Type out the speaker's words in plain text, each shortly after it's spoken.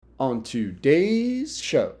On today's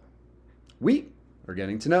show, we are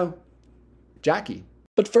getting to know Jackie.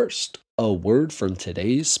 But first, a word from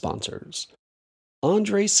today's sponsors.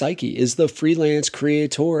 Andre Psyche is the freelance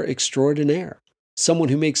creator extraordinaire, someone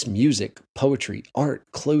who makes music, poetry, art,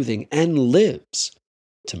 clothing, and lives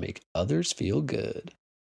to make others feel good.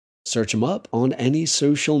 Search him up on any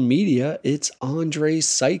social media. It's Andre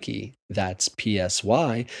Psyche. That's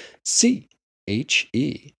Psyche.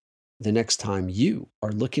 The next time you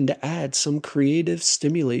are looking to add some creative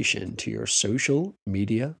stimulation to your social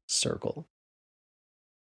media circle.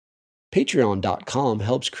 Patreon.com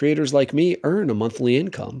helps creators like me earn a monthly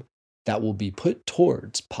income that will be put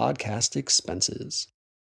towards podcast expenses.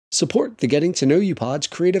 Support the Getting to Know You Pod's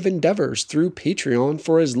creative endeavors through Patreon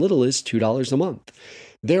for as little as $2 a month.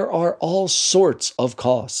 There are all sorts of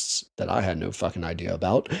costs that I had no fucking idea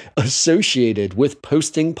about associated with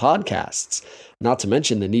posting podcasts, not to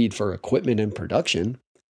mention the need for equipment and production.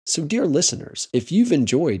 So, dear listeners, if you've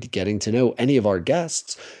enjoyed getting to know any of our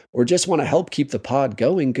guests or just want to help keep the pod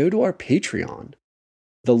going, go to our Patreon.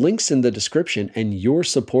 The link's in the description, and your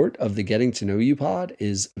support of the Getting to Know You Pod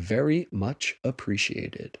is very much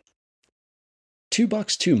appreciated.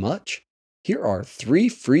 $2 too much? Here are 3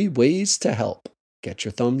 free ways to help. Get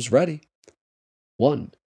your thumbs ready.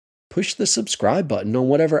 1. Push the subscribe button on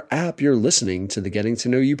whatever app you're listening to the Getting to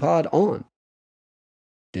Know You Pod on.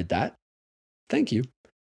 Did that? Thank you.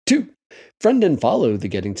 2. Friend and follow the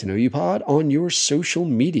Getting to Know You Pod on your social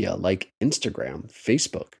media like Instagram,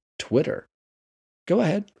 Facebook, Twitter. Go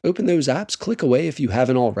ahead, open those apps, click away if you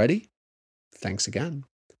haven't already. Thanks again.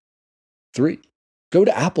 3. Go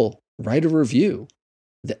to Apple, write a review.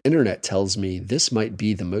 The internet tells me this might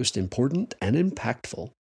be the most important and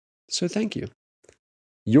impactful. So thank you.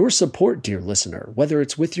 Your support, dear listener, whether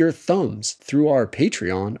it's with your thumbs through our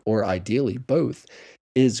Patreon or ideally both,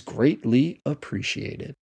 is greatly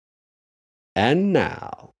appreciated. And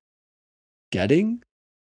now, getting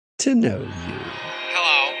to know you.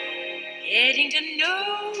 Hello. Getting to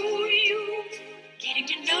know you. Getting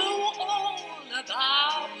to know all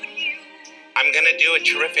about you. I'm going to do a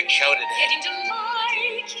terrific show today. Getting to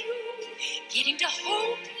like you. Getting to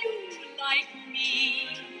hope you like me.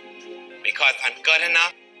 Because I'm good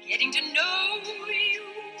enough. Getting to know you.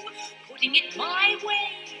 Putting it my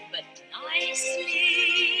way, but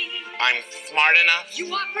nicely. I'm smart enough.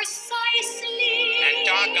 You are precisely. And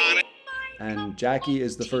doggone it. And Jackie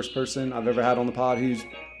is the first person I've ever had on the pod who's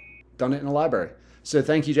done it in a library. So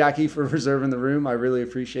thank you, Jackie, for reserving the room. I really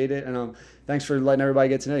appreciate it. And thanks for letting everybody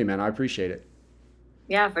get to know you, man. I appreciate it.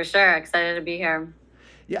 Yeah, for sure. Excited to be here.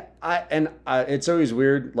 Yeah, it's always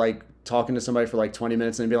weird, like, talking to somebody for like 20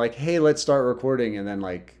 minutes and be like, hey, let's start recording, and then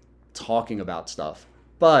like talking about stuff.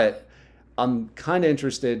 But I'm kind of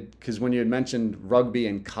interested because when you had mentioned rugby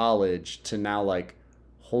in college to now like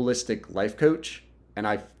holistic life coach, and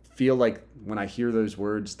I feel like when I hear those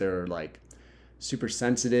words, they're like super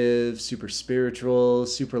sensitive, super spiritual,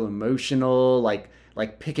 super emotional, like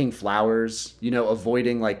picking flowers,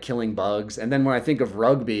 avoiding like killing bugs. And then when I think of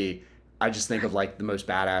rugby, I just think of like the most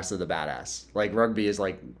badass of the badass. Like rugby is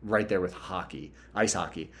like right there with hockey, ice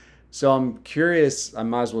hockey. So I'm curious, I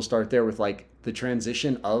might as well start there with like the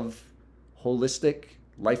transition of holistic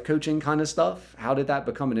life coaching kind of stuff. How did that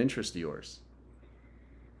become an interest of yours?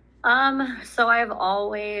 So I've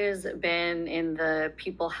always been in the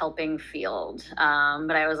people helping field,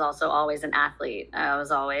 but I was also always an athlete. I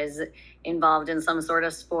was always involved in some sort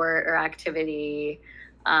of sport or activity.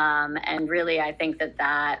 And really, I think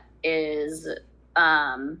that is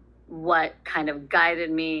what kind of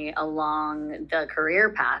guided me along the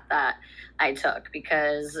career path that I took,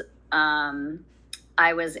 because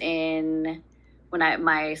I was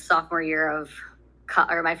my sophomore year of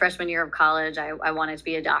or my freshman year of college, I wanted to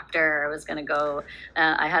be a doctor. I was going to go,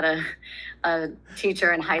 I had a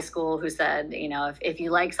teacher in high school who said, if you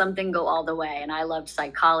like something, go all the way. And I loved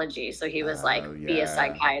psychology. So he was be a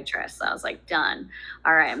psychiatrist. So I was like, done.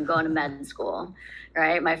 All right, I'm going to med school.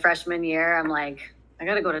 Right. My freshman year, I'm like, I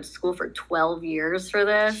got to go to school for 12 years for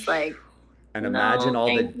this. Like, and imagine all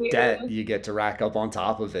the debt you get to rack up on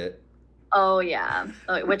top of it. Oh, yeah.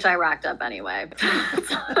 Which I racked up anyway.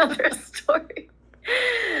 That's another story.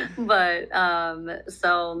 But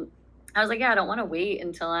so I was like, yeah, I don't want to wait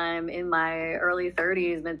until I'm in my early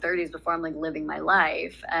 30s, mid 30s before I'm like living my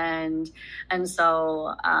life. And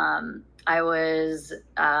so I was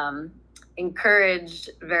encouraged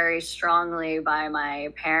very strongly by my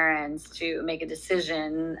parents to make a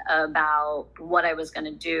decision about what I was going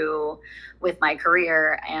to do with my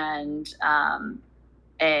career. And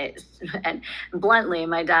And bluntly,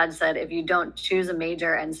 my dad said, if you don't choose a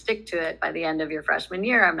major and stick to it by the end of your freshman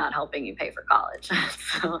year, I'm not helping you pay for college.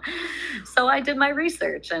 So I did my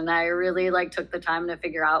research, and I really took the time to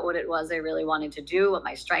figure out what it was I really wanted to do, what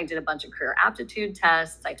my strength, did a bunch of career aptitude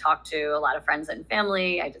tests. I talked to a lot of friends and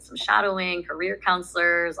family. I did some shadowing, career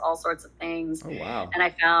counselors, all sorts of things. Oh, wow. And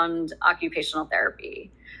I found occupational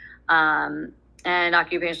therapy. And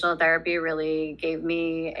occupational therapy really gave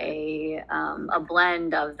me a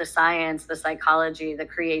blend of the science, the psychology, the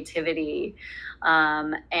creativity.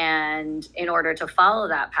 And in order to follow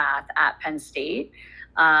that path at Penn State,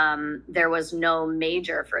 there was no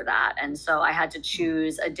major for that. And so I had to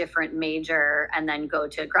choose a different major and then go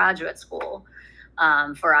to graduate school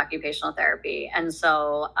for occupational therapy. And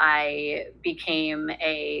so I became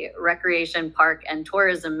a recreation, park, and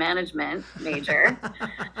tourism management major.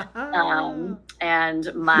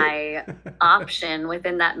 And my option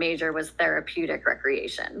within that major was therapeutic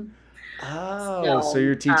recreation. Oh, so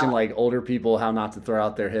you're teaching older people how not to throw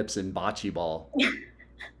out their hips in bocce ball.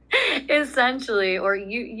 Essentially, or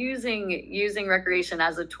using recreation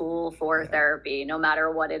as a tool for therapy, no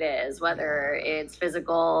matter what it is, whether it's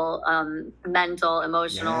physical, mental,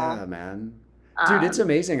 emotional. Yeah, man. Dude, it's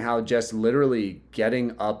amazing how just literally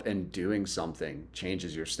getting up and doing something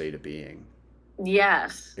changes your state of being.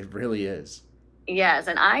 Yes. It really is. Yes,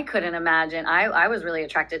 and I couldn't imagine. I was really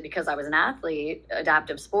attracted because I was an athlete,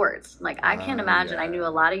 adaptive sports. I can't imagine. I knew a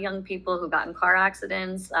lot of young people who got in car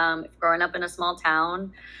accidents growing up in a small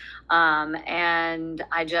town. And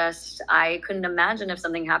I couldn't imagine if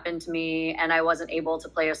something happened to me and I wasn't able to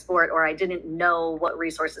play a sport, or I didn't know what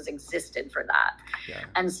resources existed for that. Yeah.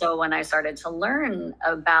 And so when I started to learn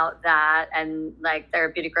about that, and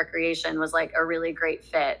therapeutic recreation was a really great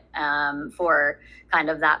fit for kind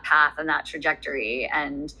of that path and that trajectory.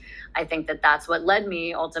 And I think that that's what led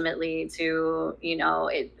me ultimately to,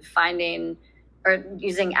 finding or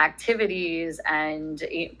using activities and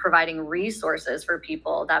providing resources for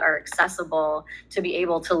people that are accessible to be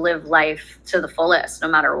able to live life to the fullest, no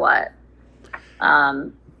matter what.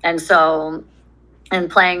 And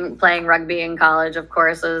playing rugby in college, of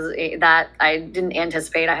course, is that I didn't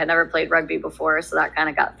anticipate. I had never played rugby before, so that kind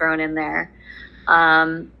of got thrown in there.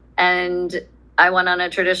 And I went on a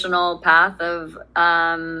traditional path of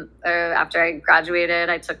after I graduated,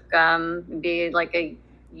 I took a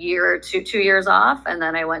year or 2 years off, and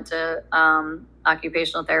then I went to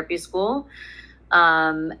occupational therapy school,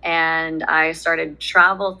 and I started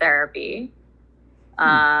travel therapy.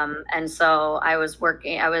 And so I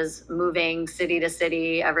was moving city to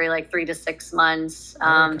city every 3 to 6 months,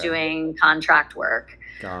 doing contract work.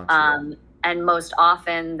 Gotcha. And most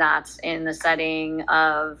often that's in the setting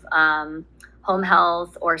of home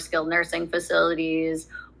health or skilled nursing facilities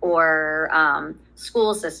or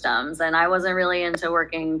school systems. And I wasn't really into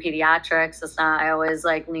working pediatrics. I always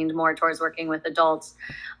leaned more towards working with adults.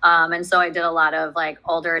 And so I did a lot of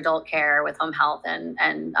older adult care with home health and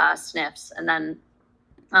SNFs. And then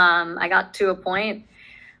I got to a point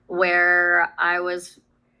where I was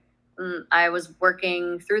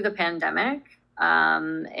working through the pandemic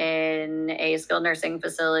in a skilled nursing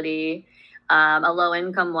facility, a low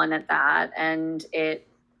income one at that. And it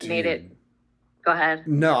made it. Go ahead.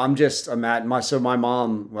 No, I'm at my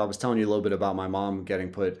mom, I was telling you a little bit about my mom getting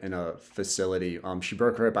put in a facility. She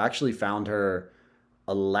broke her hip. I actually found her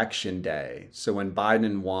election day. So when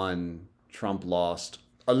Biden won, Trump lost,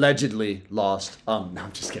 allegedly lost. No,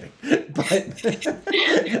 I'm just kidding. But,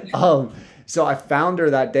 so I found her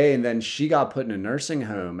that day, and then she got put in a nursing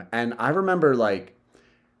home. And I remember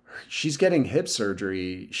she's getting hip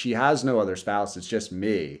surgery. She has no other spouse. It's just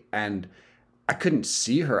me. And I couldn't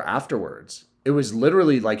see her afterwards. It was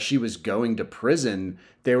literally she was going to prison.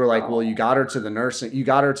 They were like, well, you got her to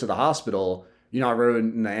the hospital. I rode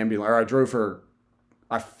in the ambulance, or I drove her.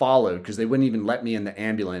 I followed because they wouldn't even let me in the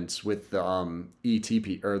ambulance with the ET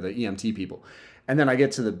or the EMT people. And then I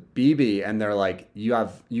get to the BB and they're like,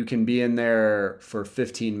 you can be in there for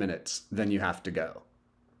 15 minutes, then you have to go.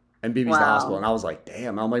 And BB's the hospital. And I was like,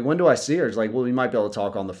 damn. I'm like, when do I see her? It's like, well, we might be able to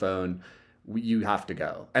talk on the phone. You have to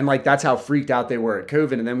go. And that's how freaked out they were at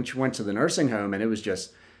COVID. And then when she went to the nursing home, and it was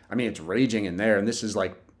just, it's raging in there. And this is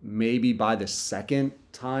maybe by the second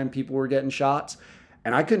time people were getting shots.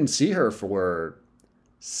 And I couldn't see her for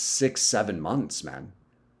 6-7 months, man.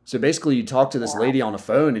 So basically you talk to this lady on the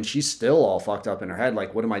phone and she's still all fucked up in her head.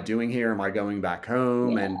 What am I doing here? Am I going back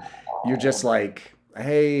home? And you're just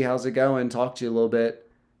hey, how's it going? Talk to you a little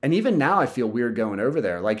bit. And even now I feel weird going over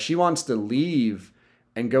there. She wants to leave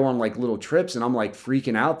and go on little trips. And I'm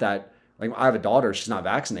freaking out that I have a daughter. She's not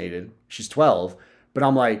vaccinated. She's 12. But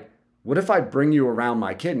I'm what if I bring you around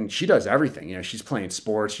my kid and she does everything? You know, she's playing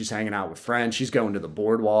sports, she's hanging out with friends, she's going to the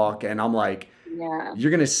boardwalk. And I'm like, Yeah.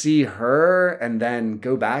 you're going to see her and then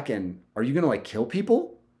go back and are you going to like kill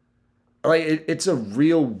people? Like it's a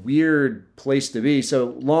real weird place to be.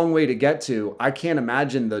 So long way to get to. I can't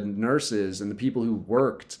imagine the nurses and the people who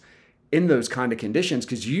worked in those kind of conditions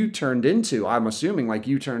because you turned into, I'm assuming like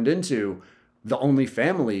you turned into the only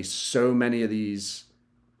family so many of these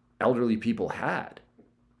elderly people had.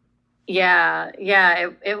 Yeah,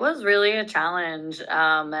 it was really a challenge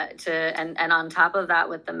and on top of that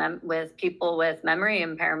with with people with memory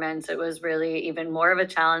impairments, it was really even more of a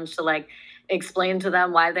challenge to like explain to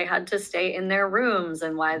them why they had to stay in their rooms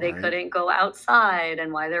and why they Right. couldn't go outside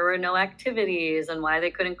and why there were no activities and why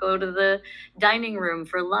they couldn't go to the dining room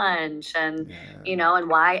for lunch and Yeah. and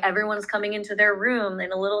why everyone's coming into their room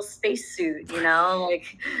in a little spacesuit,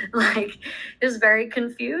 like like is very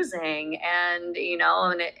confusing. And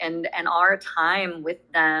and our time with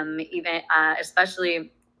them, even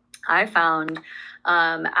especially I found,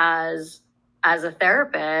 as a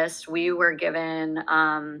therapist, we were given,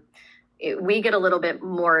 we get a little bit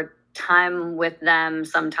more time with them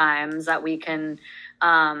sometimes that we can,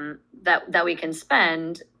 that we can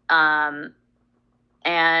spend,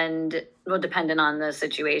 and well, dependent on the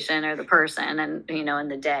situation or the person and in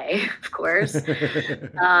the day, of course.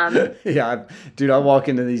 Yeah, dude, I walk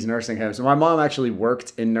into these nursing homes. My mom actually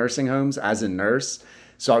worked in nursing homes as a nurse.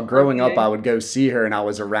 So growing up, I Okay. would go see her and I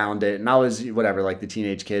was around it and I was whatever, like the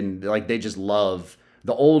teenage kid, and like they just love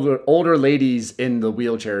the older ladies in the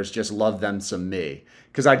wheelchairs just love them some me.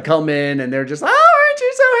 Cause I'd come in and they're just, oh, aren't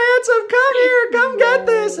you so handsome? Come here, come get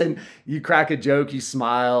this. Yeah, And you crack a joke, you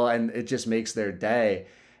smile, and it just makes their day.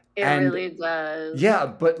 it And really does. yeah,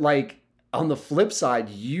 but like on the flip side,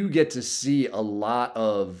 you get to see a lot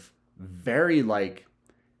of very like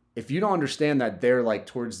if you don't understand that they're like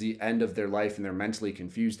towards the end of their life and they're mentally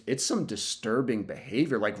confused, it's some disturbing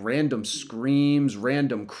behavior, like random screams,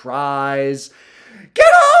 random cries. Get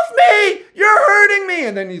off me! You're hurting me!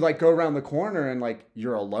 And then you like go around the corner and like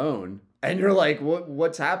you're alone. And you're like,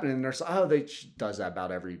 what's happening? And they're oh, she does that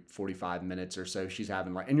about every 45 minutes or so. She's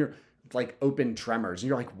having like, and you're like open tremors. And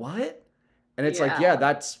you're like, what? And it's like, Yeah, yeah,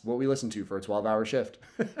 that's what we listen to for a 12-hour shift.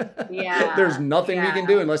 There's yeah, nothing we yeah, can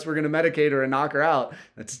do unless we're going to medicate her and knock her out.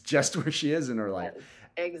 That's just where she is in her life.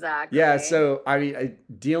 Yeah, exactly. so I mean,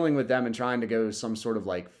 dealing with them and trying to go some sort of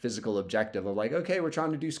like physical objective of like, okay, we're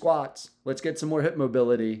trying to do squats. Let's get some more hip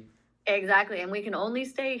mobility. Exactly. And we can only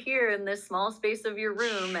stay here in this small space of your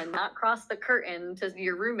room and not cross the curtain to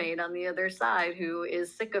your roommate on the other side who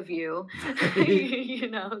is sick of you.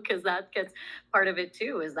 Right? Because that gets part of it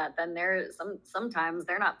too, is that then sometimes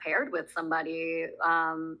they're not paired with somebody.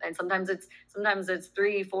 And sometimes it's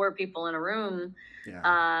three, four people in a room,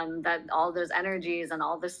 Yeah. that all those energies and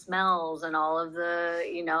all the smells and all of the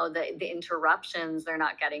the interruptions, they're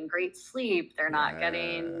not getting great sleep, they're not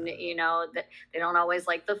getting, Yeah. they don't always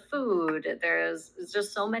like the food. There's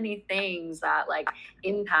just so many things that like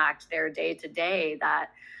impact their day to day,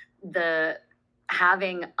 that the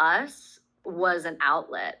having us was an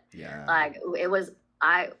outlet. Yeah. Like it was,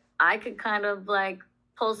 I could kind of like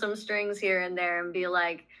pull some strings here and there and be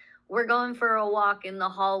like, we're going for a walk in the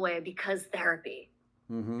hallway because therapy,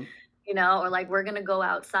 Mm-hmm. or like we're going to go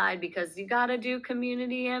outside because you got to do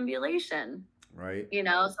community ambulation. Right.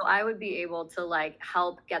 So I would be able to like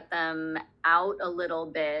help get them out a little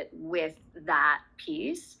bit with that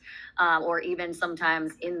piece, or even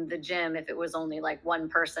sometimes in the gym if it was only like one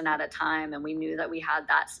person at a time and we knew that we had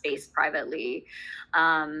that space privately.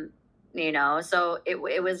 So it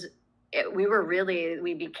was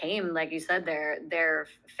we became, like you said, their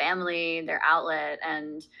family, their outlet,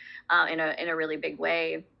 and in a really big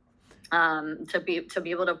way, to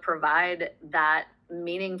be able to provide that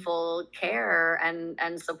meaningful care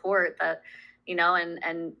and support, that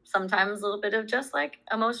and sometimes a little bit of just like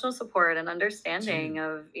emotional support and understanding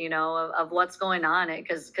Dude. of what's going on,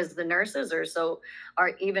 because the nurses are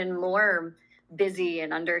even more busy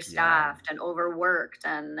and Yeah. understaffed and overworked,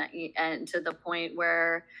 and to the point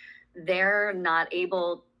where they're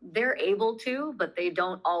able to, but they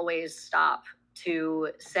don't always stop to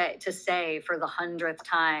say for the 100th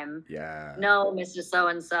time, Yeah. no, Mr. So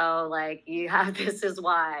and so, like you have this is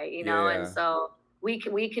why, and Yeah. so we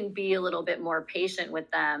can be a little bit more patient with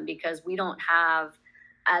them because we don't have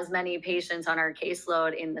as many patients on our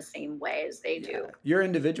caseload in the same way as they Yeah, do. you're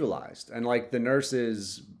individualized, and like the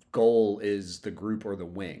nurse's goal is the group or the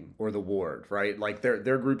wing or the ward, right? Like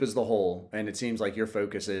their group is the whole, and it seems like your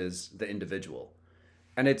focus is the individual.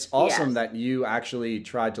 And it's awesome Yes. that you actually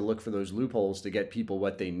tried to look for those loopholes to get people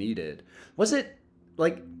what they needed. Was it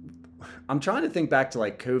like I'm trying to think back to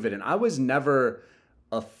like COVID, and I was never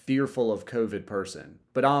a fearful of COVID person,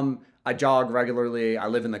 but I jog regularly. I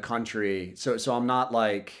live in the country, so I'm not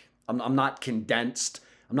like I'm not condensed.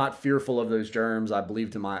 I'm not fearful of those germs. I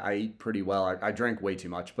eat pretty well. I drink way too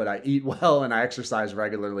much, but I eat well and I exercise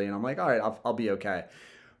regularly, and I'm like, all right, I'll be okay.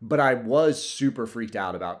 But I was super freaked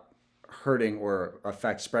out about hurting or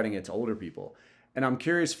spreading it to older people. And I'm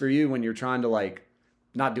curious for you, when you're trying to like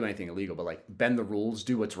not do anything illegal, but like bend the rules,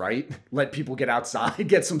 do what's right, let people get outside,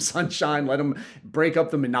 get some sunshine, let them break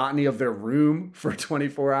up the monotony of their room for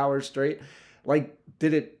 24 hours straight. Like,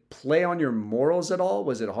 did it play on your morals at all?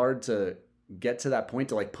 Was it hard to get to that point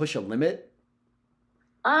to like push a limit?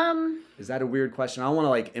 Is that a weird question? I don't want to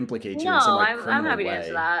like implicate you in some like I'm criminal happy to way.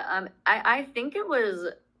 answer that. I think it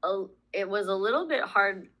was a little bit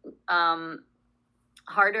harder.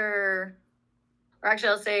 Or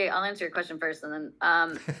actually, I'll answer your question first, and then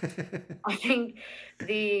I think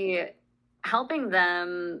the helping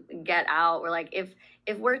them get out, or like if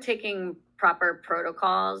we're taking proper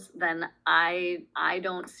protocols, then I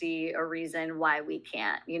don't see a reason why we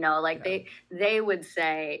can't. You know, like they would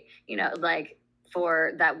say, you know, like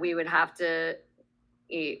for that we would have to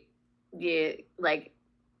like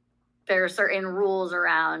there are certain rules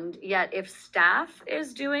around. Yet if staff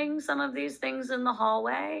is doing some of these things in the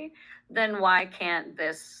hallway, then why can't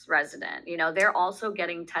this resident? You know, they're also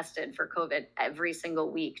getting tested for COVID every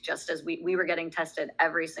single week, just as we were getting tested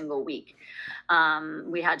every single week.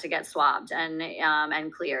 We had to get swabbed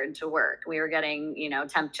and cleared to work. We were getting, you know,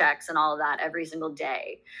 temp checks and all of that every single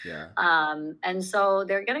day. Yeah. And so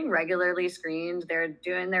they're getting regularly screened. They're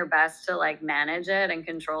doing their best to like manage it and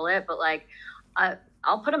control it. But like,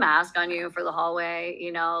 I'll put a mask on you for the hallway,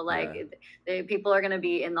 you know, like people are going to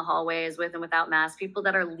be in the hallways with and without masks. People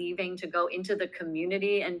that are leaving to go into the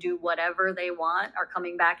community and do whatever they want are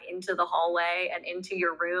coming back into the hallway and into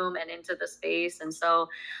your room and into the space. And so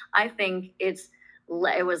I think it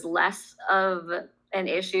was less of an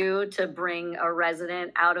issue to bring a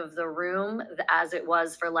resident out of the room as it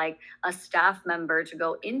was for like a staff member to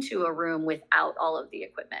go into a room without all of the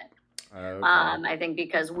equipment. Okay. I think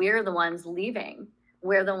because we're the ones leaving.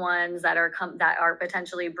 We're the ones that are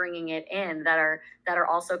potentially bringing it in, that are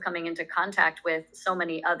also coming into contact with so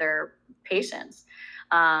many other patients.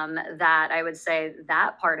 That I would say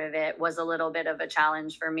that part of it was a little bit of a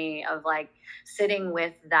challenge for me, of like sitting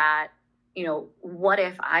with that, you know, what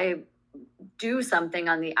if I do something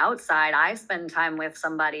on the outside, I spend time with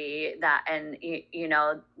somebody that, and you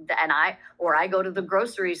know, and I go to the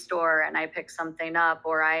grocery store and I pick something up,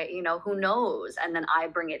 or you know, who knows, and then I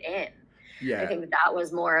bring it in. Yeah. I think that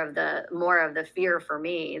was more of the fear for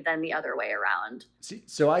me than the other way around. See,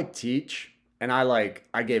 so I teach, and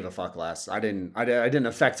I gave a fuck less. I didn't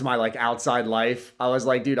affect my like outside life. I was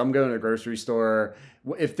like, dude, I'm going to the grocery store.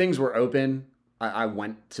 If things were open, I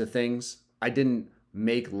went to things. I didn't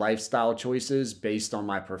make lifestyle choices based on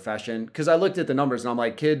my profession, because I looked at the numbers and I'm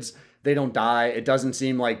like, kids, they don't die. It doesn't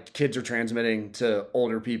seem like kids are transmitting to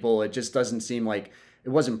older people. It just doesn't seem like, it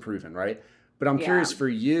wasn't proven, right? But I'm curious for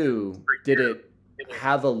you, did it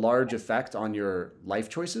have a large effect on your life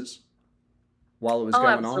choices while it was going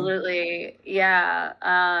on? Oh, absolutely. Yeah.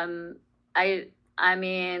 I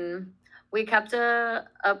mean, we kept a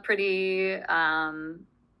pretty,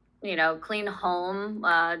 you know, clean home,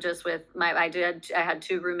 just with I had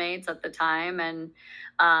 2 roommates at the time, and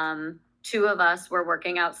 2 of us were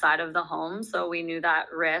working outside of the home. So we knew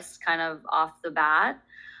that risk kind of off the bat,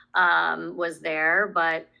 was there,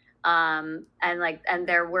 but, and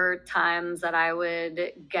there were times that I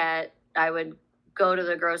would go to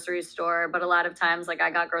the grocery store, but a lot of times, like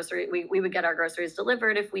we would get our groceries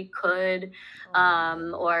delivered if we could,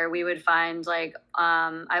 or we would find like,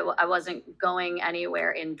 I wasn't going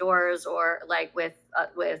anywhere indoors or like with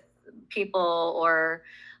people, or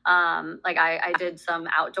like I did some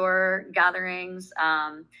outdoor gatherings.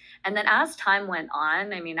 And then as time went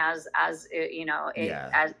on, I mean, as it, you know,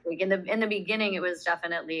 as like in the beginning, it was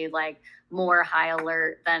definitely like more high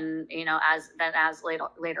alert than, you know, as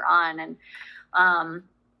later on.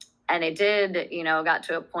 And it did, you know, got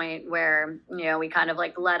to a point where, you know, we kind of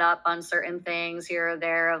like let up on certain things here or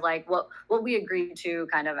there, of like what we agreed to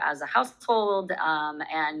kind of as a household,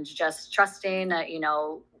 and just trusting that, you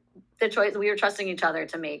know, the choice, we were trusting each other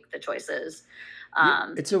to make the choices.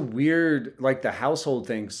 It's a weird, like the household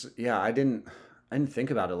things. Yeah, I didn't think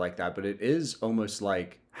about it like that, but it is almost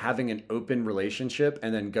like having an open relationship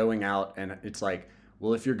and then going out, and it's like,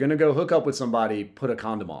 well, if you're going to go hook up with somebody, put a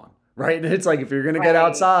condom on. Right. And it's like, if you're going to get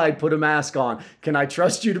outside, put a mask on. Can I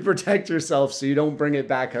trust you to protect yourself so you don't bring it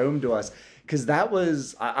back home to us? Because that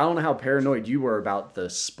was, I don't know how paranoid you were about the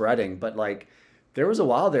spreading, but like There was a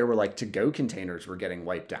while there where like to-go containers were getting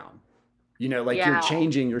wiped down. You know, like Yeah.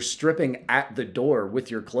 you're stripping at the door with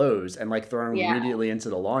your clothes and like throwing Yeah. immediately into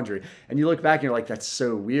the laundry. And you look back and you're like, that's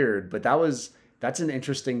so weird. But that's an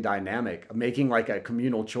interesting dynamic, making like a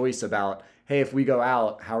communal choice about, hey, if we go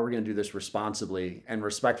out, how are we going to do this responsibly and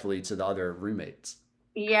respectfully to the other roommates?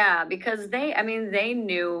 Yeah, because they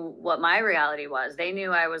knew what my reality was. They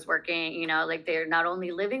knew I was working, like they're not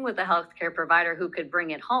only living with a healthcare provider who could bring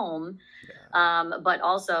it home, but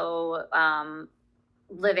also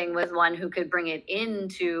living with one who could bring it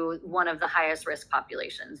into one of the highest risk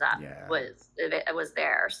populations that was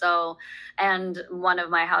there. So, and one of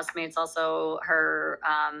my housemates also, her,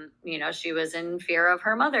 she was in fear of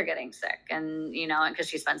her mother getting sick, and because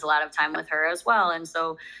she spends a lot of time with her as well. And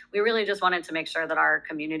so we really just wanted to make sure that our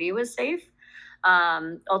community was safe.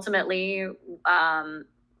 Ultimately,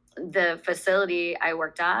 the facility I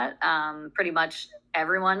worked at, pretty much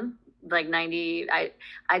everyone, like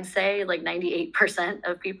I'd say like 98%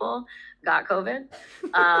 of people got COVID,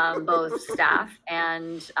 both staff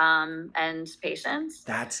and patients.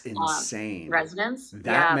 That's insane. Residents.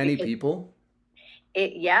 That many people?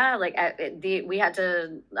 We had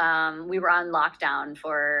to, we were on lockdown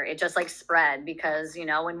for it, just like spread, because,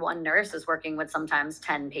 when one nurse is working with sometimes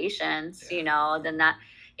 10 patients, then that,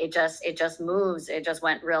 it just moves. It just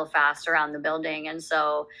went real fast around the building. And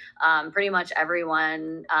so pretty much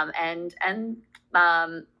everyone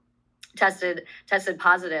tested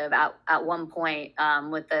positive at one point,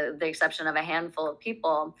 with the exception of a handful of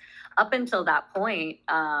people. Up until that point,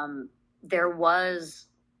 there was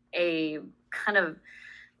a kind of,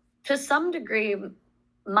 to some degree,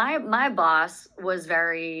 my boss was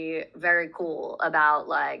very, very cool about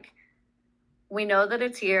like, we know that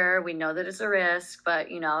it's here. We know that it's a risk, but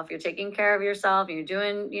if you're taking care of yourself and you're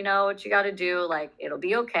doing, what you got to do, like, it'll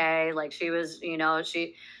be okay. Like she was,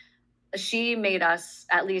 she made us,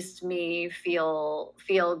 at least me, feel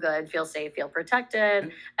good, feel safe, feel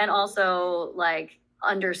protected. And also like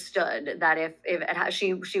understood that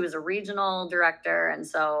she was a regional director. And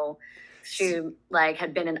so she like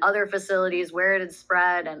had been in other facilities where it had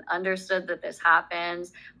spread and understood that this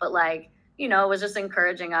happens, but like, was just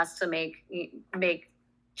encouraging us to make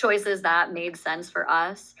choices that made sense for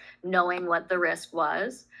us, knowing what the risk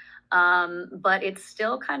was. But it's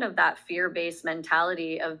still kind of that fear-based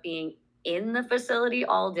mentality of being in the facility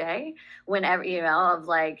all day, whenever, of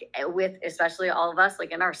like, with especially all of us,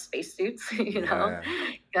 like in our spacesuits, and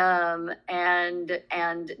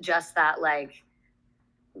just that, like,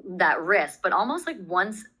 that risk. But almost like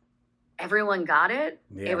once everyone got it,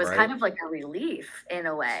 it was kind of like a relief in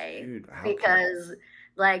a way. Dude, because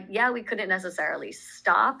like, we couldn't necessarily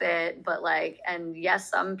stop it, but like, and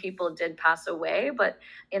yes, some people did pass away, but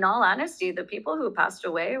in all honesty, the people who passed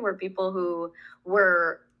away were people who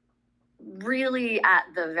were really at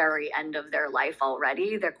the very end of their life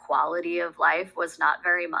already. Their quality of life was not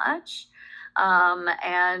very much.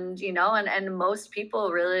 And most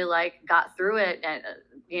people really like got through it, and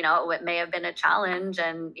it may have been a challenge,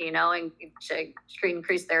 and and to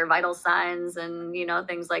increase their vital signs and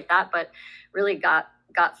things like that, but really got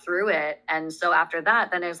through it. And so after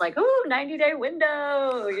that, then it was like, 90-day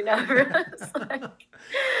window, it's like,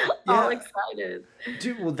 all excited.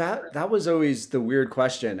 Dude, well, that was always the weird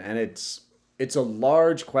question, and it's a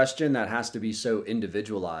large question that has to be so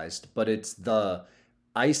individualized, but it's the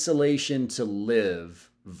isolation to live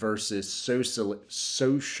versus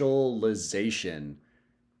socialization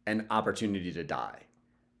and opportunity to die.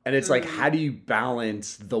 And it's like, how do you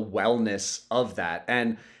balance the wellness of that?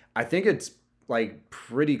 And I think it's like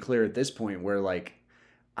pretty clear at this point where like,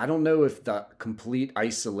 I don't know if the complete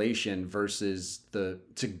isolation versus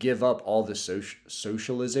to give up all the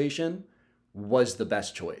socialization was the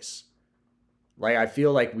best choice. Like, I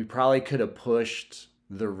feel like we probably could have pushed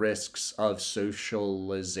the risks of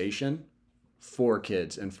socialization for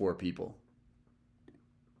kids and for people.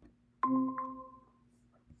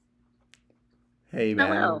 Hey,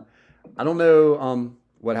 man. Hello. I don't know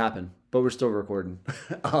what happened, but we're still recording.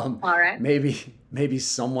 All right. Maybe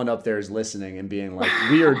someone up there is listening and being like,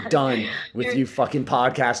 we are done with you fucking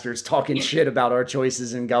podcasters talking shit about our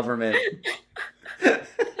choices in government.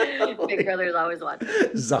 Big Brother's always watching.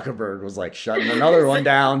 Zuckerberg was like, shutting another one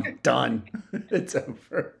down. Done. It's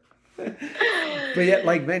over. But yet,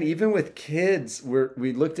 like, man, even with kids,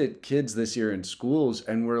 we looked at kids this year in schools,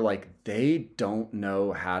 and we're like, they don't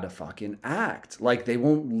know how to fucking act. Like, they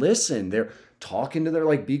won't listen. They're talking to their,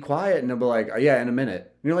 like, be quiet, and they'll be like, oh, yeah, in a minute.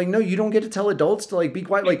 And you're like, no, you don't get to tell adults to, like, be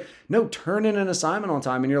quiet. Like, no, turn in an assignment on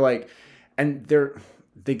time. And you're like, and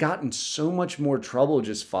they got in so much more trouble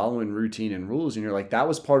just following routine and rules. And you're like, that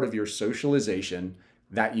was part of your socialization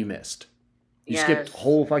that you missed. You skipped Yes.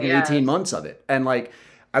 whole fucking 18 Yes. months of it. And like,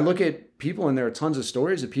 I look at people and there are tons of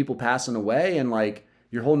stories of people passing away and like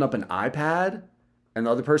you're holding up an iPad and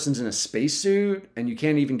the other person's in a spacesuit and you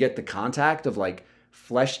can't even get the contact of like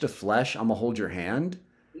flesh to flesh. I'm gonna hold your hand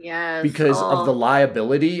Yes. because of the Oh,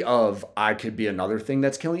 liability of I could be another thing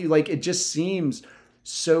that's killing you. Like it just seems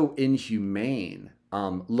so inhumane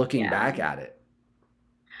looking yeah. back at it.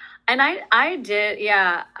 And I did,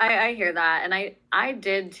 yeah, I hear that. And I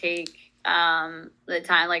did take the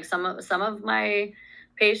time, like some of my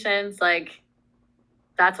patients, like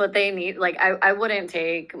that's what they need. Like I wouldn't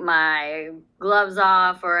take my gloves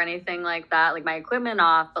off or anything like that, like my equipment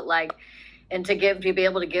off, but like and to be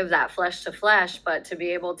able to give that flesh to flesh, but to be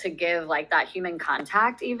able to give like that human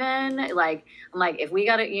contact, even like I'm like if we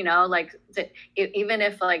got to like even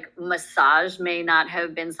if like massage may not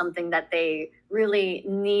have been something that they really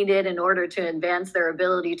needed in order to advance their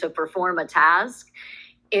ability to perform a task,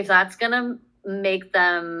 if that's gonna make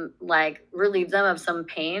them like relieve them of some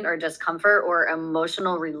pain or discomfort or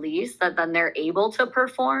emotional release that then they're able to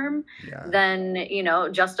perform, Yeah. then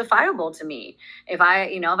justifiable to me. If I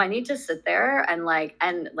need to sit there and I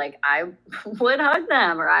would hug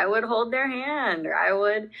them or I would hold their hand or I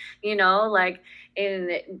would like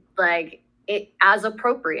in like it as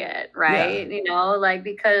appropriate, Yeah. right? Like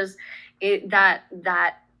because that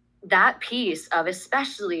piece of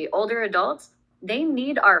especially older adults, they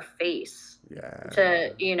need our face Yeah.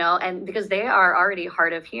 to and because they are already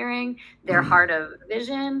hard of hearing, they're hard of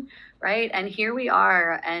vision, right? And here we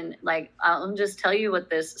are, and like I'll just tell you what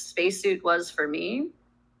this spacesuit was for me.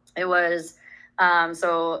 It was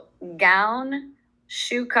so gown,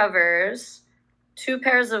 shoe covers, two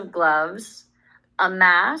pairs of gloves, a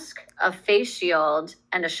mask, a face shield,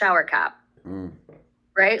 and a shower cap. Mm.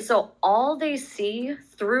 Right, so all they see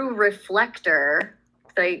through reflector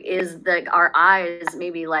like is our eyes,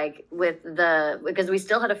 maybe like with the because we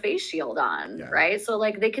still had a face shield on. Yeah. Right, so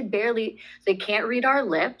like they can't read our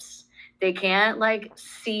lips, they can't like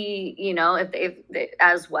see if they,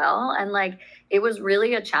 as well, and like it was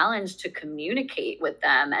really a challenge to communicate with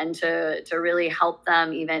them and to really help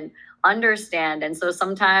them even understand. And so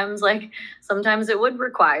sometimes it would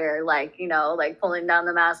require like pulling down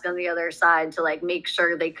the mask on the other side to like make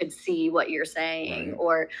sure they could see what you're saying, Right.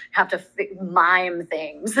 or have to mime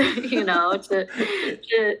things to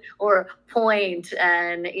or point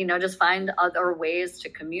and just find other ways to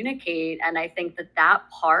communicate. And I think that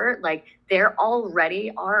part, like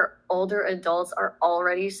our older adults are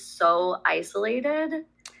already so isolated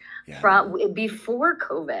Yeah. from before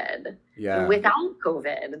COVID. Yeah. Without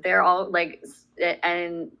COVID, they're all like,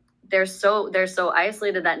 and they're so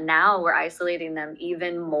isolated that now we're isolating them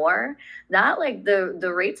even more. That like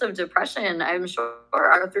the rates of depression, I'm sure,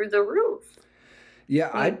 are through the roof.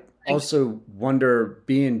 Yeah, I also wonder,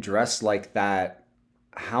 being dressed like that,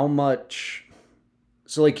 how much.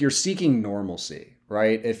 So, like, you're seeking normalcy,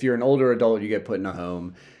 right? If you're an older adult, you get put in a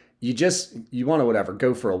home. You want to whatever,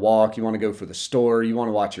 go for a walk. You want to go for the store. You want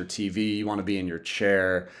to watch your TV. You want to be in your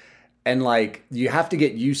chair. And like, you have to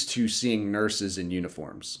get used to seeing nurses in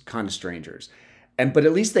uniforms, kind of strangers. But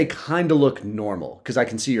at least they kind of look normal because I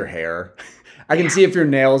can see your hair. I can see if your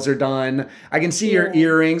nails are done. I can see your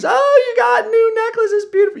earrings. Oh, you got new necklaces,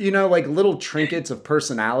 beautiful. Like little trinkets of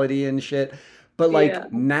personality and shit. But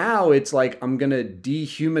like now it's like I'm going to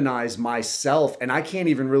dehumanize myself and I can't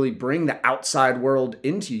even really bring the outside world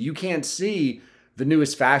into you. You can't see the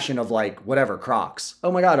newest fashion of like whatever Crocs.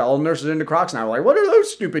 Oh my God, all nurses are into Crocs now. Like, what are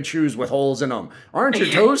those stupid shoes with holes in them? Aren't your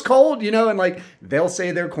toes cold? And like they'll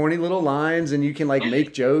say their corny little lines and you can like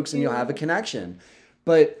make jokes and you'll have a connection.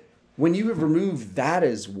 But when you remove that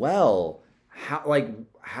as well,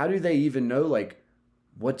 how do they even know like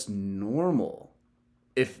what's normal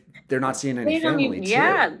if they're not seeing any family too?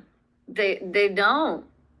 Yeah, they don't.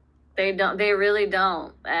 They really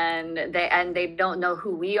don't. And they don't know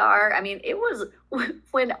who we are. I mean, it was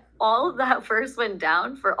when all of that first went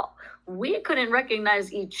down we couldn't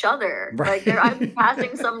recognize each other. Right. Like I'm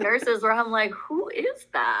passing some nurses where I'm like, who is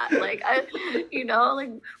that? Like like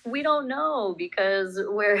we don't know because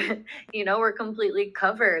we're completely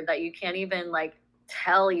covered that you can't even like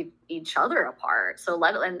tell each other apart. So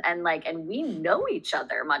and we know each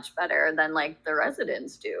other much better than like the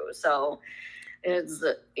residents do. So it's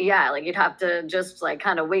like you'd have to just like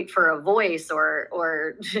kind of wait for a voice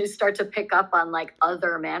or just start to pick up on like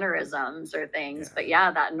other mannerisms or things. But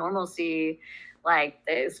that normalcy like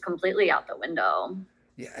is completely out the window.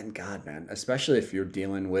 Yeah, and God, man, especially if you're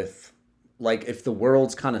dealing with like if the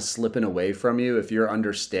world's kind of slipping away from you, if your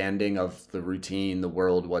understanding of the routine, the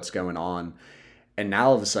world, what's going on, and now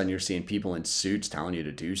all of a sudden you're seeing people in suits telling you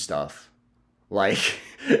to do stuff. Like,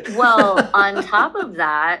 Well, on top of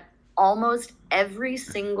that, almost every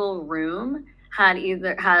single room had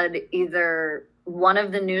either one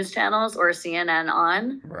of the news channels or CNN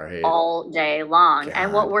on right. all day long. God.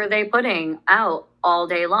 And what were they putting out all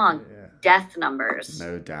day long? Yeah. Death numbers.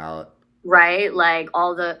 No doubt. Right? Like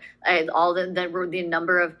all the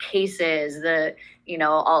number of cases,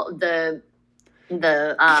 all the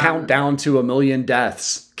countdown to 1 million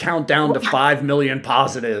deaths, countdown to 5 million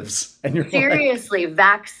positives, and you're seriously,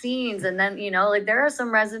 vaccines. And then like there are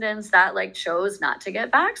some residents that like chose not to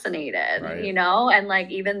get vaccinated, right. And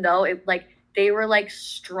like even though it like they were like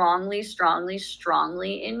strongly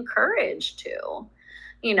encouraged to,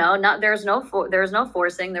 not there was no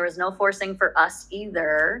forcing. There was no forcing for us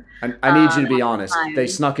either. I need you to be honest. They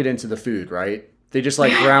snuck it into the food, right? They just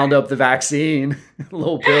like ground up the vaccine,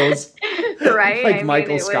 little pills, right? Like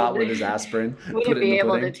Michael Scott with his aspirin. Wouldn't be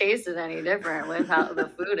able to taste it any different with how the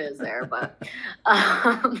food is there, but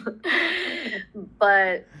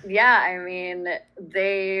yeah, I mean,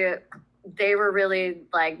 they were really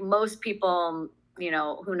like most people.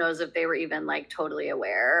 Who knows if they were even like totally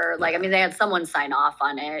aware. Like, I mean, they had someone sign off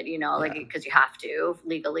on it, like, because you have to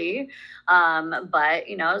legally. But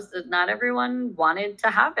not everyone wanted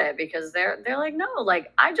to have it because they're like, no,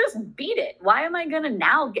 like I just beat it. Why am I gonna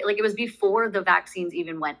now get like it was before the vaccines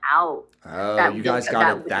even went out. Oh, you guys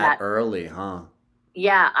got it that early, huh?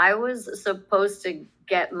 Yeah, I was supposed to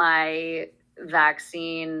get my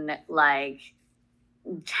vaccine like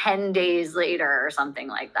 10 days later or something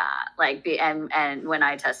like that, like and when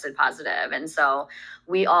I tested positive. And so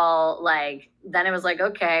we all like then it was like,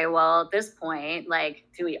 okay, well at this point, like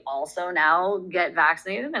do we also now get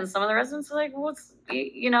vaccinated? And some of the residents are like, well, it's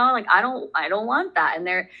like I don't want that. And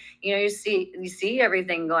they're you see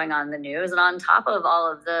everything going on in the news, and on top of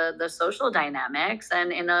all of the social dynamics,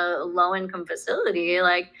 and in a low income facility,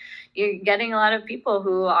 like you're getting a lot of people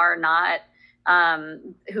who are not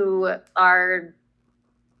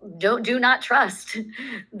do not trust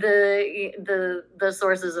the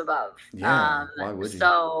sources above. Yeah, why would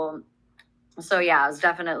you? So yeah, it's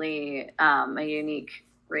definitely a unique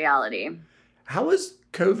reality. How was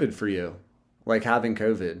COVID for you? Like having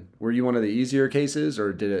COVID, were you one of the easier cases,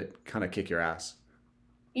 or did it kind of kick your ass?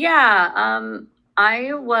 Yeah,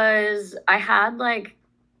 I had like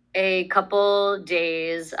a couple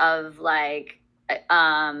days of like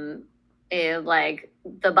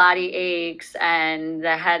the body aches and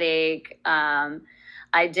the headache.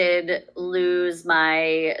 I did lose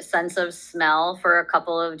my sense of smell for a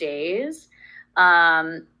couple of days.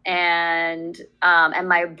 And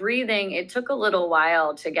my breathing, it took a little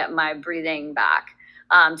while to get my breathing back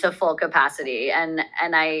to full capacity. And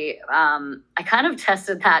I kind of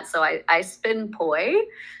tested that. So I spin poi.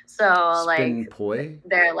 So spin poi?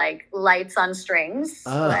 They're like lights on strings.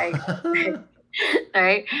 Like all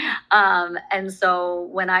right. And so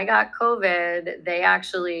when I got COVID, they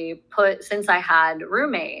actually since I had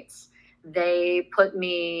roommates, they put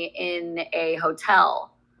me in a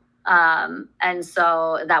hotel. And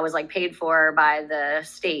so that was like paid for by the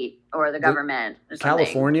state or the government. Or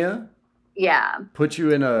California? Yeah. Put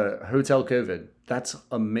you in a hotel COVID. That's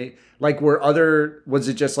amazing. Like was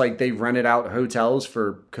it just like they rented out hotels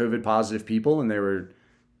for COVID positive people and they were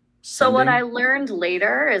So what I learned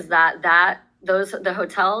later is that the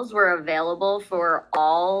hotels were available for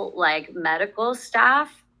all like medical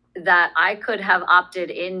staff that I could have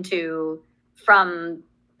opted into from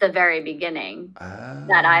the very beginning.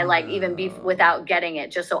 That I like even without getting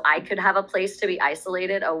it, just so I could have a place to be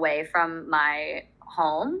isolated away from my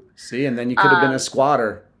home. See, and then you could have been a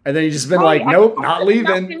squatter. And then you just been like, nope, not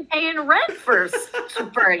leaving. Been paying rent for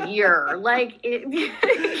a year, like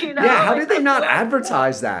Yeah, how did they not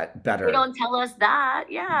advertise that better? They don't tell us that.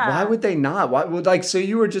 Yeah. Why would they not? Why would so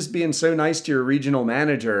you were just being so nice to your regional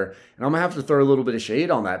manager, and I'm gonna have to throw a little bit of shade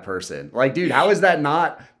on that person. Like, dude, how is that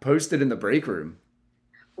not posted in the break room?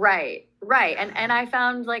 Right. And I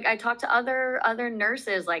found like I talked to other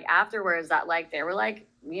nurses like afterwards that like they were like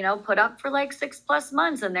put up for like 6+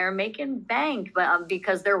 months and they're making bank, but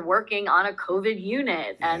because they're working on a COVID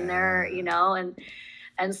unit and they're,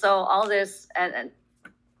 and so all this, and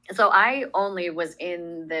so I only was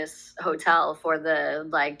in this hotel for the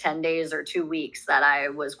like 10 days or 2 weeks that I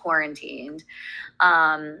was quarantined.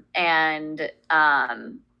 And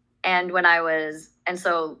when I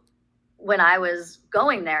was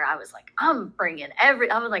going there, I was like, I was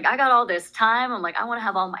like, I got all this time. I'm like, I want to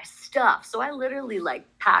have all my stuff. So I literally like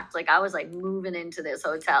packed, like I was like moving into this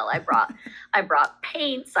hotel. I brought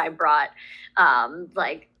paints. I brought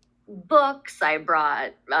like books. I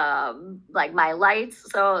brought like my lights.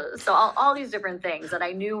 So all these different things that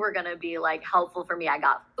I knew were gonna be like helpful for me. I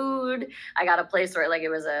got food. I got a place where like it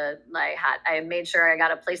was I made sure I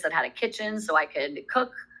got a place that had a kitchen so I could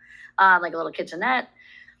cook, like a little kitchenette,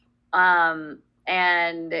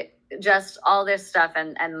 and just all this stuff.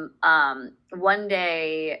 And one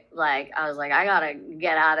day, like I was like, I gotta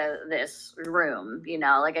get out of this room,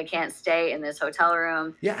 like I can't stay in this hotel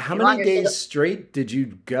room. Yeah, how many days straight did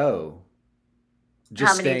you go?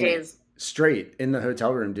 Just how many days straight in the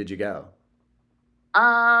hotel room did you go?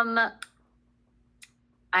 I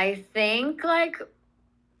think like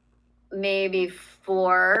maybe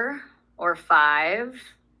 4 or 5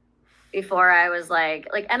 before I was like,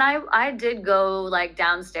 and I did go like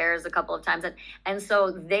downstairs a couple of times, and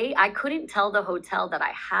so I couldn't tell the hotel that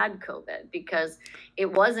I had COVID because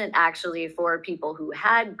it wasn't actually for people who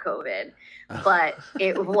had COVID, but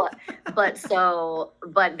it was,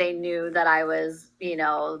 but they knew that I was,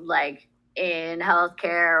 like in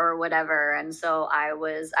healthcare or whatever, and so I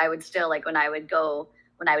would still, like, when I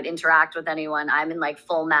would interact with anyone, I'm in like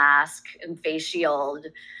full mask and face shield,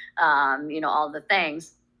 all the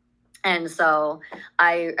things. And so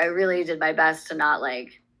I really did my best to not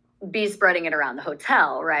like be spreading it around the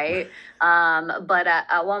hotel, right? But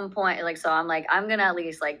at one point, like, so I'm like, I'm gonna at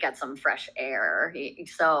least like get some fresh air.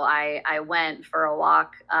 So I went for a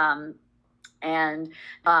walk, and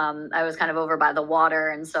I was kind of over by the water,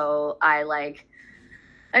 and so I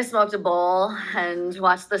smoked a bowl and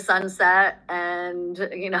watched the sunset, and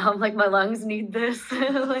I'm like, my lungs need this,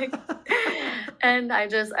 like, and I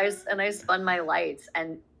spun my lights,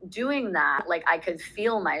 and doing that, like, I could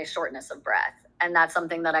feel my shortness of breath, and that's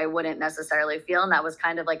something that I wouldn't necessarily feel, and that was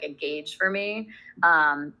kind of like a gauge for me.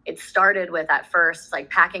 It started with, at first, like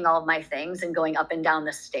packing all of my things and going up and down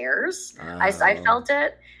the stairs. I felt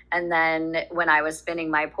it. And then when I was spinning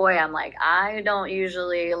my poi, I'm like, I don't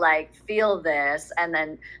usually like feel this. And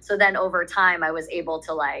then over time, I was able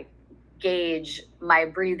to like gauge my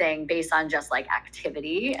breathing based on just like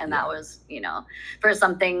activity. And that was, for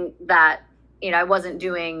something that, I wasn't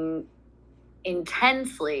doing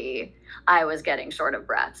intensely, I was getting short of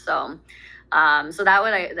breath. So that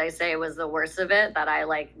would I say was the worst of it, that I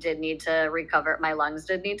like did need to recover. My lungs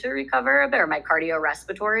did need to recover a bit, or my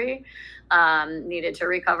cardiorespiratory needed to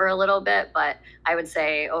recover a little bit. But I would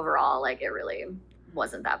say overall, like, it really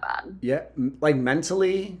wasn't that bad. Yeah. Like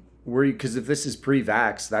mentally, because if this is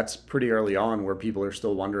pre-vax, that's pretty early on where people are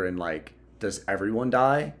still wondering, like, does everyone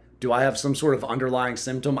die? Do I have some sort of underlying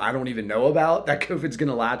symptom I don't even know about that COVID's going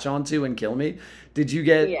to latch onto and kill me? Did you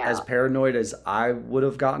get as paranoid as I would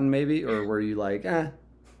have gotten maybe? Or were you like, I'll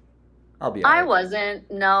be all right? I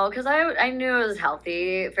wasn't, no, because I knew it was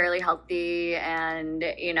fairly healthy. And,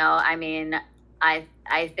 I mean, I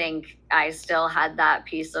think I still had that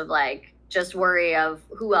piece of like, just worry of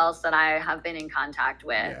who else that I have been in contact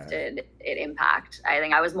with did it impact. I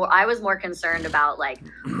think I was more concerned about like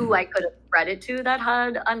who I could have spread it to that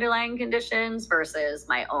had underlying conditions versus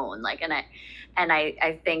my own. Like, and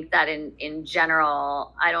I think that in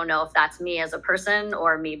general, I don't know if that's me as a person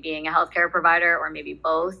or me being a healthcare provider or maybe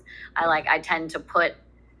both. I tend to put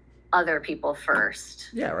other people first.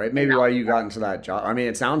 Yeah, right. Maybe why you got into that job. I mean,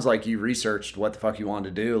 it sounds like you researched what the fuck you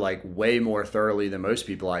wanted to do like way more thoroughly than most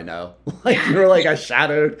people I know. Like, you were like a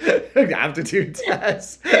shadowed aptitude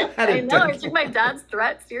test. I know. I took my dad's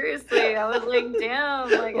threat seriously. I was like, damn,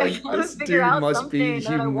 like I gotta figure out something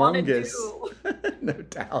that I want to do. No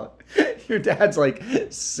doubt. Your dad's like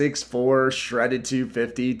 6'4", shredded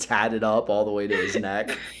 250, tatted up all the way to his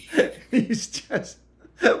neck. He's just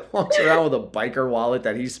walks around with a biker wallet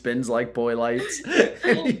that he spins like boy lights.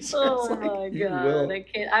 Oh my God. I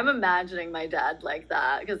can't. I'm imagining my dad like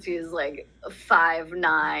that because he's like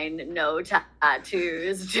 5'9", no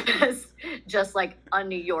tattoos, just like a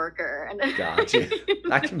New Yorker. And gotcha.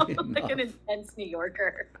 That can be like an intense New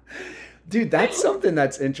Yorker. Dude, that's something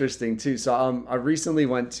that's interesting too. So I recently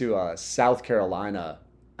went to South Carolina,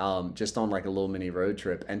 just on like a little mini road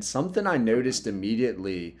trip, and something I noticed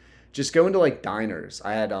immediately. Just going to like diners.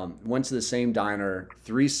 I had went to the same diner,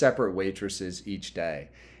 3 separate waitresses each day,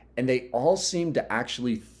 and they all seemed to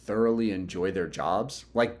actually thoroughly enjoy their jobs,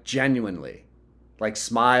 like genuinely. Like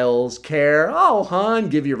smiles, care, oh hon,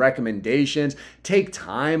 give you recommendations, take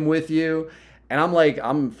time with you. And I'm like,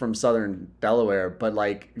 I'm from Southern Delaware, but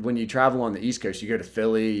like when you travel on the East Coast, you go to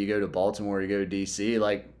Philly, you go to Baltimore, you go to DC,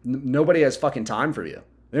 like nobody has fucking time for you.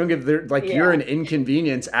 They don't give you're an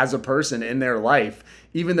inconvenience as a person in their life,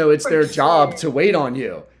 even though it's their job to wait on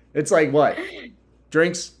you. It's like, what?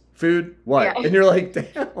 Drinks, food, what? Yeah. And you're like, damn,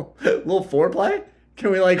 a little foreplay?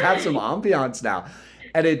 Can we like have some ambiance now?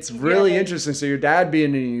 And it's really interesting. So your dad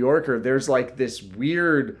being a New Yorker, there's like this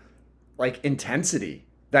weird like intensity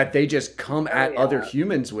that they just come at other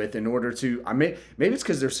humans with in order to, I mean, maybe it's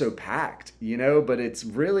because they're so packed, you know, but it's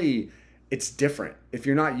really, it's different if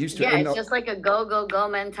you're not used to it. Yeah, it's just like a go, go, go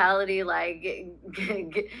mentality, like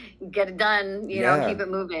get it done, you know, keep it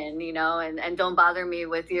moving, you know, and don't bother me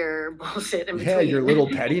with your bullshit in between. Yeah, your little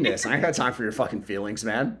pettiness. I ain't got time for your fucking feelings,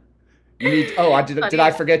 man. You need, did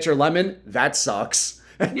I forget your lemon? That sucks.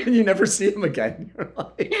 You never see him again. You're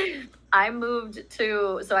like... I went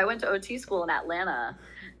to OT school in Atlanta.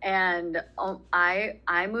 And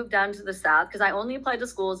I moved down to the South because I only applied to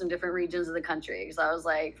schools in different regions of the country. Because I was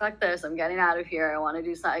like, fuck this, I'm getting out of here. I want to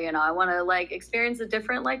do something, you know, I want to like experience a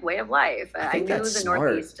different like way of life. I knew the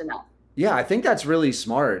Northeast enough. Yeah, I think that's really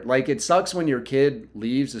smart. Like it sucks when your kid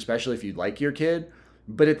leaves, especially if you like your kid.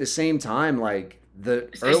 But at the same time, like the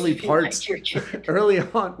early parts, early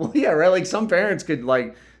on, well, yeah, right. Like some parents could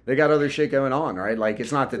like, they got other shit going on, right? Like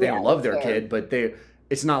it's not that they don't love their kid, but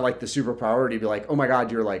it's not like the super priority to be like, oh my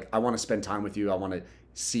God, you're like, I want to spend time with you. I want to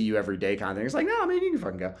see you every day kind of thing. It's like, no, I mean, you can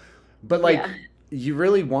fucking go. But like, you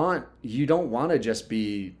don't want to just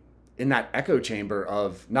be in that echo chamber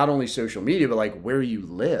of not only social media, but like where you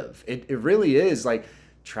live. It really is like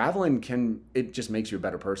traveling it just makes you a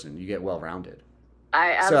better person. You get well-rounded.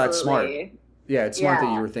 So that's smart. Yeah, it's smart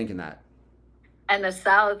that you were thinking that. And the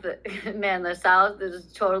South, man, the South is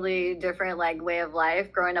a totally different like way of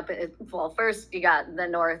life. Growing up, well, first you got the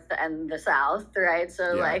North and the South, right?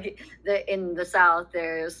 So like in the South,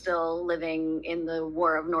 they're still living in the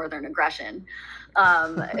war of Northern aggression.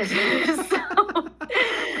 But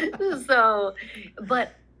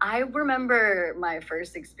I remember my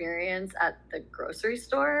first experience at the grocery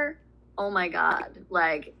store. Oh my God,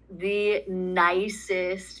 like the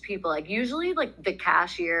nicest people, like usually like the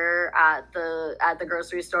cashier at the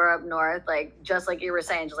grocery store up north, like just like you were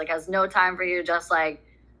saying, just like has no time for you, just like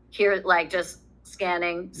here, like just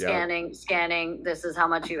scanning, this is how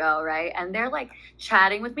much you owe, right? And they're like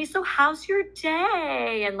chatting with me, so how's your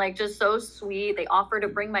day? And like just so sweet. They offer to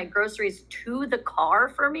bring my groceries to the car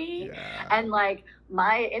for me. And like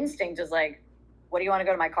my instinct is like, what do you want to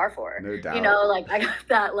go to my car for? No doubt. You know, like I got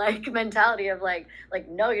that like mentality of like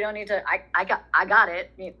no, you don't need to. I got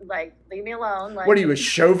it. Like leave me alone. Like, what are you, a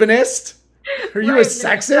chauvinist? Are you a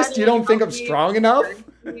sexist? You don't think I'm strong enough?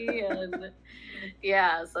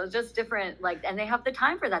 Yeah, so it's just different. Like, and they have the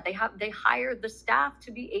time for that. They hire the staff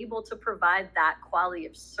to be able to provide that quality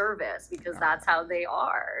of service because that's how they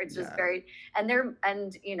are. It's just very,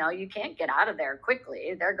 and you know, you can't get out of there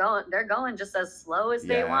quickly. They're going just as slow as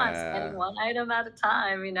they want, scanning one item at a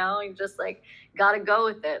time. You know, you just like got to go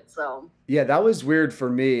with it. So yeah, that was weird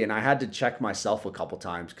for me, and I had to check myself a couple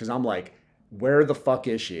times because I'm like, where the fuck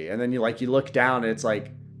is she? And then you look down, and it's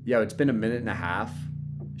like, yo, it's been a minute and a half.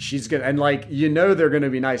 She's gonna, and like, you know, they're gonna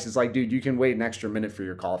be nice. It's like, dude, you can wait an extra minute for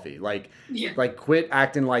your coffee. Like quit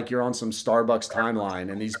acting like you're on some Starbucks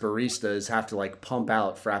timeline and these baristas have to like pump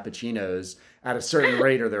out frappuccinos at a certain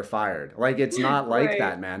rate or they're fired. Like, it's not like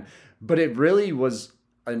that, man. But it really was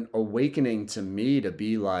an awakening to me to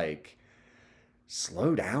be like,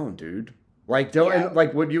 slow down, dude. Like, don't, and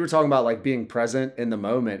like what you were talking about, like being present in the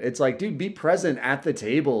moment. It's like, dude, be present at the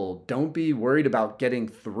table. Don't be worried about getting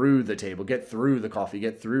through the table, get through the coffee,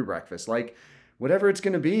 get through breakfast. Like, whatever it's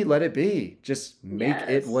going to be, let it be. Just make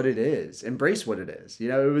it what it is. Embrace what it is. You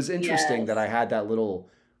know, it was interesting that I had that little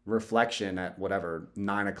reflection at whatever,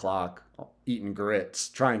 9 o'clock, eating grits,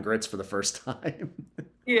 trying grits for the first time.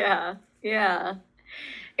 Yeah.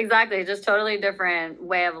 Exactly. Just totally different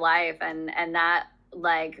way of life. And that,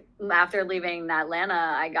 like, after leaving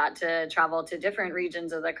Atlanta, I got to travel to different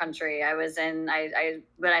regions of the country. I was when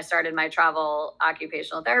I started my travel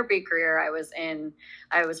occupational therapy career, I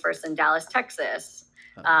was first in Dallas, Texas.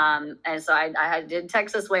 And so I did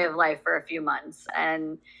Texas way of life for a few months.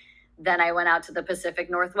 And then I went out to the Pacific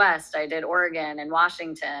Northwest. I did Oregon and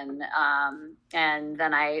Washington. And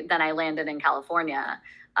then I landed in California,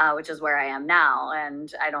 which is where I am now.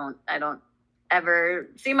 And I don't ever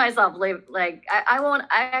see myself live like I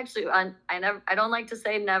don't like to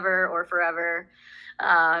say never or forever,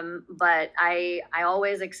 but I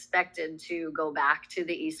always expected to go back to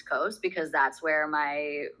the East Coast because that's where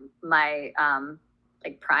my like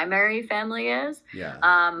primary family is.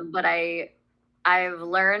 But I've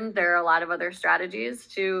learned there are a lot of other strategies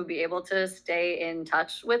to be able to stay in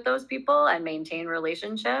touch with those people and maintain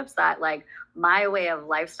relationships. That like my way of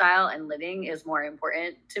lifestyle and living is more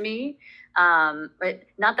important to me. But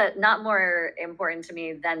not more important to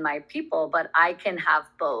me than my people, but I can have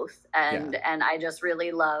both. And I just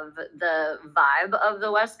really love the vibe of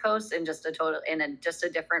the West Coast in just a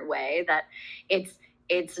different way, that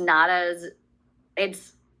it's not as,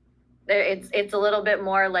 it's it's a little bit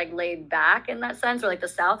more like laid back in that sense, where like the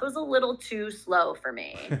South was a little too slow for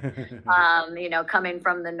me. Coming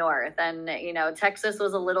from the North, and Texas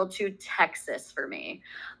was a little too Texas for me.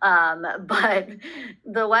 But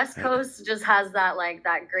the West Coast just has that like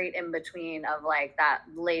that great in between of like that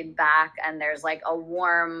laid back, and there's like a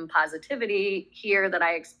warm positivity here that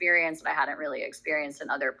I experienced that I hadn't really experienced in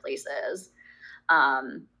other places.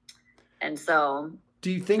 And so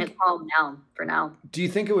Do you think it's home now for now. do you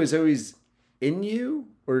think it was always in you?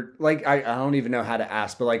 Or like I don't even know how to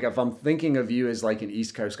ask, but like if I'm thinking of you as like an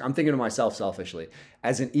East Coast, I'm thinking of myself selfishly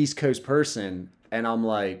as an East Coast person, and I'm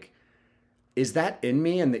like, is that in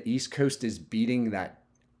me and the East Coast is beating that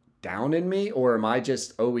down in me, or am I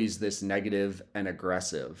just always this negative and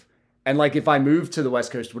aggressive? And like if I moved to the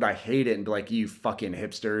West Coast, would I hate it and be like, you fucking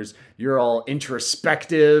hipsters, you're all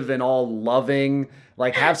introspective and all loving,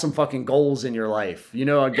 like have some fucking goals in your life,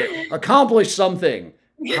 accomplish something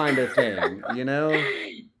kind of thing,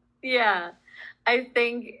 Yeah. I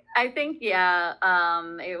think yeah,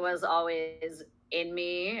 it was always in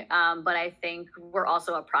me. But I think we're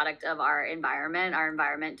also a product of our environment. Our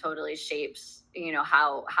environment totally shapes,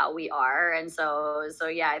 how we are. And so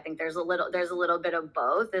yeah, I think there's a little bit of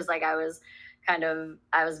both. Is like I was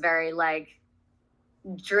very like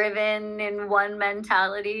driven in one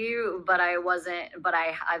mentality, but I've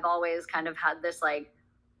always kind of had this like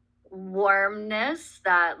warmness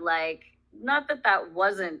that like, not that that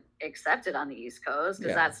wasn't accepted on the East Coast,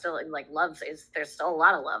 because Yeah. that's still like there's still a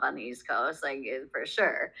lot of love on the East Coast, like for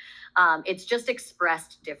sure. It's just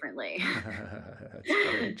expressed differently. That's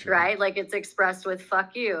very true. Right, like it's expressed with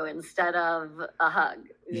fuck you instead of a hug,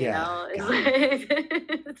 Yeah,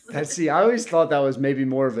 It's- See, I always thought that was maybe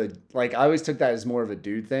more of a like I always took that as more of a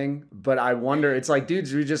dude thing, but I wonder it's like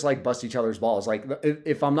dudes we just like bust each other's balls. Like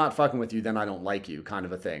if I'm not fucking with you, then I don't like you, kind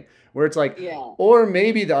of a thing. Where it's like, yeah, or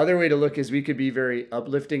maybe the other way to look is we could be very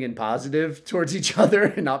uplifting and positive towards each other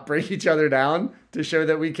and not break each other down to show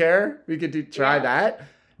that we care. We could try Yeah. that.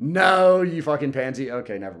 No, you fucking pansy.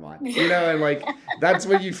 Okay, never mind. And like that's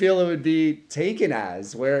what you feel it would be taken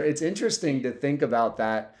as. Where it's interesting to think about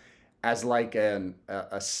that as like a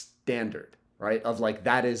standard, right? Of like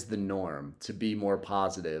that is the norm to be more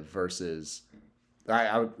positive versus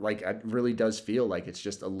I would like it really does feel like it's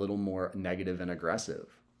just a little more negative and aggressive.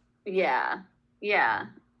 yeah, yeah.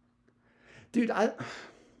 Dude, I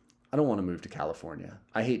don't want to move to California.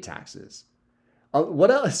 I hate taxes. What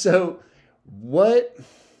else? So what?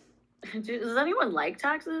 Does anyone like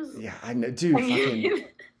taxes? Yeah, I know, dude. Fucking,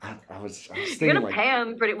 I was You're thinking gonna like, pay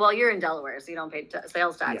them pretty well. You're in Delaware, so you don't pay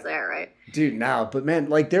sales tax yeah, there, right? dude. Now, but man,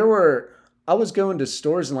 like I was going to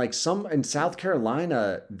stores and like some in South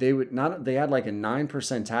Carolina, they had like a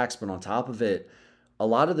 9% tax, but on top of it, a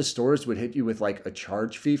lot of the stores would hit you with like a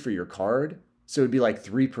charge fee for your card. So it'd be like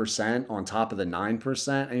 3% on top of the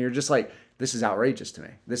 9%. And you're just like, this is outrageous to me.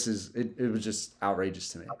 It was just outrageous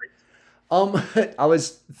to me. I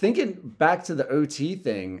was thinking back to the OT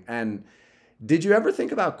thing, and did you ever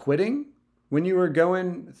think about quitting when you were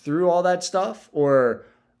going through all that stuff? Or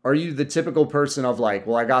are you the typical person of like,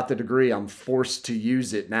 well, I got the degree, I'm forced to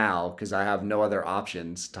use it now because I have no other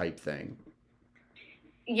options type thing?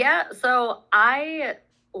 Yeah, so I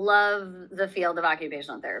love the field of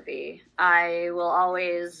occupational therapy. I will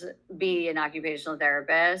always be an occupational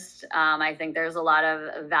therapist. I think there's a lot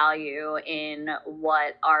of value in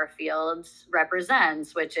what our field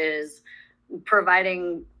represents, which is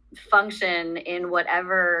providing function in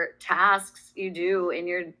whatever tasks you do in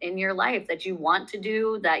your life that you want to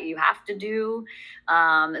do, that you have to do,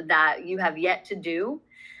 that you have yet to do.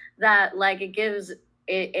 That like it gives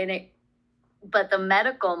it, and it but the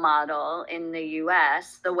medical model in the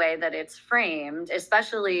US, the way that it's framed,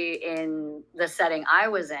 especially in the setting I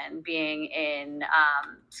was in, being in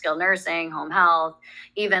skilled nursing, home health,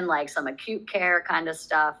 even like some acute care kind of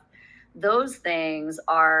stuff, those things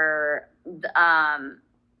are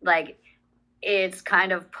like it's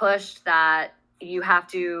kind of pushed that you have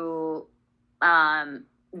to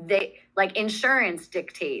they like insurance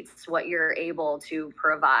dictates what you're able to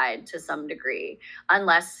provide to some degree,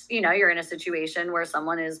 unless you're in a situation where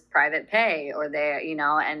someone is private pay or they're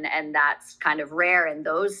and that's kind of rare in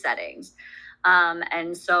those settings.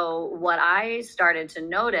 And so what I started to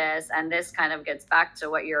notice, and this kind of gets back to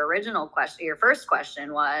what your first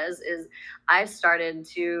question was, is I started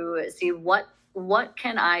to see what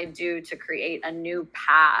can I do to create a new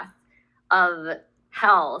path of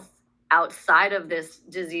health outside of this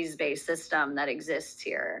disease-based system that exists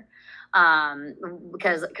here.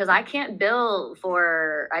 Because I can't bill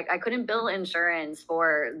I couldn't bill insurance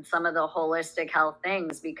for some of the holistic health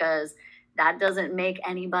things, because that doesn't make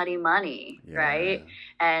anybody money, right?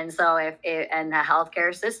 And so and the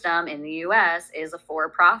healthcare system in the US is a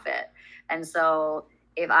for-profit. And so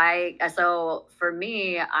so for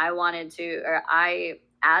me, I wanted to,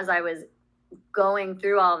 as I was going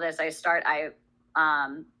through all this, through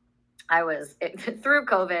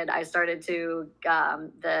COVID, I started to,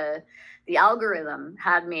 the algorithm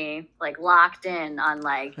had me like locked in on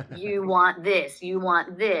like, you want this,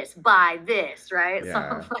 buy this, right? Yeah. So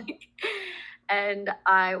I'm like, and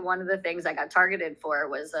one of the things I got targeted for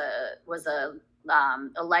was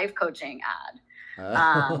a life coaching ad.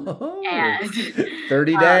 And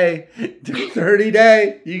 30 day, 30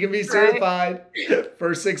 day, you can be certified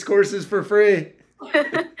for 6 courses for free.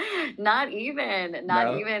 Not even.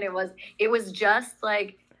 It was just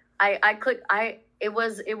like, I clicked, it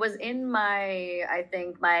was in my, I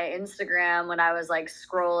think my Instagram when I was like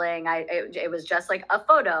scrolling, it was just like a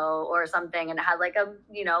photo or something, and it had like a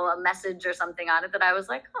message or something on it that I was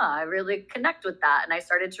like, I really connect with that. And I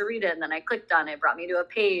started to read it, and then I clicked on it, brought me to a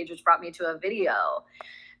page, which brought me to a video.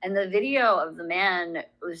 And the video of the man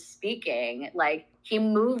was speaking, like he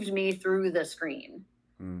moved me through the screen.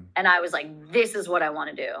 And I was like, this is what I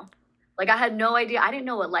want to do. Like, I had no idea. I didn't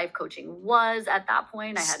know what life coaching was at that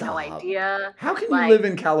point. I had no idea. How can you live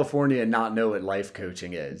in California and not know what life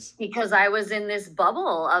coaching is? Because I was in this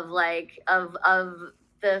bubble of like, of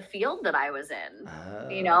the field that I was in.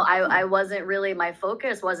 I wasn't really, my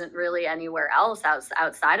focus wasn't really anywhere else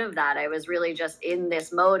outside of that. I was really just in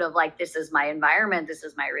this mode of like, this is my environment, this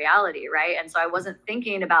is my reality, right? And so I wasn't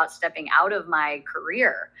thinking about stepping out of my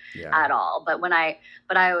career at all. But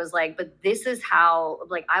I was like, but this is how,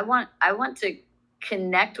 like, I want to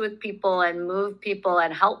connect with people and move people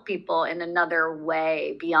and help people in another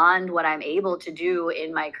way beyond what I'm able to do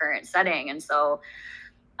in my current setting. And so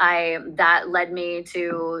that led me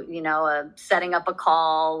to, setting up a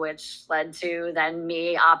call, which led to then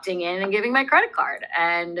me opting in and giving my credit card.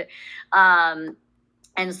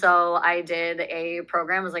 And so I did a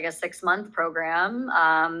program. It was like a 6-month program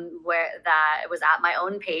where that was at my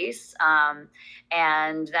own pace.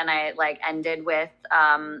 And then I ended with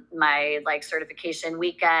my certification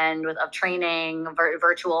weekend of training,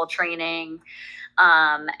 virtual training.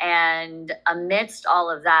 And amidst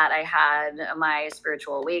all of that, I had my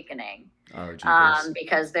spiritual awakening.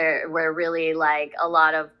 Because there were really a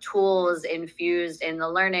lot of tools infused in the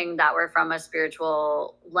learning that were from a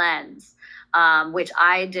spiritual lens, which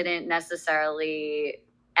I didn't necessarily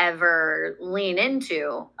ever lean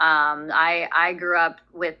into. I grew up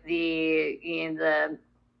with the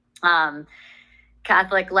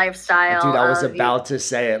Catholic lifestyle. Dude, I was about to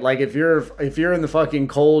say it. Like, if you're in the fucking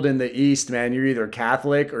cold in the East, man, you're either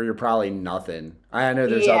Catholic or you're probably nothing. I know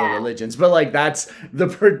there's other religions, but that's the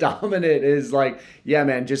predominant is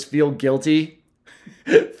man, just feel guilty,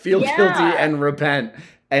 guilty and repent,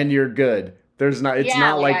 and you're good. It's not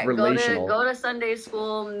relational. Go to Sunday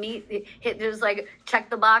school, just check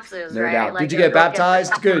the boxes, no right? doubt. Did you get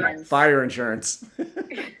baptized? Good. Fire insurance.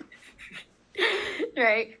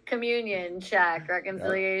 Right, communion, check.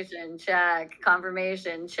 Reconciliation, check.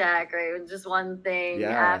 Confirmation, check. Right, just one thing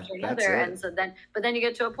after another, and so but then you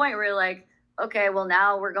get to a point where you're like, okay, well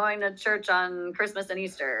now we're going to church on Christmas and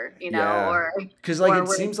Easter, or because it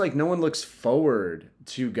seems like no one looks forward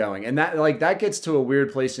to going, and that gets to a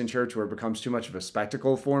weird place in church where it becomes too much of a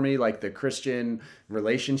spectacle for me. Like the Christian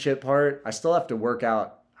relationship part, I still have to work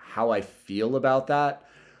out how I feel about that,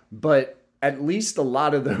 but at least a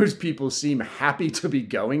lot of those people seem happy to be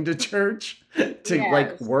going to church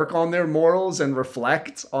to work on their morals and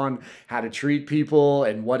reflect on how to treat people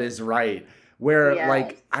and what is right. Where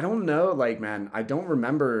I don't know, man, I don't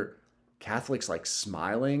remember Catholics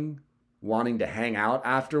smiling, wanting to hang out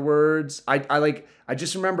afterwards. I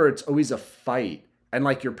just remember it's always a fight. And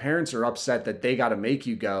your parents are upset that they got to make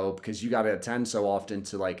you go because you got to attend so often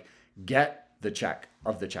to get the check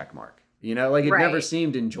mark. It never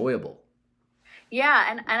seemed enjoyable.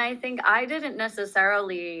 Yeah, and I think I didn't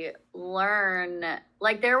necessarily learn,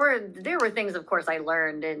 there were things, of course, I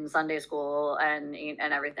learned in Sunday school and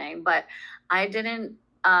everything, but I didn't,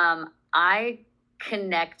 I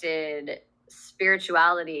connected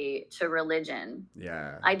spirituality to religion.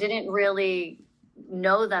 Yeah. I didn't really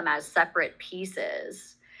know them as separate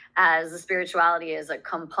pieces, as the spirituality is a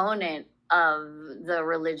component of the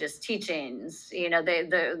religious teachings.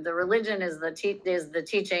 The religion is the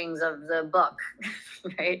teachings of the book,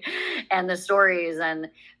 right, and the stories, and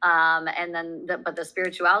then but the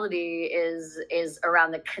spirituality is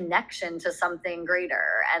around the connection to something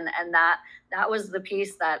greater, and that was the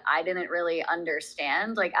piece that I didn't really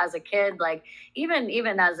understand. As a kid,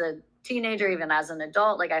 even as a teenager, even as an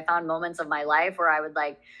adult, I found moments of my life where I would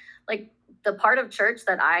like the part of church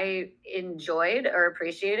that I enjoyed or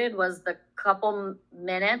appreciated was the couple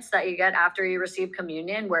minutes that you get after you receive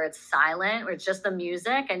communion where it's silent, where it's just the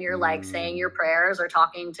music and you're like saying your prayers or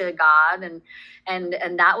talking to God. And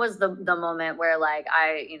that was the moment where like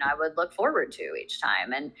I would look forward to each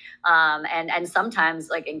time. And sometimes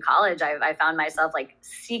like in college, I found myself like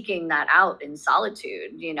seeking that out in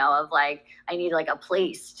solitude, of like, I need like a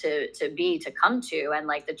place to come to. And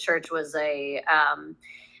like the church was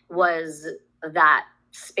was that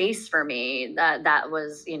space for me that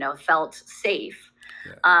was, felt safe.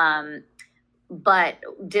 Yeah. But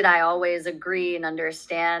did I always agree and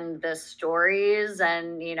understand the stories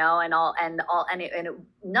and, no,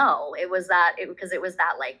 it was because it was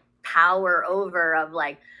that like power over of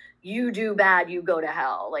like, you do bad, you go to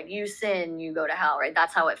hell. Like you sin, you go to hell, right?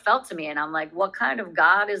 That's how it felt to me. And I'm like, what kind of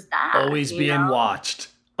God is that? Always being watched.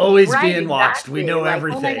 Always right, being watched. Exactly. We know like,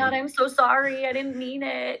 everything. Oh my God, I'm so sorry. I didn't mean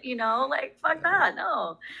it. Like, fuck that.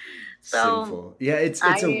 No. So sinful. Yeah, it's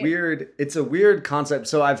a weird concept.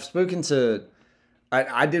 So I've spoken to,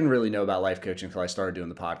 I didn't really know about life coaching until I started doing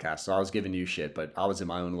the podcast. So I was giving you shit, but I was in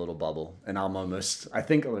my own little bubble, and I'm almost, I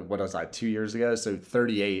think, what was I, 2 years ago? So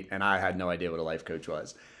 38, and I had no idea what a life coach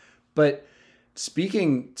was. But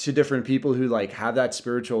speaking to different people who like have that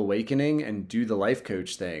spiritual awakening and do the life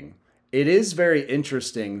coach thing, it is very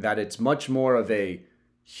interesting that it's much more of it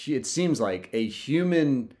seems like a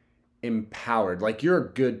human empowered, like you're a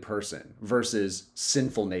good person versus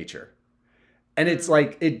sinful nature. And it's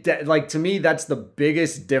like, to me, that's the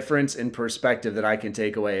biggest difference in perspective that I can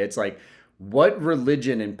take away. It's like, what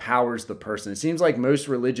religion empowers the person? It seems like most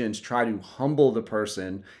religions try to humble the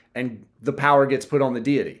person and the power gets put on the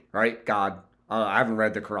deity, right? God. I haven't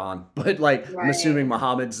read the Quran, but like, right. I'm assuming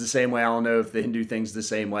Muhammad's the same way. I don't know if the Hindu thing's the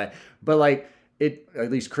same way, but like at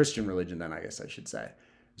least Christian religion, then I guess I should say.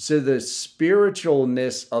 So the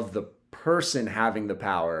spiritualness of the person having the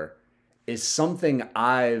power is something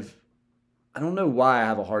I don't know why I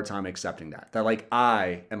have a hard time accepting that like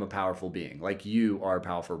I am a powerful being, like you are a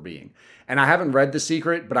powerful being. And I haven't read The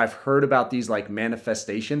Secret, but I've heard about these like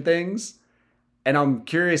manifestation things. And I'm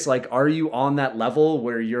curious, like, are you on that level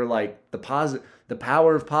where you're like the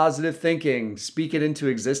power of positive thinking, speak it into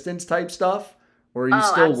existence type stuff? Or are you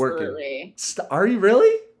still absolutely. Working? Are you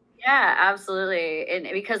really? Yeah, absolutely. And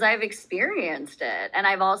because I've experienced it, and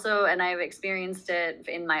I've experienced it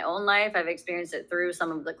in my own life. I've experienced it through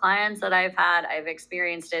some of the clients that I've had. I've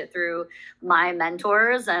experienced it through my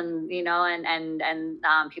mentors and, and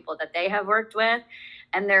people that they have worked with.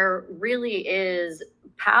 And there really is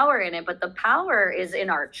power in it, but the power is in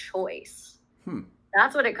our choice.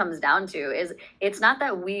 That's what it comes down to. Is it's not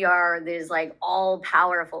that we are this like all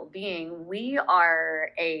powerful being. We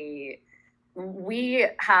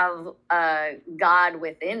have a God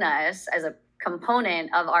within us as a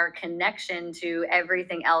component of our connection to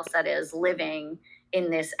everything else that is living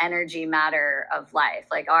in this energy matter of life.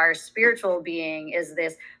 Like our spiritual being is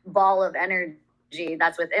this ball of energy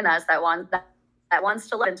that's within us that wants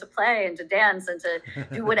to live and to play and to dance and to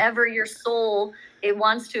do whatever your soul it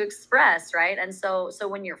wants to express, right? And so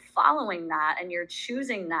when you're following that and you're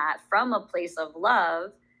choosing that from a place of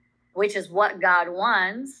love, which is what God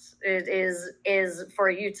wants, is for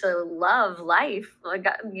you to love life. Like,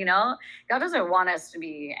 God doesn't want us to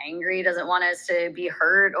be angry, doesn't want us to be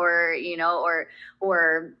hurt or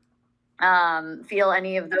feel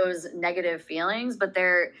any of those negative feelings, but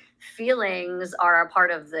their feelings are a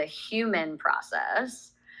part of the human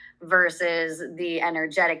process versus the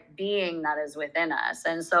energetic being that is within us.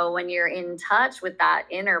 And so when you're in touch with that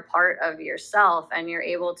inner part of yourself and you're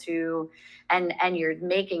able to, and you're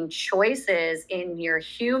making choices in your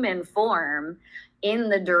human form in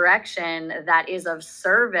the direction that is of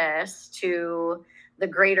service to the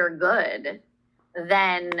greater good,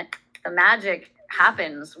 then the magic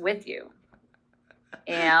happens with you.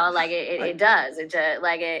 Like it does. It just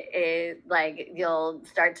like you'll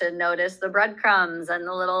start to notice the breadcrumbs and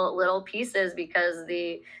the little pieces because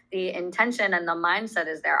the intention and the mindset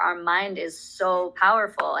is there. Our mind is so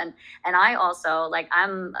powerful, and I also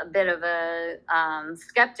I'm a bit of a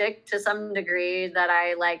skeptic to some degree that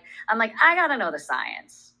I'm like I gotta know the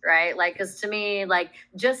science. Right? Because to me,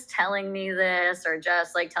 just telling me this or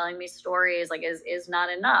just telling me stories is not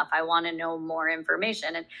enough. I want to know more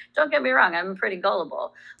information. And don't get me wrong, I'm pretty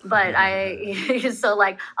gullible, but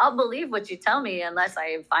I'll believe what you tell me unless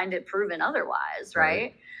I find it proven otherwise.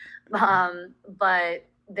 Right. But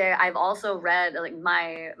I've also read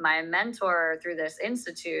my mentor through this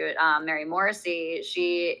institute, Mary Morrissey,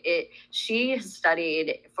 she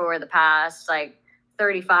studied for the past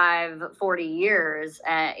 35, 40 years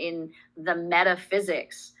in the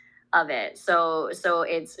metaphysics of it. So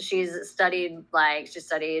she's studied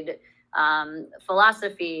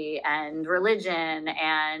philosophy and religion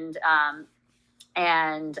and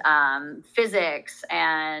physics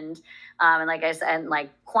and like I said, and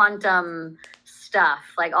like quantum stuff,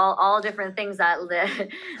 like all different things that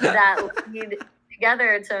that lead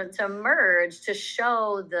together to merge to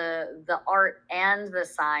show the art and the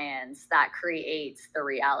science that creates the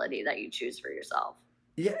reality that you choose for yourself.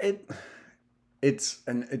 Yeah, it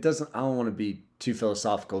doesn't. I don't want to be too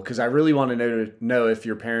philosophical because I really want to know if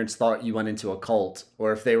your parents thought you went into a cult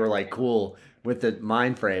or if they were like cool with the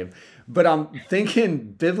mind frame. But I'm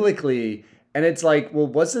thinking biblically, and it's like, well,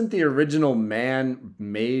 wasn't the original man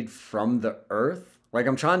made from the earth? Like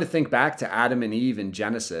I'm trying to think back to Adam and Eve in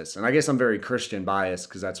Genesis, and I guess I'm very Christian biased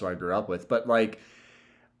because that's what I grew up with. But like,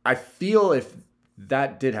 I feel if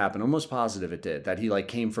that did happen, almost positive it did, that he like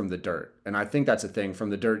came from the dirt. And I think that's a thing. From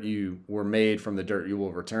the dirt you were made, from the dirt you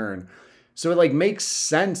will return. So it like makes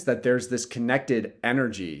sense that there's this connected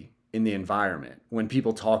energy in the environment when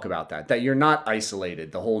people talk about that you're not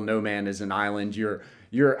isolated. The whole no man is an island. Your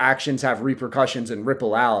actions have repercussions and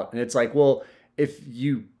ripple out. And it's like, well, if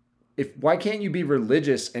why can't you be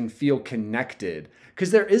religious and feel connected?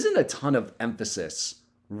 Because there isn't a ton of emphasis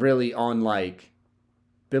really on like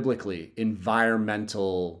biblically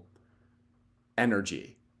environmental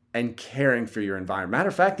energy and caring for your environment. Matter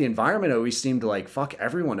of fact, the environment always seemed to like fuck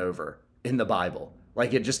everyone over in the Bible.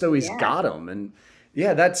 Like it just always got them. And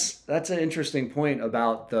yeah, that's an interesting point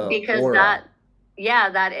about the because aura.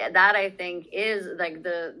 that I think is like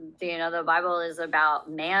the Bible is about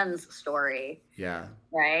man's story. Yeah.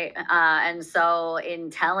 Right. And so in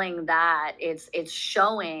telling that, it's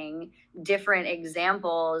showing different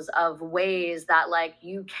examples of ways that like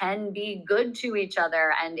you can be good to each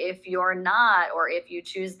other. And if you're not, or if you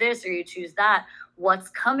choose this or you choose that, what's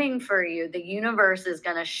coming for you, the universe is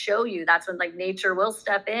going to show you. That's when like nature will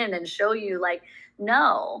step in and show you like,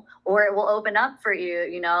 no, or it will open up for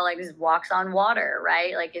you, like just walks on water,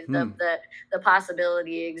 right? Like the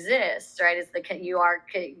possibility exists, right? It's you are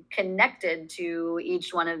connected to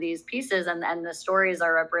each one of these pieces, and the stories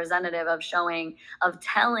are representative of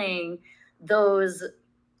telling those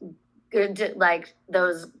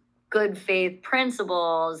good faith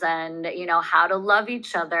principles and how to love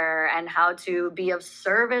each other and how to be of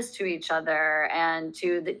service to each other and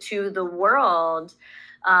to the world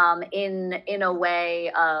in a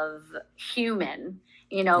way of human,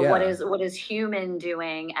 what is human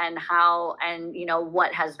doing and how, and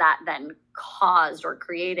what has that then caused or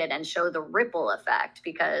created, and show the ripple effect,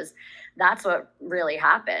 because that's what really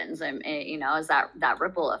happens, and is that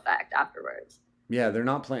ripple effect afterwards. Yeah, they're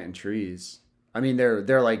not planting trees. I mean,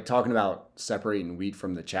 they're like talking about separating wheat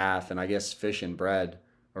from the chaff, and I guess fish and bread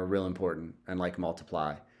are real important and like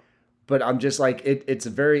multiply. But I'm just like, it's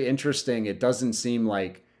very interesting. It doesn't seem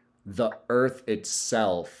like the earth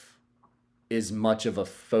itself is much of a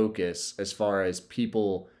focus as far as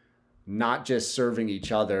people not just serving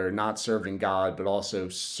each other, not serving God, but also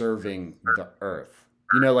serving the earth.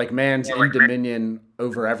 Like man's in dominion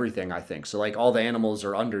over everything, I think. So like all the animals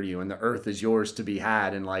are under you and the earth is yours to be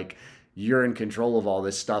had. And like you're in control of all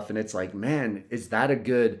this stuff. And it's like, man, is that a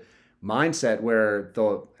good mindset where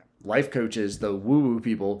the life coaches, the woo-woo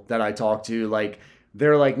people that I talk to, like,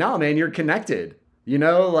 they're like, no, man, you're connected.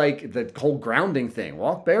 Like the whole grounding thing,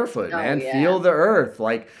 walk barefoot, man, feel the earth,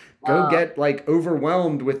 like go get like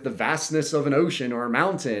overwhelmed with the vastness of an ocean or a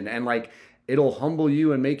mountain. And like, it'll humble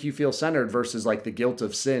you and make you feel centered versus like the guilt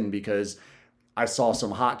of sin because I saw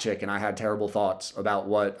some hot chick and I had terrible thoughts about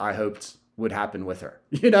what I hoped would happen with her,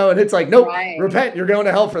 and it's like, nope, repent, you're going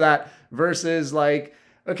to hell for that, versus like,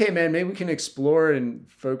 okay, man, maybe we can explore and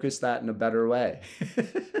focus that in a better way.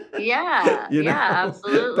 Yeah,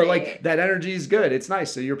 absolutely. But like that energy is good. It's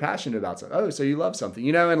nice. So you're passionate about something. Oh, so you love something,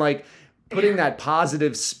 and like putting that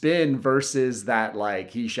positive spin versus that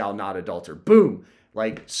like he shall not adulter. Boom,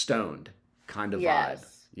 like stoned kind of vibe.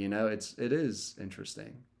 It is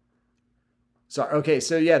interesting. So okay,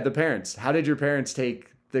 so yeah, the parents. How did your parents take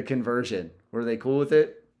the conversion? Were they cool with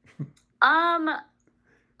it?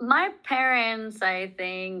 My parents, I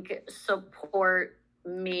think, support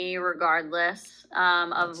me regardless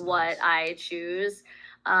of what I choose.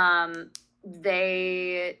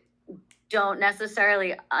 They don't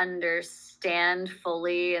necessarily understand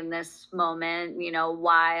fully in this moment,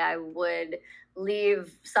 why I would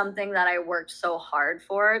leave something that I worked so hard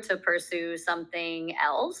for to pursue something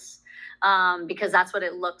else. because that's what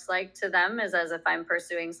it looks like to them, is as if I'm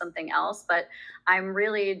pursuing something else. But I'm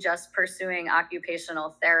really just pursuing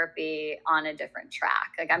occupational therapy on a different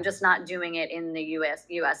track. Like, I'm just not doing it in the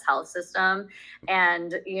US health system,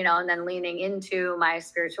 and and then leaning into my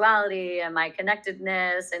spirituality and my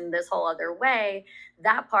connectedness in this whole other way.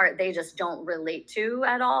 That part they just don't relate to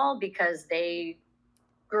at all, because they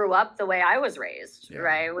grew up the way I was raised,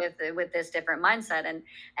 right, with this different mindset,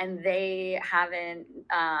 and they haven't.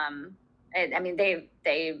 I mean,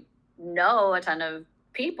 they know a ton of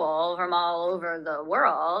people from all over the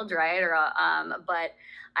world, right? Or but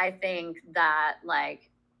I think that, like,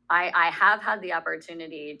 I have had the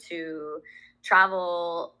opportunity to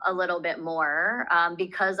travel a little bit more,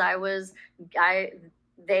 because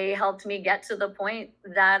they helped me get to the point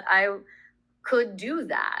that I could do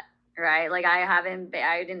that, right? Like,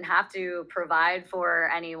 I didn't have to provide for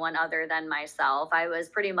anyone other than myself. I was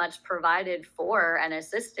pretty much provided for and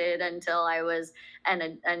assisted until I was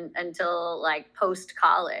and until like post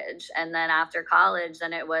college. And then after college,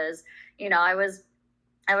 then it was, I was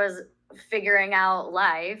figuring out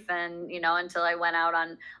life, and until I went out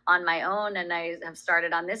on my own, and I have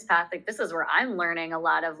started on this path. Like, this is where I'm learning a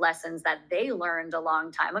lot of lessons that they learned a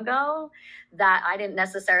long time ago that I didn't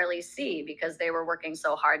necessarily see, because they were working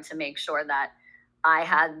so hard to make sure that I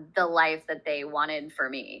had the life that they wanted for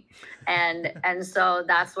me. And so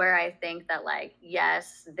that's where I think that, like,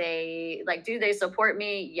 yes, they like, do they support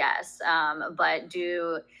me? Yes. But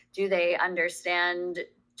do they understand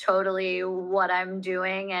totally what I'm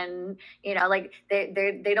doing? And like,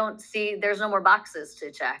 they don't see, there's no more boxes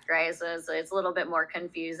to check, right? So it's a little bit more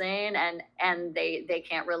confusing, and they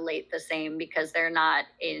can't relate the same, because they're not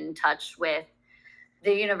in touch with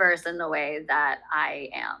the universe in the way that I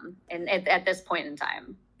am, and at this point in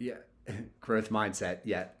time. Yeah. Growth mindset.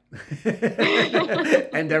 Yet.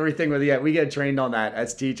 And everything with we get trained on that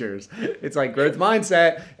as teachers. It's like growth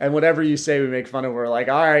mindset, and whatever you say we make fun of. We're like,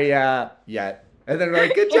 all right, yeah, yet. And then we're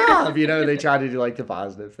like, good job. They try to do like the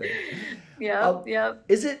positive thing. Yeah.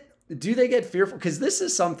 Do they get fearful? Because this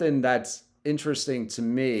is something that's interesting to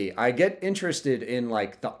me. I get interested in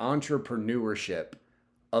like the entrepreneurship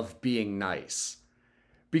of being nice,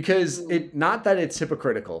 because not that it's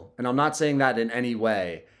hypocritical, and I'm not saying that in any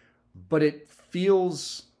way, but it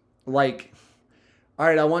feels like, all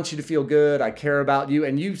right, I want you to feel good. I care about you.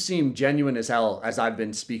 And you seem genuine as hell as I've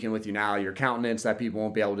been speaking with you now. Your countenance that people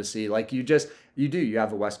won't be able to see. Like, you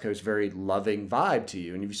have a West Coast, very loving vibe to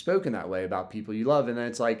you. And you've spoken that way about people you love. And then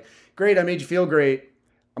it's like, great, I made you feel great.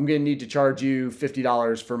 I'm going to need to charge you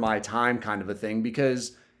 $50 for my time, kind of a thing.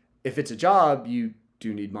 Because if it's a job, you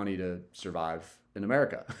do need money to survive in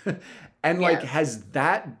America. And like, has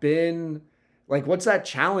that been... like, what's that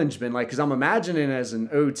challenge been like? Because I'm imagining as an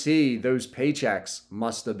OT, those paychecks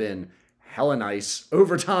must have been hella nice.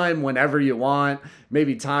 Overtime whenever you want,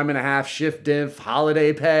 maybe time and a half, shift diff,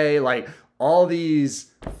 holiday pay, like all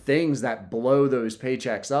these things that blow those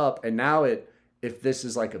paychecks up. And now if this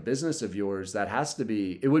is like a business of yours,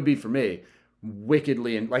 it would be for me,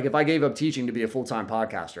 wickedly. And like, if I gave up teaching to be a full-time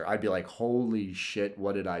podcaster, I'd be like, holy shit,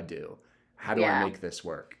 what did I do? How do I make this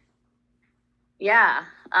work? Yeah,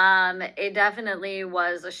 it definitely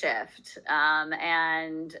was a shift.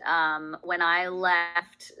 And when I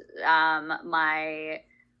left my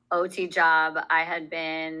OT job, I had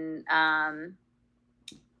been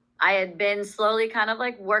slowly kind of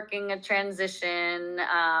like working a transition.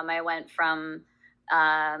 I went from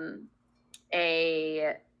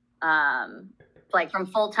from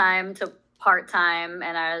full-time to part-time,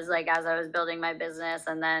 and I was like, as I was building my business,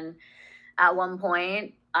 and then at one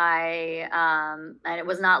point, and it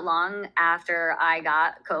was not long after I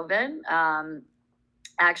got COVID.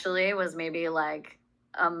 Actually, it was maybe like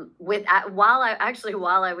while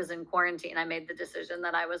I was in quarantine, I made the decision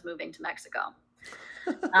that I was moving to Mexico.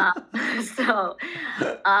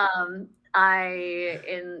 I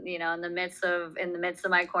in the midst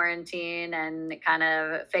of my quarantine and kind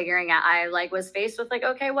of figuring out, I like was faced with like,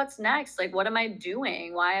 okay, what's next? Like, what am I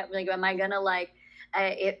doing? Why, like, am I gonna like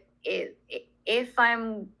if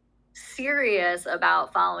I'm serious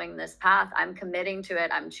about following this path, I'm committing to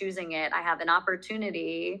it, I'm choosing it, I have an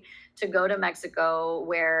opportunity to go to Mexico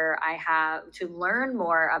where I have to learn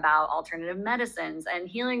more about alternative medicines and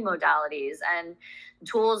healing modalities and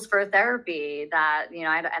tools for therapy that,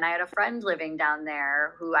 I had a friend living down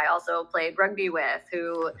there who I also played rugby with,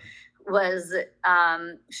 who was,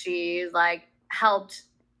 she like helped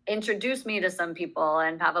introduce me to some people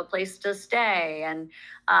and have a place to stay. And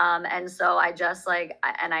so I just like,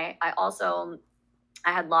 I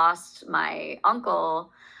had lost my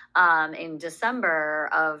uncle in December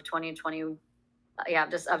of 2020.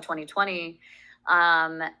 Just of 2020.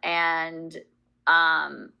 And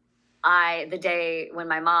the day when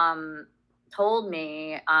my mom told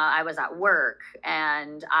me, I was at work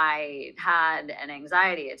and I had an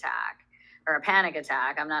anxiety attack or a panic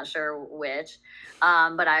attack. I'm not sure which.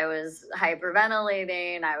 But I was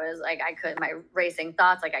hyperventilating. I was like, my racing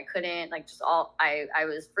thoughts, like I couldn't, like I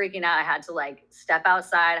was freaking out. I had to like step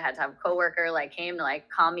outside. I had to have a coworker like came to like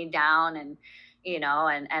calm me down, and,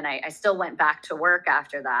 and I still went back to work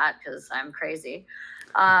after that because I'm crazy.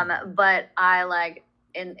 But I like,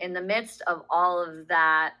 in the midst of all of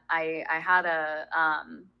that, I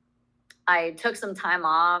took some time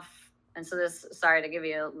off. And so sorry to give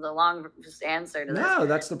you the long answer to this. No,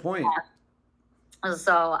 that's the point.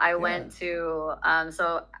 So I went to,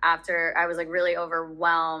 so after I was like really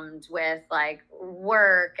overwhelmed with like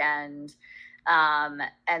work and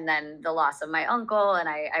then the loss of my uncle, and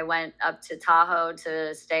I went up to Tahoe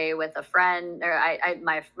to stay with a friend, or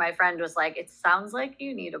my friend was like, it sounds like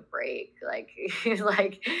you need a break. Like,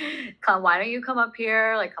 like, why don't you come up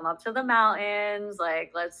here? Like, come up to the mountains.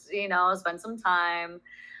 Like, let's, spend some time.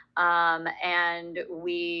 And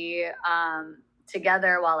we,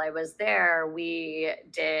 together while I was there, we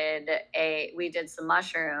did some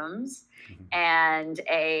mushrooms and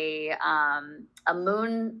a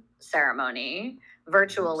moon ceremony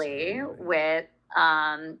virtually with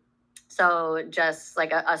so just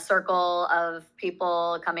like a circle of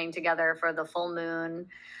people coming together for the full moon,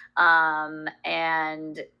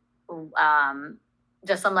 and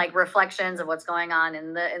just some like reflections of what's going on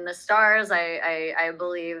in the stars. I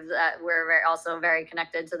believe that we're also very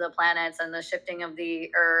connected to the planets and the shifting of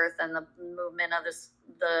the earth and the movement of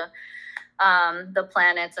the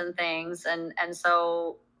planets and things. And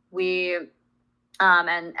so we,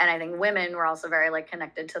 and I think women were also very like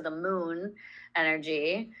connected to the moon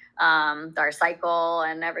energy, our cycle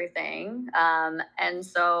and everything. And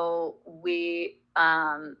so we,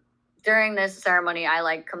 during this ceremony, I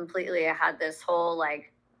like completely had this whole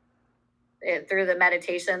like through the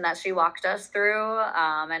meditation that she walked us through,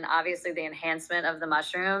 and obviously the enhancement of the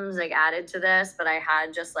mushrooms like added to this, but I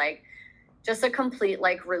had just a complete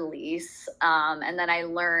like release. And then I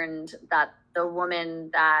learned that the woman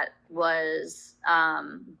that was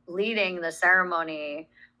leading the ceremony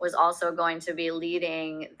was also going to be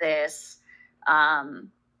leading this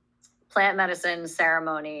plant medicine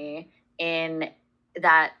ceremony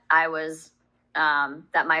that I was,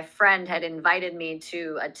 that my friend had invited me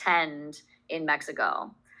to attend in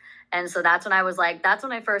Mexico. And so that's when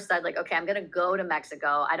I first said like, okay, I'm going to go to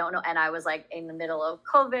Mexico. I don't know. And I was like in the middle of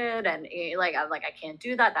COVID, and like, I'm like, I can't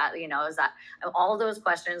do that. Is that all those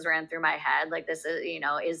questions ran through my head. Like, this is,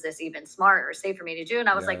 is this even smart or safe for me to do? And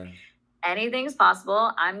I was like, anything's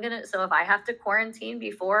possible. So if I have to quarantine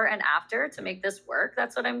before and after to make this work,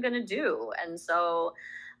 that's what I'm going to do. And so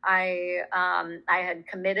I had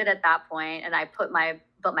committed at that point, and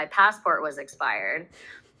but my passport was expired.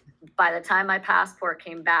 By the time my passport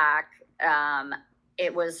came back,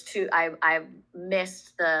 it was I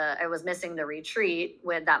was missing the retreat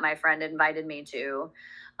that my friend invited me to.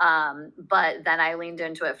 But then I leaned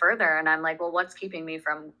into it further, and I'm like, well, what's keeping me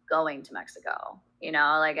from going to Mexico?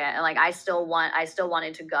 I still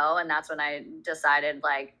wanted to go. And that's when I decided,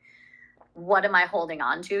 like, what am I holding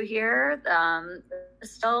on to here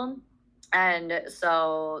still? And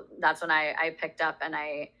so that's when I picked up and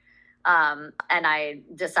I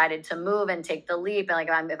decided to move and take the leap. And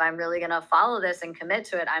like, if I'm really going to follow this and commit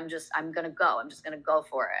to it, I'm going to go. I'm just going to go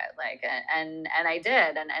for it. Like, and I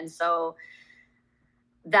did. And so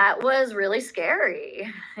that was really scary.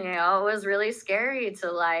 It was really scary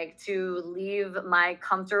to leave my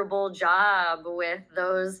comfortable job with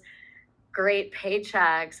those great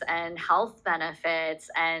paychecks and health benefits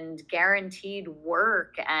and guaranteed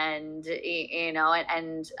work and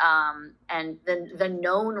and the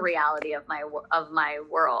known reality of my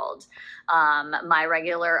world, my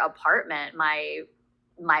regular apartment, the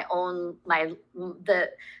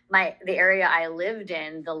area I lived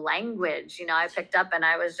in, the language, I picked up, and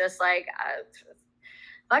I was just like,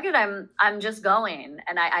 fuck it, I'm just going.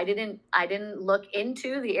 And I didn't look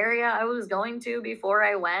into the area I was going to before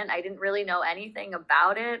I went. I didn't really know anything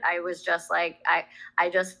about it. I was just like, I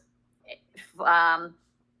just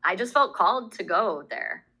felt called to go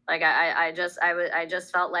there. Like I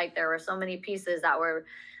just felt like there were so many pieces that were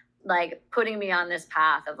like putting me on this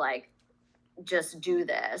path of like, just do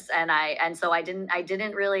this. And so I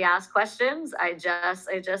didn't really ask questions. I just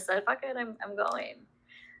said, fuck it, I'm going.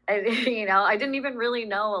 I didn't even really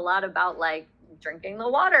know a lot about like drinking the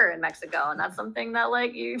water in Mexico, and that's something that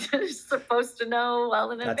like you're supposed to know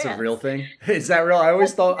well in advance. That's a real thing. Is that real? I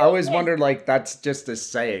always wondered like that's just a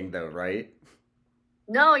saying though, right?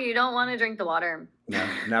 No, you don't want to drink the water. No,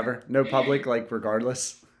 never. No public, like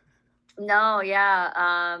regardless. No,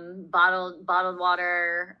 yeah, bottled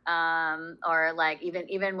water, or like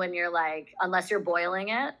even when you're like, unless you're boiling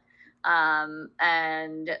it,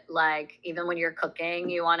 and like even when you're cooking,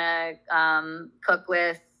 you want to cook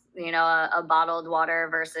with a bottled water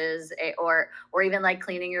versus or even like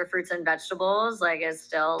cleaning your fruits and vegetables. Like it's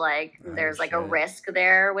still like there's like a risk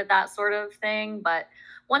there with that sort of thing, but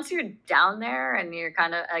once you're down there and you're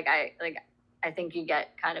kind of I think you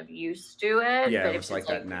get kind of used to it. Yeah, but it's like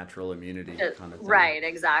that natural immunity kind of thing. Right,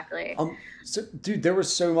 exactly. So dude, there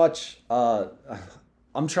was so much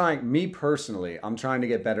I'm trying to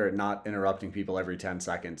get better at not interrupting people every 10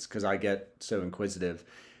 seconds because I get so inquisitive.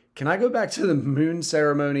 Can I go back to the moon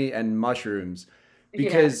ceremony and mushrooms?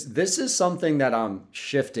 Because this is something that I'm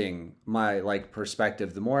shifting my like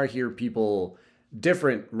perspective. The more I hear people,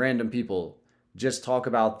 different random people, just talk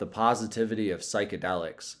about the positivity of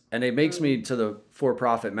psychedelics. And it makes me to the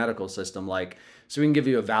for-profit medical system like, so we can give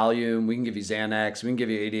you a Valium, we can give you Xanax, we can give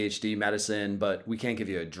you ADHD medicine, but we can't give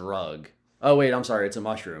you a drug. Oh, wait, I'm sorry, it's a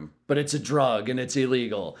mushroom, but it's a drug and it's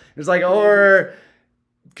illegal. It's like, or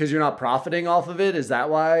because you're not profiting off of it, is that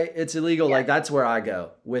why it's illegal? Yeah. Like, that's where I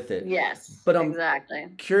go with it. Yes, but I'm exactly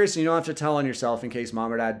curious, you don't have to tell on yourself in case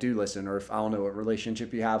mom or dad do listen, or if I don't know what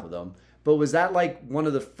relationship you have with them. But was that like one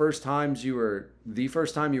of the first time you were doing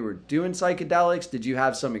psychedelics? Did you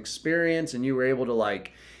have some experience and you were able to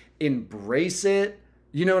like embrace it?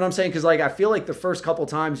 You know what I'm saying? Because like I feel like the first couple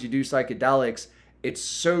times you do psychedelics, it's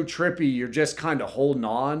so trippy, you're just kind of holding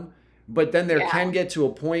on. But then there can get to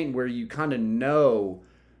a point where you kind of know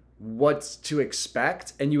what's to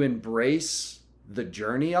expect and you embrace the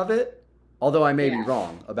journey of it. Although I may be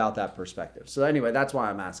wrong about that perspective. So anyway, that's why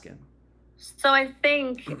I'm asking. So I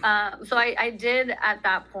think, I did at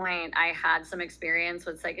that point, I had some experience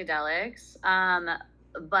with psychedelics,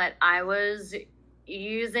 but I was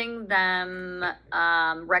using them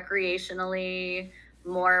recreationally,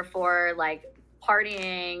 more for like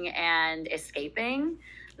partying and escaping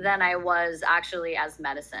than I was actually as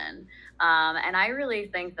medicine. And I really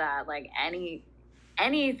think that like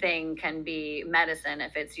anything can be medicine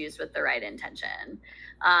if it's used with the right intention.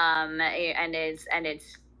 And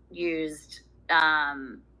it's used,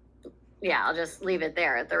 I'll just leave it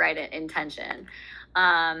there at the right intention.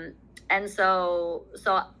 And so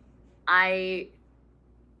I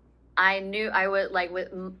knew I would like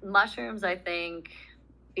with mushrooms, I think,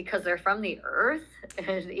 because they're from the earth,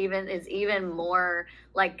 is even more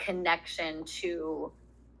like connection to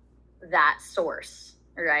that source,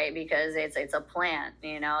 right? Because it's a plant,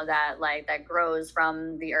 that grows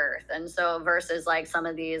from the earth. And so versus like some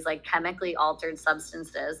of these like chemically altered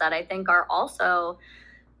substances that I think are also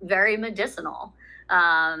very medicinal.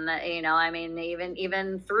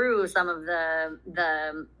 Even through some of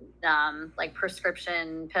the like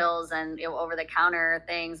prescription pills and over the counter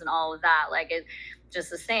things and all of that, like it just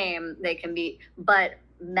the same, they can be, but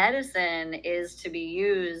medicine is to be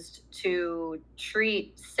used to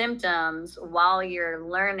treat symptoms while you're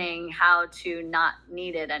learning how to not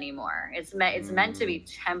need it anymore. It's meant to be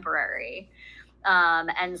temporary.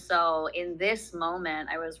 And so in this moment,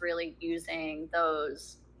 I was really using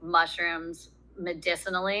those mushrooms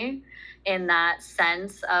medicinally in that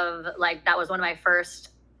sense of like, that was one of my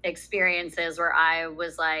first experiences where I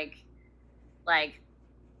was like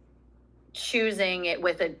choosing it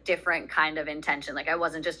with a different kind of intention. Like I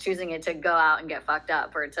wasn't just choosing it to go out and get fucked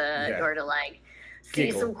up or to like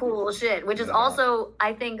see some cool shit, which is also,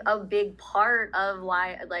 I think, a big part of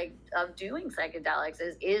why of doing psychedelics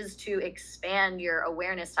is to expand your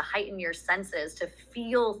awareness, to heighten your senses, to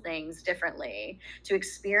feel things differently, to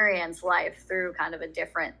experience life through kind of a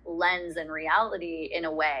different lens and reality. In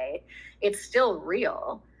a way, it's still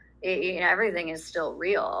real. Everything is still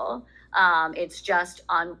real. It's just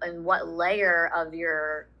in what layer of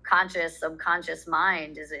your conscious, subconscious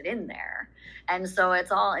mind is it in there? And so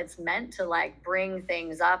it's meant to like bring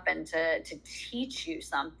things up and to teach you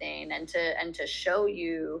something and to show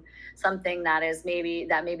you something that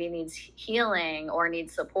maybe needs healing or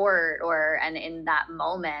needs support, and in that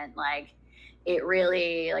moment, like it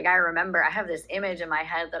really, like I remember I have this image in my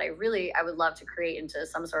head that I would love to create into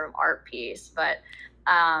some sort of art piece, but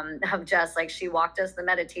of just like she walked us, the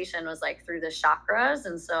meditation was like through the chakras.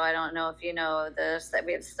 And so I don't know if you know this, that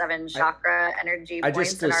we have 7 chakra energy points. I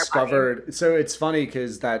just discovered, so it's funny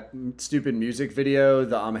because that stupid music video,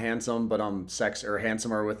 the I'm handsome but I'm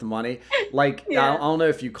handsomer with the money, like I don't know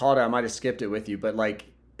if you caught it, I might have skipped it with you, but like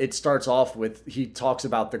it starts off with, he talks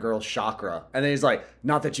about the girl's chakra and then he's like,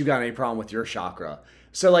 not that you got any problem with your chakra.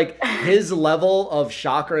 So like his level of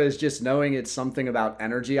chakra is just knowing it's something about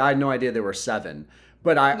energy. I had no idea there were 7.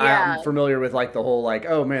 But Yeah. I'm familiar with like the whole like,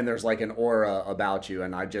 oh man, there's like an aura about you.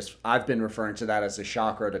 And I've been referring to that as a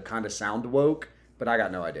chakra to kind of sound woke, but I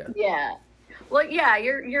got no idea. Yeah. Well, yeah,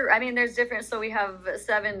 I mean, there's different, so we have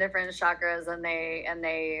 7 different chakras, and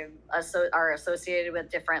they are associated with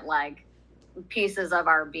different, like, pieces of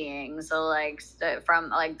our being. So like from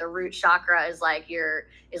like the root chakra is like your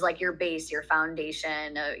base, your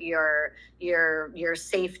foundation, your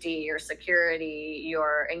safety, your security,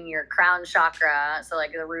 your crown chakra. So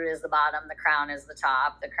like the root is the bottom, the crown is the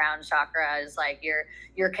top. The crown chakra is like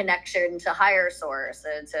your connection to higher source,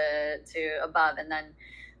 to above. And then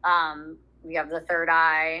you have the third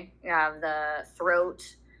eye, you have the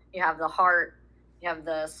throat, you have the heart, you have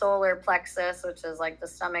the solar plexus, which is like the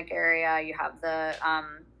stomach area. You have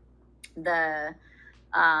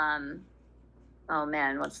oh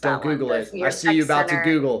man, what's that? Don't Google one? it. I see you about to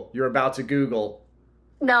Google. You're about to Google.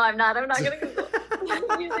 No, I'm not going to Google.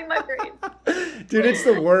 I'm using my brain. Dude, it's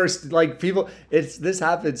the worst. Like this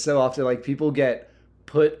happens so often. Like people get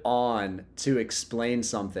put on to explain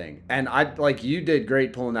something. And like you did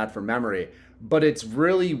great pulling that from memory, but it's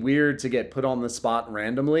really weird to get put on the spot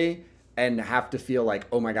randomly and have to feel like,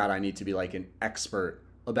 oh my God, I need to be like an expert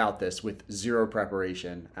about this with zero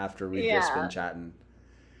preparation after we've just been chatting.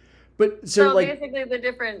 But so like basically the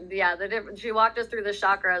different, she walked us through the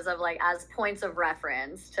chakras of like as points of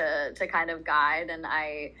reference to kind of guide. And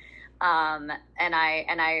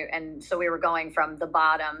so we were going from the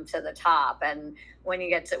bottom to the top. And when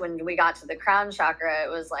we got to the crown chakra, it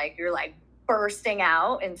was like you're like bursting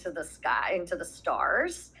out into the sky, into the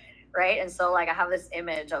stars, right? And so like I have this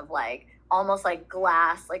image of like almost like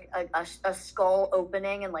glass, like a skull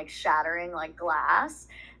opening and like shattering like glass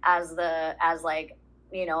as like,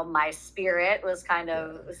 you know, my spirit was kind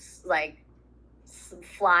of like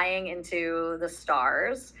flying into the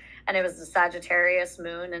stars. And it was the Sagittarius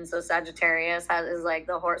moon. And so Sagittarius is like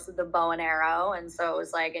the horse with the bow and arrow. And so it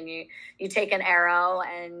was like, and you take an arrow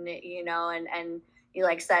and, you know, and you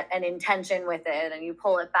like set an intention with it and you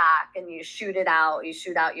pull it back and you shoot out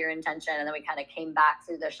your intention. And then we kind of came back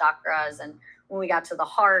through the chakras. And when we got to the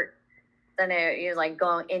heart, then you're like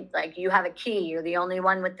going in, like you have a key, you're the only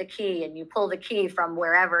one with the key, and you pull the key from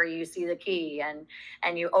wherever you see the key,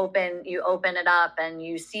 and you open it up and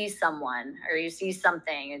you see someone or you see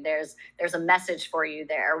something, and there's a message for you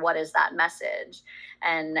there. What is that message?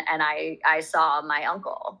 And I saw my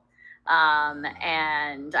uncle,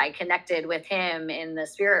 and I connected with him in the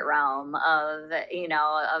spirit realm of, you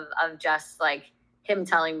know, of just like him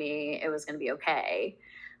telling me it was going to be okay.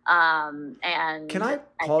 And can I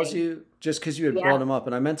pause you just because you had brought him up,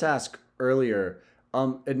 and I meant to ask earlier,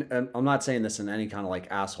 and I'm not saying this in any kind of like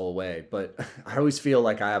asshole way, but I always feel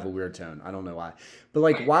like I have a weird tone. I don't know why, but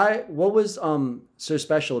like what was so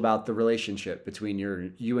special about the relationship between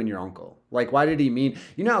you and your uncle? Like, why did he mean,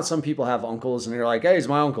 you know how some people have uncles and you're like, hey, he's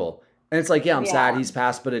my uncle. And it's like, yeah, I'm sad he's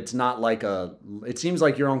passed, but it's not like it seems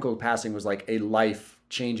like your uncle passing was like a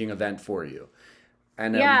life-changing event for you.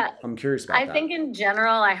 And I'm curious about that. I think in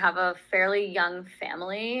general, I have a fairly young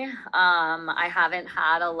family. I haven't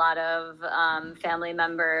had a lot of family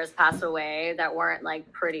members pass away that weren't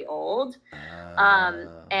like pretty old.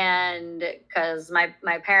 And because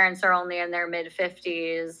my parents are only in their mid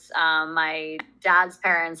 50s, my dad's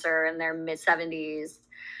parents are in their mid 70s.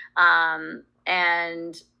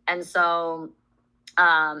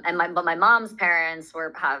 But my mom's parents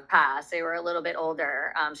have passed. They were a little bit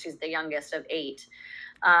older. She's the youngest of 8,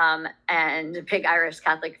 and a big Irish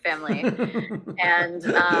Catholic family.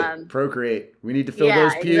 And procreate. We need to fill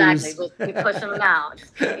those pews. Exactly. Just keep pushing them out,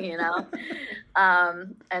 you know.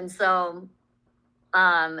 And so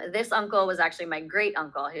this uncle was actually my great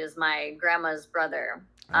uncle. He was my grandma's brother.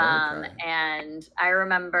 And I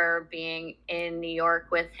remember being in New York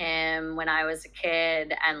with him when I was a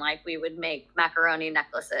kid, and like we would make macaroni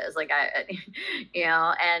necklaces, like you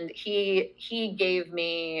know, and he gave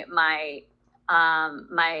me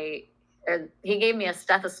he gave me a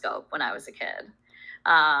stethoscope when I was a kid.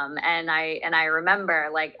 And I remember,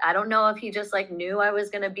 like, I don't know if he just like knew I was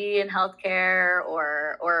going to be in healthcare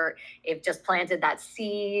or if just planted that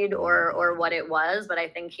seed or what it was, but I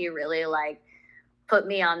think he really like put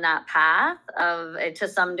me on that path of it to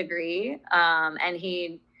some degree. And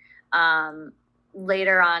he,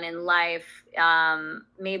 later on in life,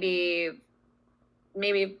 maybe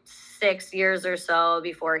 6 years or so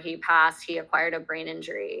before he passed, he acquired a brain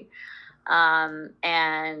injury.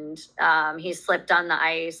 And he slipped on the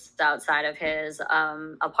ice outside of his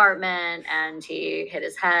apartment, and he hit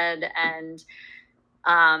his head, and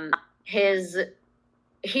his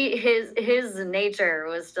his nature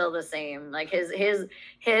was still the same. Like his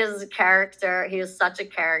character, he was such a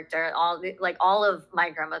character. All of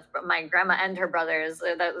my grandma and her brothers,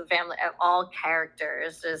 the family, all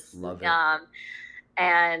characters. Just Love it.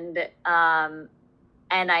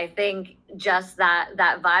 And I think just that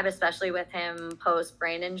vibe, especially with him post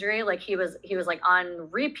brain injury, like he was like on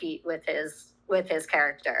repeat with his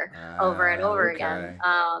character over and over again.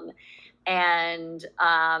 And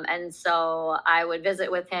so I would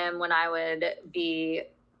visit with him when I would be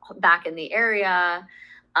back in the area.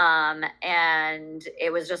 And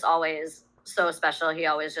it was just always so special. He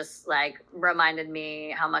always just like reminded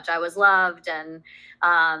me how much I was loved, and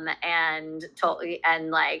totally,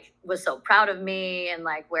 and like was so proud of me, and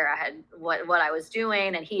like where I had what I was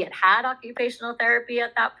doing. And he had occupational therapy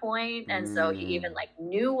at that point, and so he even like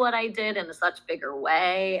knew what I did in a such bigger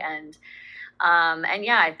way. And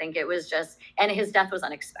yeah, I think it was just, and his death was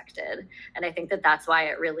unexpected. And I think that's why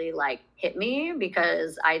it really like hit me,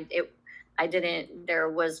 because there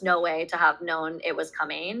was no way to have known it was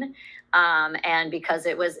coming. And because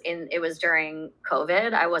it was during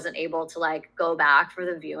COVID, I wasn't able to like go back for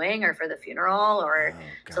the viewing or for the funeral, or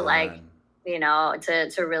to like,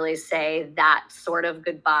 to really say that sort of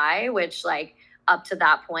goodbye, which like, up to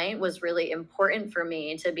that point was really important for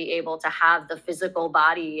me to be able to have the physical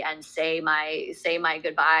body and say my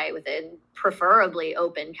goodbye within preferably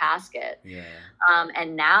open casket. Yeah.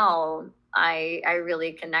 And now I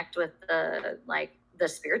really connect with the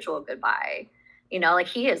spiritual goodbye. Like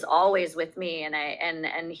he is always with me,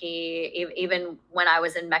 and he, even when I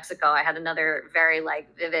was in Mexico, I had another very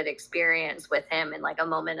like vivid experience with him in like a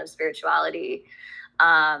moment of spirituality.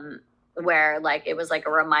 Where like it was like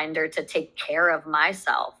a reminder to take care of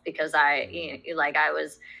myself, because I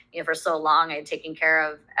was, for so long I had taken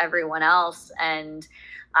care of everyone else, and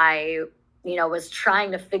I, was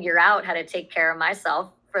trying to figure out how to take care of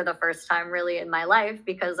myself for the first time really in my life,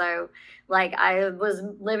 because I was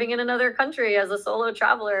living in another country as a solo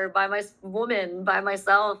traveler by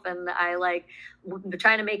myself, and I like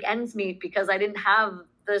trying to make ends meet because I didn't have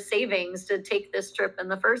the savings to take this trip in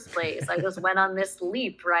the first place. I just went on this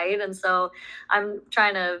leap, right? And so I'm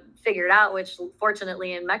trying to figure it out, which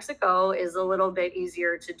fortunately in Mexico is a little bit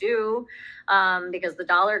easier to do, because the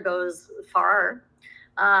dollar goes far.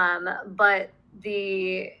 But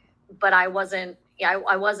I wasn't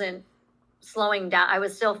slowing down. I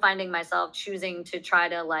was still finding myself choosing to try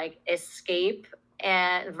to like escape,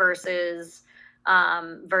 and versus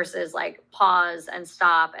like pause and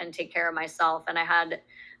stop and take care of myself. And I had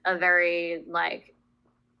a very like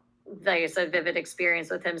I said, vivid experience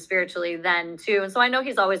with him spiritually then too. And so I know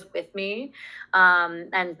he's always with me,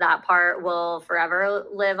 and that part will forever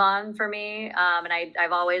live on for me. And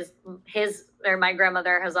I've always, my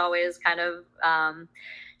grandmother has always kind of,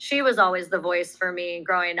 she was always the voice for me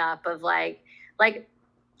growing up, of like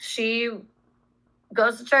she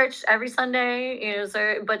goes to church every Sunday,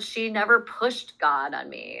 but she never pushed God on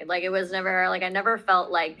me. Like it was never like, I never felt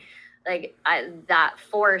like that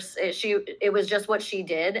force. It was just what she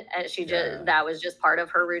did, and that was just part of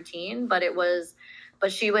her routine. But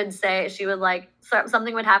she would like,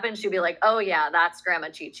 something would happen, she'd be like, oh yeah, that's Grandma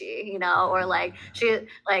Chi-Chi, or like she's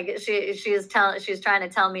trying to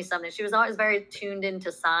tell me something. She was always very tuned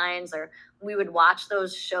into signs. Or we would watch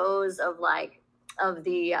those shows of the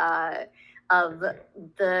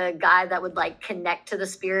guy that would like connect to the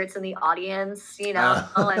spirits in the audience, and I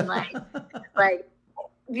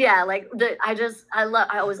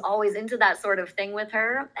was always into that sort of thing with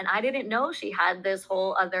her. And I didn't know she had this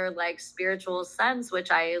whole other like spiritual sense,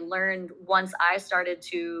 which I learned once I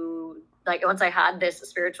had this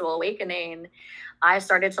spiritual awakening. I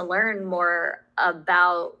started to learn more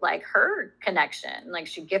about like her connection. Like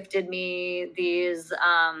she gifted me these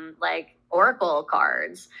like oracle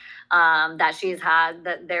cards that she's had,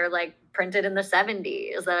 that they're like printed in the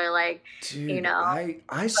 70s, that are like, dude,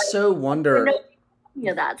 I so wonder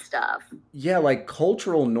that stuff. Yeah, like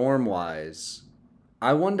cultural norm wise,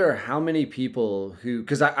 I wonder how many people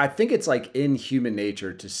because I think it's like in human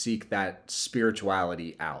nature to seek that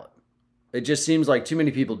spirituality out. It just seems like too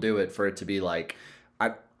many people do it for it to be like,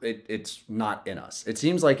 it's not in us. It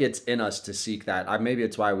seems like it's in us to seek that. Maybe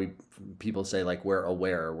it's why people say like we're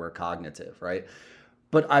aware, we're cognitive, right?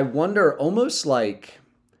 But I wonder, almost like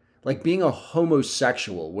being a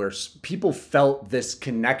homosexual, where people felt this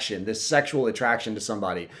connection, this sexual attraction to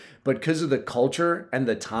somebody, but because of the culture and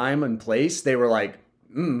the time and place, they were like,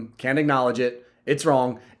 can't acknowledge it. It's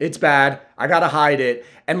wrong. It's bad. I got to hide it.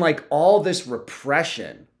 And like all this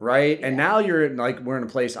repression, right? Yeah. And now we're in a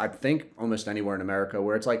place, I think almost anywhere in America,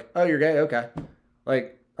 where it's like, oh, you're gay? Okay.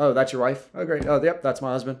 Like, oh, that's your wife? Oh, great. Oh, yep, that's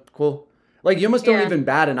my husband. Cool. Like you almost don't Yeah. even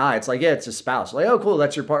bat an eye. It's like, yeah, it's a spouse. Like, oh, cool,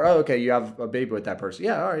 that's your part. Oh, okay, you have a baby with that person.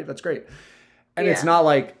 Yeah, all right, that's great. And it's Yeah. not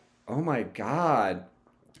like, oh my God.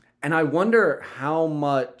 And I wonder how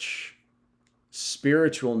much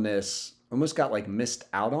spiritualness almost got like missed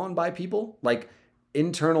out on by people, like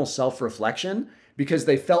internal self-reflection, because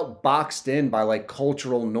they felt boxed in by like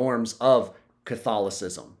cultural norms of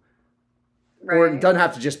Catholicism. Or it Right. doesn't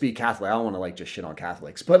have to just be Catholic. I don't want to like just shit on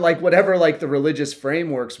Catholics, but like whatever like the religious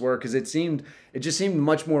frameworks were, because it just seemed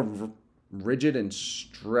much more rigid and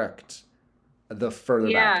strict the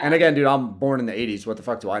further back. And Yeah. again, dude, I'm born in the 80s. What the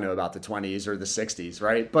fuck do I know about the 20s or the 60s,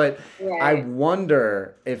 right? But I Right.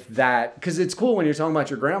 wonder if that, because it's cool when you're talking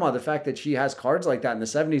about your grandma, the fact that she has cards like that in the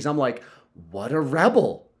 70s, I'm like, what a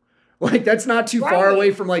rebel. Like, that's not too far away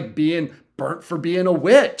Right. from like being burnt for being a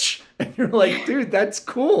witch. And you're like, dude, that's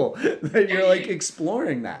cool that you're like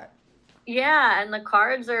exploring that. Yeah, and the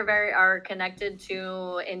cards are connected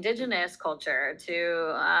to indigenous culture,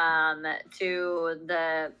 to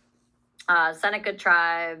the Seneca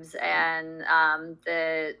tribes and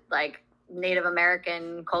the like Native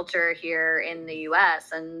American culture here in the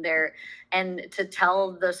U.S. and to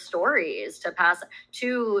tell the stories, to pass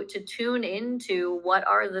to tune into what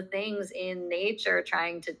are the things in nature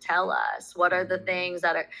trying to tell us, what are the things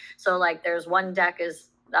that are, so like there's one deck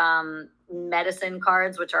is medicine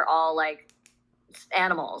cards, which are all like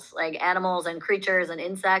animals and creatures and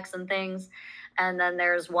insects and things. And then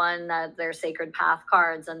there's one that they're sacred path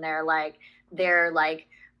cards, and they're like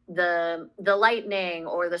the lightning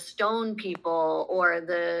or the stone people or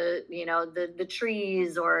the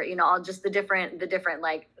trees, or all just the different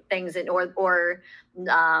like things, or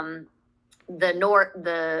the north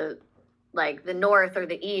or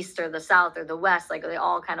the east or the south or the west, like they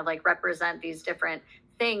all kind of like represent these different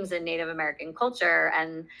things in Native American culture.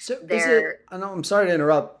 And So is they're it, I know I'm sorry to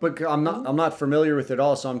interrupt, but I'm not familiar with it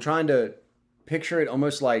all. So I'm trying to picture it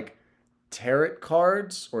almost like tarot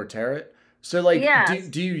cards or tarot. So like yeah.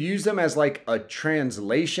 do you use them as like a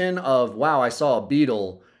translation of, wow, I saw a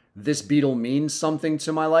beetle, this beetle means something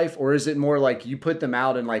to my life? Or is it more like you put them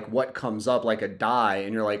out and like what comes up like a die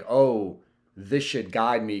and you're like, oh, this should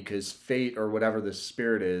guide me because fate or whatever the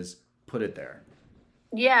spirit is put it there?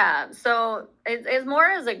 Yeah, so it's more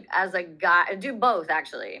as a guy. I do both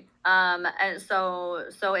actually. And so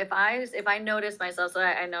if I notice myself, so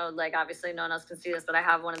I know like obviously no one else can see this, but I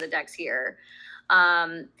have one of the decks here.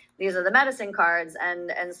 These are the medicine cards,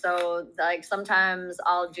 and so like sometimes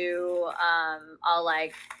I'll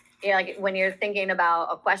like, like when you're thinking about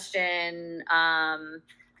a question,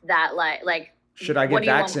 that like Should I what get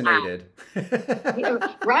do you want to ask? vaccinated?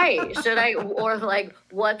 Right, should I, or like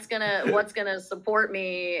what's gonna support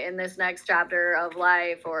me in this next chapter of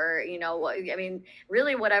life, or what, I mean,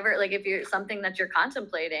 really whatever, like if you're something that you're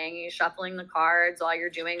contemplating, you're shuffling the cards while you're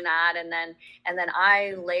doing that, and then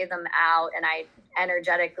I lay them out, and I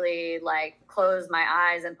energetically like close my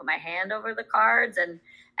eyes and put my hand over the cards,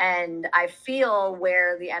 and I feel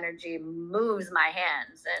where the energy moves my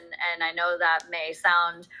hands. And I know that may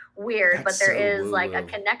sound weird, That's but there so is woo like a woo.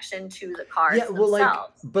 connection to the Yeah, cards well, like,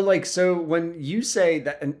 themselves. but like, so when you say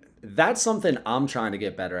that, and that's something I'm trying to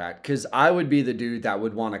get better at, because I would be the dude that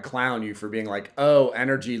would want to clown you for being like, oh,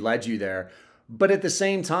 energy led you there. But at the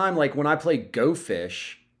same time, like when I play Go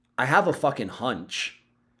Fish, I have a fucking hunch.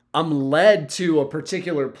 I'm led to a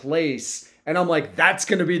particular place, and I'm like, that's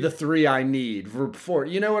gonna be the three I need for,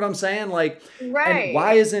 you know what I'm saying? Like, and why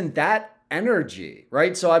Right. isn't that energy,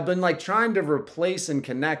 right? So I've been like trying to replace and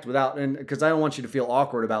connect without, and because I don't want you to feel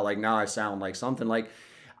awkward about like, now I sound like something. Like,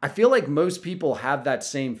 I feel like most people have that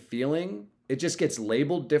same feeling. It just gets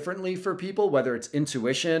labeled differently for people, whether it's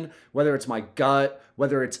intuition, whether it's my gut,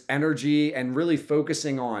 whether it's energy, and really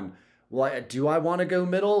focusing on, well, do I want to go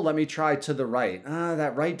middle? Let me try to the right.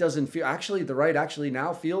 That right doesn't feel, actually, the right actually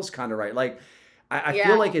now feels kind of right. Like, I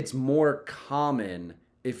feel Yeah. like it's more common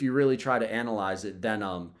if you really try to analyze it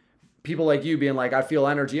than people like you being like, I feel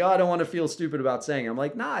energy. Oh, I don't want to feel stupid about saying it. I'm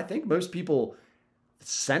like, nah, I think most people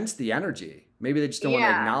sense the energy. Maybe they just don't want to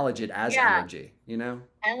Yeah. acknowledge it as Yeah. energy, you know?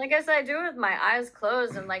 And like I said, I do it with my eyes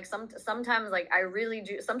closed, and like sometimes like I really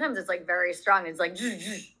do. Sometimes it's like very strong. It's like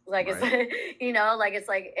like it's Right. like it's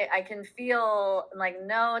like I can feel like,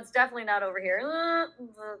 no, it's definitely not over here.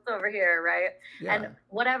 It's over here, right? Yeah. And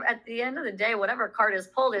whatever, at the end of the day, whatever card is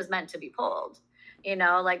pulled is meant to be pulled. You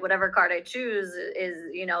know, like whatever card I choose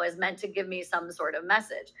is meant to give me some sort of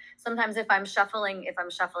message. Sometimes if I'm shuffling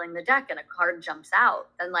the deck and a card jumps out,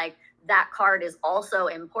 then like that card is also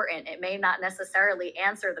important. It may not necessarily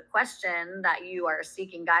answer the question that you are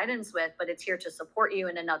seeking guidance with, but it's here to support you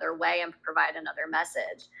in another way and provide another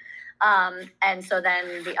message. And so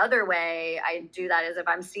then the other way I do that is if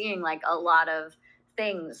I'm seeing like a lot of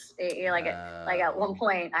things, like at one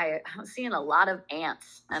point I was seeing a lot of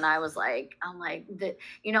ants, and I'm like,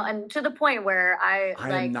 and to the point where I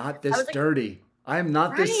am not this dirty. I am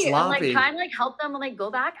not this sloppy. I'm like trying to like help them, like go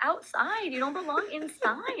back outside. You don't belong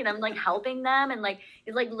inside. I'm like helping them, and like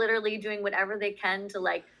it's like literally doing whatever they can to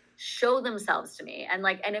like show themselves to me. And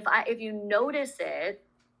like, and if you notice it,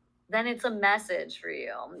 then it's a message for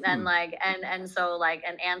you. And like, and so like,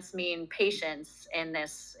 and ants mean patience in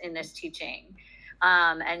this teaching.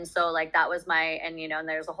 And so like, that was and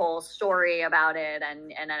there's a whole story about it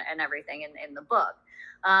and everything in the book.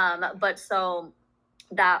 But so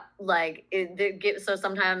that like, so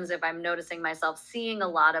sometimes if I'm noticing myself seeing a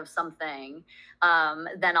lot of something,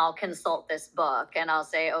 then I'll consult this book and I'll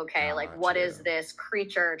say, okay, like what is this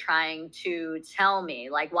creature trying to tell me?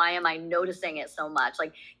 Like, why am I noticing it so much?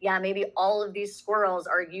 Like, yeah, maybe all of these squirrels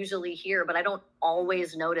are usually here, but I don't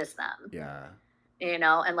always notice them. Yeah.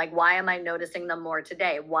 And like, why am I noticing them more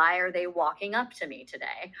today? Why are they walking up to me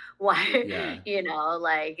today? Why,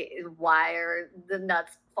 like, why are the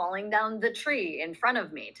nuts falling down the tree in front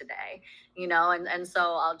of me today? And so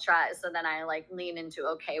I'll try. So then I like lean into,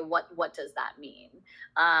 okay, what does that mean?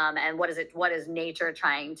 And what is nature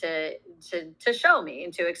trying to show me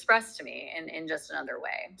and to express to me in just another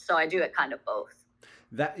way? So I do it kind of both.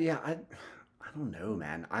 I don't know,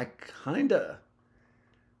 man. I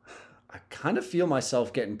kind of feel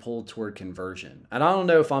myself getting pulled toward conversion. And I don't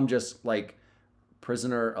know if I'm just like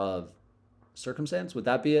prisoner of circumstance. Would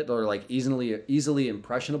that be it? Or like easily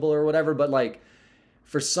impressionable or whatever. But like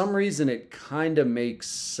for some reason it kind of makes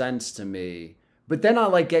sense to me. But then I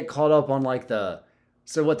like get caught up on like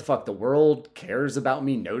so what the fuck, the world cares about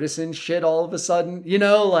me noticing shit all of a sudden?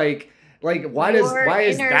 Like why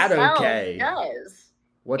is that okay? Does.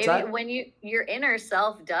 What's that? When your inner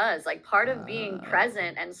self does, like part of being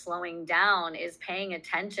present and slowing down is paying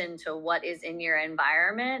attention to what is in your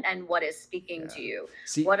environment and what is speaking to you.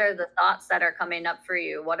 See, what are the thoughts that are coming up for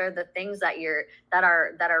you? What are the things that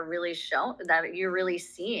are really shown, that you're really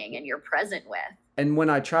seeing and you're present with? And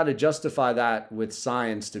when I try to justify that with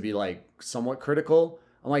science to be like somewhat critical,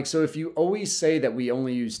 I'm like, so if you always say that we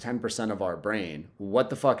only use 10% of our brain,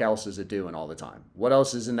 what the fuck else is it doing all the time? What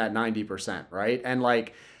else is in that 90%, right? And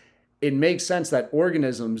like, it makes sense that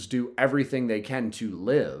organisms do everything they can to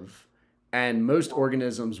live. And most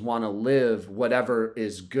organisms want to live whatever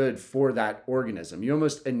is good for that organism. You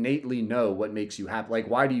almost innately know what makes you happy. Like,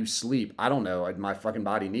 why do you sleep? I don't know. My fucking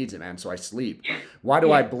body needs it, man. So I sleep. Why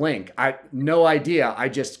do I blink? No idea. I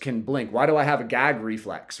just can blink. Why do I have a gag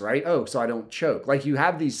reflex, right? Oh, so I don't choke. Like, you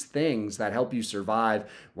have these things that help you survive.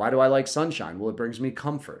 Why do I like sunshine? Well, it brings me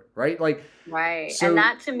comfort, right? Like, right. So, and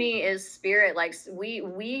that to me is spirit. Like,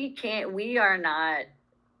 we are not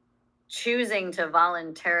choosing to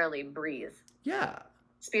voluntarily breathe. Yeah.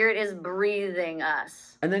 Spirit is breathing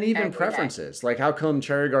us. And then even preferences. Like, how come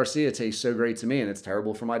Cherry Garcia tastes so great to me and it's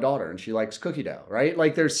terrible for my daughter and she likes cookie dough, right?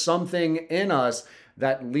 Like, there's something in us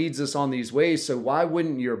that leads us on these ways. So why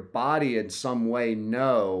wouldn't your body in some way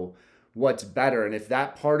know what's better? And if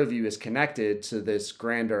that part of you is connected to this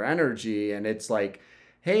grander energy and it's like,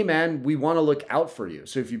 hey man, we want to look out for you.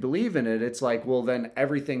 So if you believe in it, it's like, well, then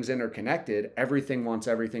everything's interconnected. Everything wants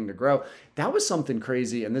everything to grow. That was something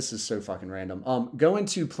crazy. And this is so fucking random. Going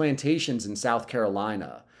to plantations in South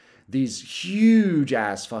Carolina, these huge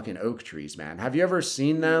ass fucking oak trees, man. Have you ever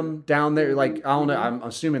seen them down there? Like, I don't know. I'm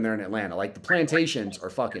assuming they're in Atlanta. Like, the plantations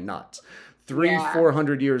are fucking nuts.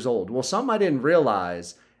 400 years old. Well, something I didn't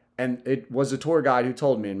realize, and it was a tour guide who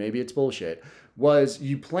told me, and maybe it's bullshit, was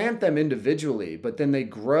you plant them individually, but then they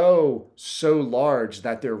grow so large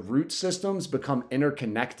that their root systems become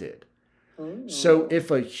interconnected. Ooh. So if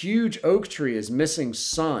a huge oak tree is missing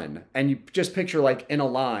sun, and you just picture like in a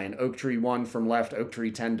line, oak tree 1 from left, oak tree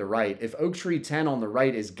 10 to right. If oak tree 10 on the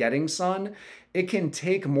right is getting sun, it can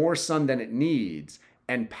take more sun than it needs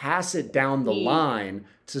and pass it down the line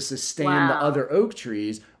to sustain the other oak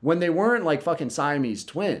trees when they weren't like fucking Siamese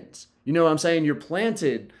twins. You know what I'm saying? You're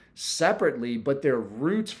planted separately, but their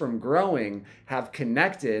roots from growing have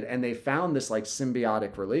connected and they found this like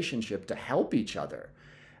symbiotic relationship to help each other.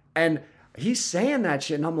 And he's saying that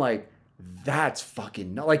shit and I'm like, that's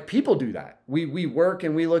fucking like, people do that. We work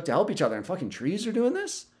and we look to help each other, and fucking trees are doing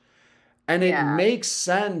this. And it makes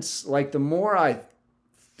sense. Like, the more I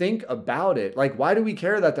think about it, like, why do we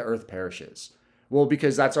care that the earth perishes? Well,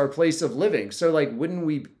 because that's our place of living. So like, wouldn't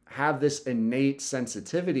we have this innate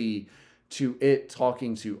sensitivity to it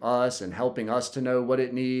talking to us and helping us to know what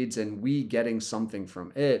it needs and we getting something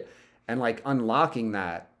from it and like unlocking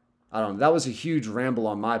that? I don't know. That was a huge ramble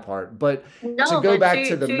on my part, but to go back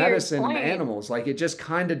to the medicine and animals, like it just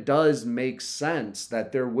kind of does make sense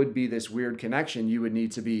that there would be this weird connection you would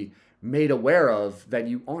need to be made aware of that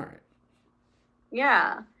you aren't.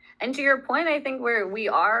 Yeah. And to your point, I think we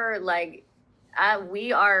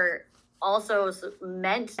are also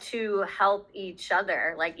meant to help each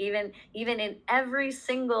other. Like even in every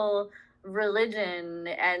single religion,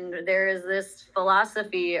 and there is this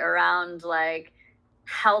philosophy around like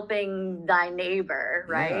helping thy neighbor,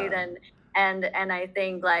 right? Yeah. And I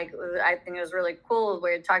think it was really cool.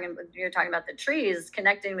 You're talking about the trees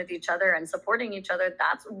connecting with each other and supporting each other.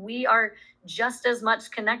 We are just as much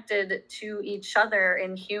connected to each other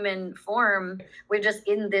in human form. We're just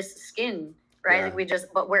in this skin, right? Yeah.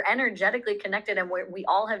 But we're energetically connected, and we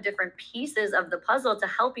all have different pieces of the puzzle to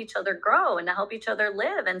help each other grow and to help each other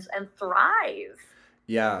live and thrive.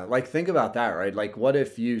 Yeah. Like think about that, right? Like what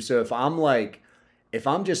if if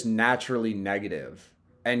I'm just naturally negative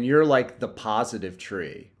and you're like the positive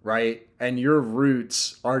tree, right? And your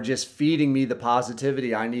roots are just feeding me the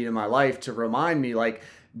positivity I need in my life to remind me like,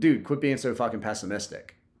 dude, quit being so fucking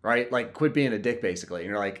pessimistic, right? Like quit being a dick basically. And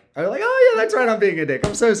you're like, oh yeah, that's right. I'm being a dick.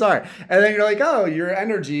 I'm so sorry. And then you're like, oh, your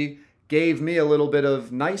energy gave me a little bit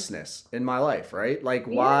of niceness in my life, right? Like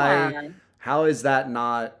why, how is that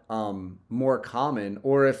not more common?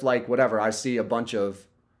 Or if like, whatever, I see a bunch of,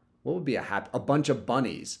 what would be a bunch of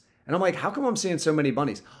bunnies. And I'm like, how come I'm seeing so many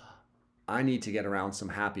bunnies? I need to get around some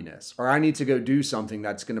happiness, or I need to go do something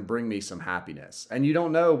that's going to bring me some happiness. And you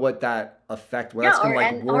don't know what that effect, that's going to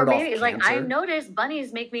like ward off cancer. Like I noticed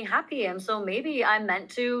bunnies make me happy. And so maybe I'm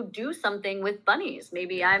meant to do something with bunnies.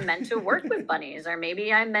 Maybe I'm meant to work with bunnies, or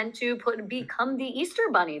maybe I'm meant to become the Easter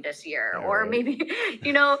bunny this year. Yeah, or maybe,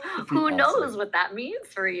 who knows what that means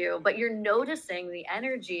for you, but you're noticing the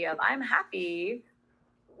energy of I'm happy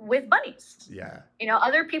with bunnies. Yeah.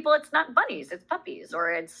 Other people, it's not bunnies, it's puppies, or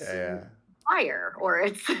it's fire, or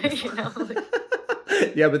it's,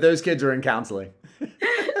 Yeah, but those kids are in counseling.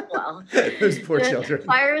 Well, those poor children.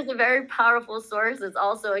 Fire is a very powerful source. It's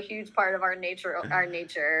also a huge part of our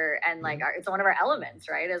nature, and like it's one of our elements,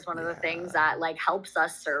 right? It's one of the things that like helps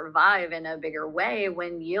us survive in a bigger way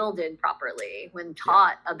when yielded properly, when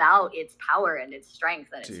taught about its power and its strength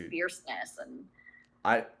and its fierceness. And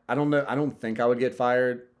I don't know. I don't think I would get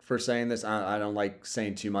fired for saying this. I don't like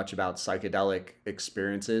saying too much about psychedelic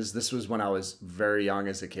experiences. This was when I was very young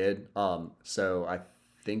as a kid. So I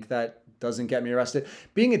think that doesn't get me arrested.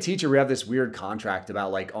 Being a teacher, we have this weird contract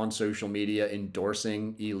about like on social media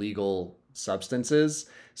endorsing illegal substances.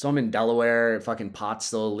 So I'm in Delaware. Fucking pot's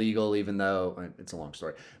still illegal, even though it's a long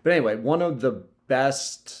story. But anyway, one of the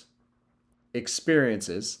best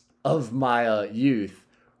experiences of my youth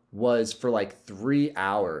was for like 3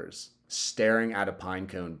 hours staring at a pine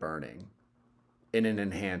cone burning in an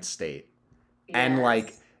enhanced state. Yes. And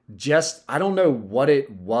like, I don't know what it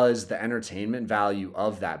was, the entertainment value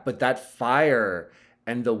of that, but that fire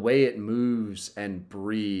and the way it moves and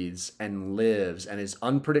breathes and lives and is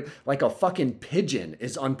unpredictable, like a fucking pigeon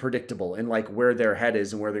is unpredictable in like where their head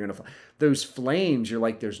is and where they're going to fly. Those flames, you're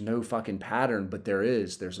like, there's no fucking pattern, but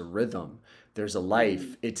there's a rhythm. There's a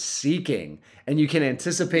life. It's seeking, and you can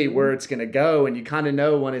anticipate where it's going to go, and you kind of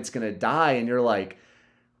know when it's going to die. And you're like,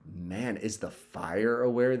 man, is the fire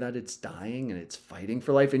aware that it's dying and it's fighting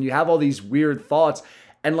for life? And you have all these weird thoughts.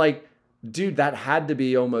 And like, dude, that had to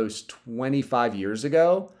be almost 25 years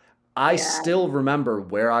ago. I still remember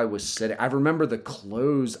where I was sitting. I remember the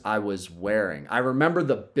clothes I was wearing. I remember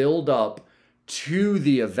the build up to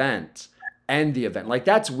the event. And the event. Like,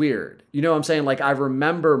 that's weird. You know what I'm saying? Like, I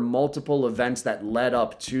remember multiple events that led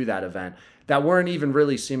up to that event that weren't even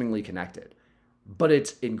really seemingly connected. But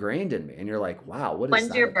it's ingrained in me. And you're like, wow, what is that?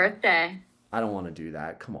 When's your birthday? I don't want to do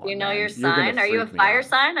that. Come on. You know your sign? Are you a fire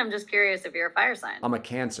sign? I'm just curious if you're a fire sign. I'm a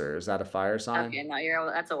Cancer. Is that a fire sign? Okay,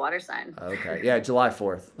 no, that's a water sign. Okay. Yeah, July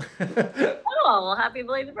 4th. Oh, well, happy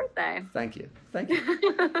belated birthday. Thank you.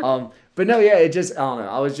 But no, yeah, it just, I don't know.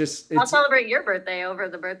 I'll celebrate your birthday over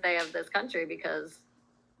the birthday of this country because,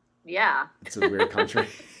 it's a weird country.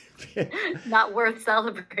 Not worth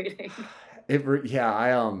celebrating.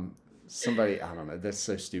 Somebody, I don't know, that's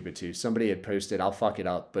so stupid too. Somebody had posted, I'll fuck it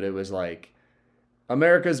up, but it was like,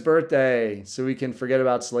 America's birthday, so we can forget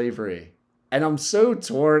about slavery. And I'm so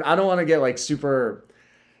torn. I don't want to get like super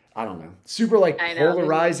like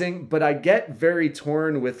polarizing, but I get very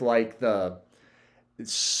torn with like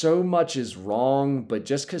so much is wrong, but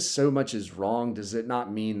just because so much is wrong, does it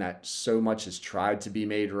not mean that so much is tried to be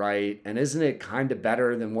made right? And isn't it kind of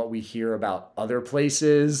better than what we hear about other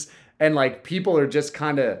places? And like people are just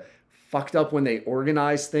kind of fucked up when they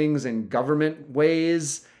organize things in government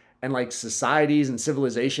ways. And like societies and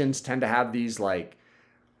civilizations tend to have these like,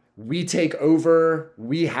 we take over,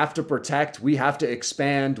 we have to protect, we have to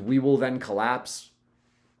expand, we will then collapse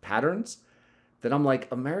patterns. That I'm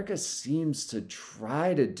like, America seems to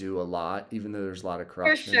try to do a lot, even though there's a lot of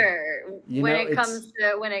corruption. For sure. When it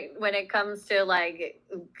comes to like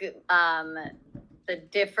the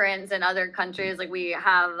difference in other countries, like we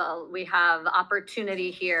have opportunity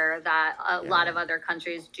here that a lot of other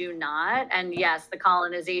countries do not. And yes, the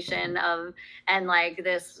colonization of and like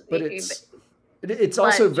this. But it's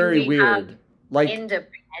also very weird. Like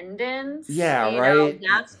independence. Yeah, right.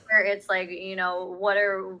 That's where it's like,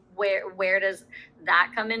 where does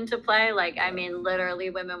that come into play? Like, I mean,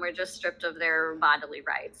 literally women were just stripped of their bodily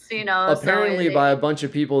rights, Apparently by a bunch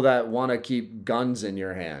of people that want to keep guns in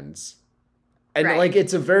your hands. And like,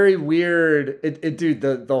 it's a very weird, dude,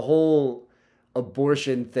 the whole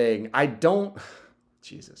abortion thing. I don't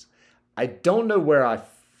know where I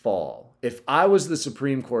fall. If I was the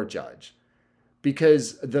Supreme Court judge,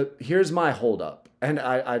 because here's my holdup, and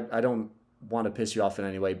I don't want to piss you off in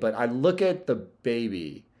any way, but I look at the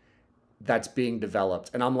baby that's being developed,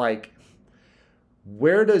 and I'm like,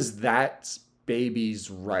 where does that baby's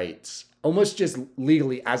rights, almost just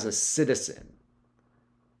legally as a citizen,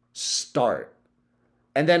 start?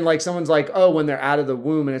 And then like someone's like, oh, when they're out of the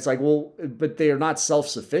womb, and it's like, well, but they are not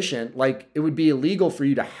self-sufficient. Like it would be illegal for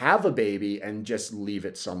you to have a baby and just leave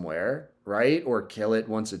it somewhere, right? Or kill it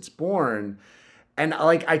once it's born. And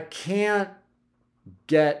like, I can't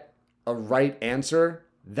get a right answer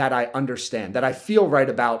that I understand, that I feel right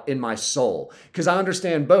about in my soul. Because I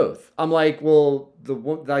understand both. I'm like, well,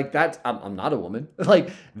 I'm not a woman.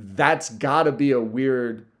 Like, that's gotta be a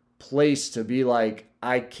weird place to be like,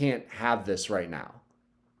 I can't have this right now.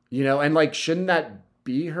 And like, shouldn't that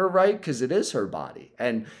be her right? Because it is her body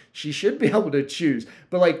and she should be able to choose.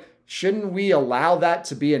 But like, shouldn't we allow that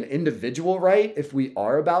to be an individual right if we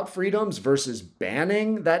are about freedoms versus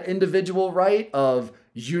banning that individual right of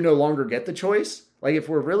you no longer get the choice? Like if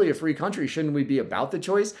we're really a free country, shouldn't we be about the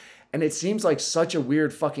choice? And it seems like such a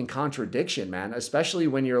weird fucking contradiction, man, especially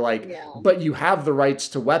when you're like, but you have the rights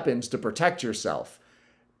to weapons to protect yourself.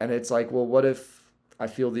 And it's like, well, what if I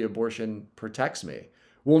feel the abortion protects me?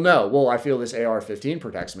 Well, no. Well, I feel this AR-15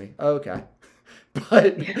 protects me. Oh, okay.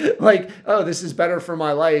 But like, oh, this is better for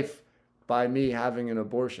my life by me having an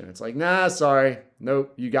abortion. It's like, nah, sorry.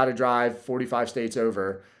 Nope. You got to drive 45 states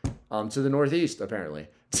over to the Northeast, apparently,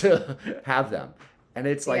 to have them. And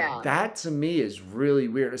it's like, that to me is really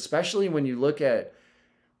weird, especially when you look at,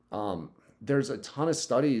 there's a ton of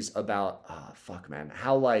studies about,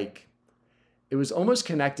 how like, it was almost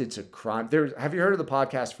connected to crime. Have you heard of the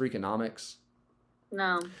podcast Freakonomics?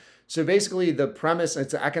 No. So basically the premise,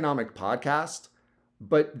 it's an economic podcast,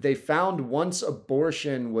 but they found once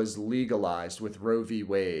abortion was legalized with Roe v.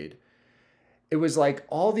 Wade, it was like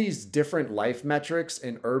all these different life metrics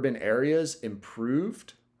in urban areas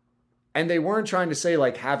improved. And they weren't trying to say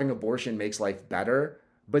like having abortion makes life better,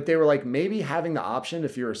 but they were like, maybe having the option,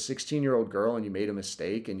 if you're a 16-year-old girl and you made a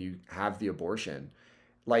mistake and you have the abortion,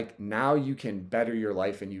 like now you can better your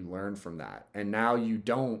life and you learn from that. And now you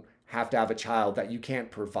don't have to have a child that you can't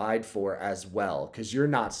provide for as well because you're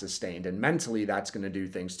not sustained, and mentally that's going to do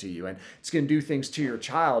things to you, and it's going to do things to your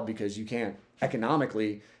child because you can't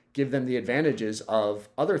economically give them the advantages of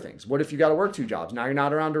other things. What if you got to work 2 jobs? Now you're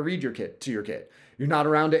not around to read to your kid. You're not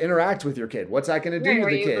around to interact with your kid. What's that going to do to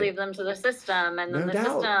the kid? You leave them to the system, and then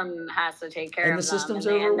system has to take care of them. And the system's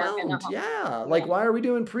overwhelmed. Yeah. Like, why are we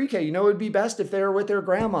doing pre-K? It would be best if they were with their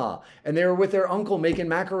grandma and they were with their uncle making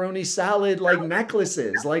macaroni salad, like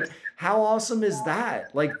necklaces. Like, how awesome is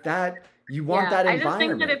that? Like that, you want that environment. I just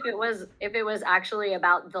think that if it was actually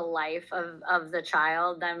about the life of the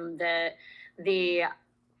child, then the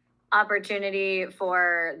opportunity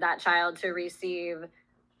for that child to receive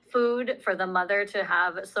food, for the mother to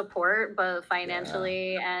have support, both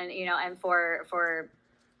financially and for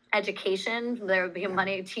education, there would be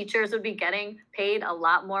money. Teachers would be getting paid a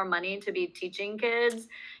lot more money to be teaching kids.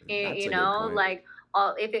 If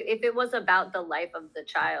it was about the life of the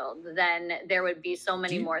child, then there would be so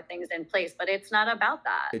many more things in place, but it's not about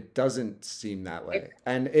that. It doesn't seem that way.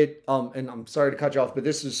 And I'm sorry to cut you off, but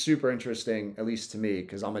this is super interesting, at least to me,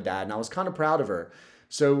 because I'm a dad and I was kind of proud of her.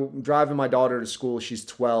 So I'm driving my daughter to school. She's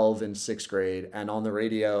 12 in 6th grade. And on the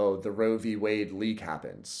radio, the Roe v. Wade leak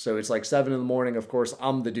happens. So it's like 7 in the morning. Of course,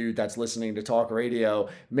 I'm the dude that's listening to talk radio,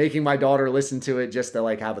 making my daughter listen to it just to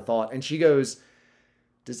like have a thought. And she goes,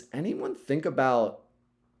 does anyone think about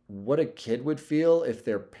what a kid would feel if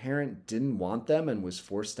their parent didn't want them and was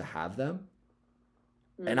forced to have them?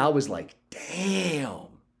 And I was like, damn.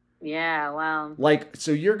 Yeah, wow. Like,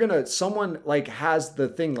 so someone like has the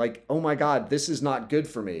thing like, oh my God, this is not good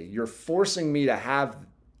for me. You're forcing me to have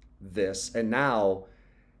this. And now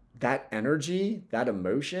that energy, that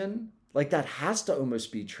emotion, like that has to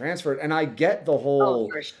almost be transferred. And I get the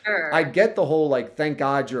whole, for sure. I get the whole, like, thank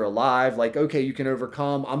God you're alive. Like, okay, you can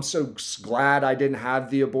overcome. I'm so glad I didn't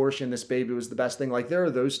have the abortion. This baby was the best thing. Like, there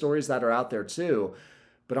are those stories that are out there too.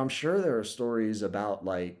 But I'm sure there are stories about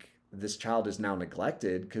like, this child is now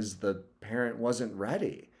neglected because the parent wasn't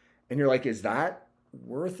ready. And you're like, is that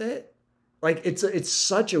worth it? Like, it's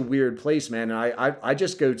such a weird place, man. And I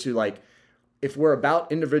just go to like, if we're about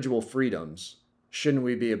individual freedoms, shouldn't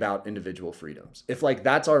we be about individual freedoms? If like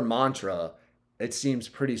that's our mantra, it seems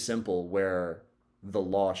pretty simple where the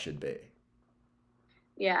law should be.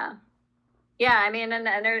 Yeah. Yeah, I mean, and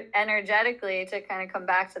energetically, to kind of come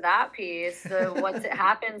back to that piece, what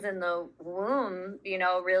happens in the womb, you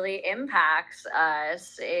know, really impacts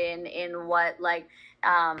us in what like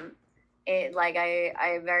it like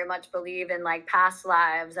I very much believe in like past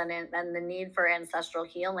lives and the need for ancestral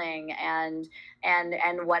healing and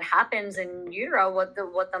what happens in utero, what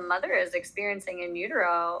the mother is experiencing in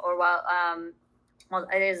utero, or well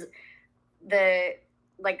it is the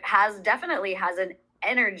like definitely has an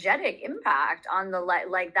energetic impact on the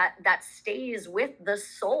like that stays with the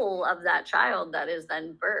soul of that child that is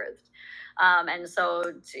then birthed. And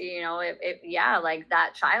so you know, yeah, like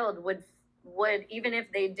that child would even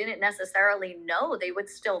if they didn't necessarily know, they would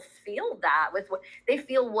still feel that with what they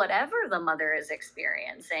feel, whatever the mother is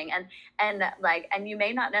experiencing. And you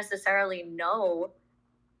may not necessarily know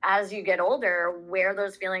as you get older where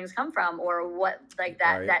those feelings come from or what like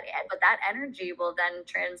that right. But that energy will then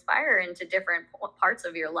transpire into different parts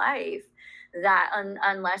of your life that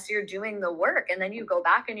unless you're doing the work, and then you go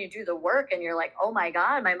back and you do the work and you're like, oh my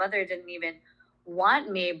God, my mother didn't even want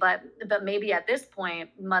me, but maybe at this point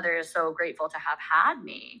mother is so grateful to have had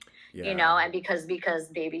me. Yeah. You know, and because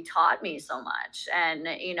baby taught me so much, and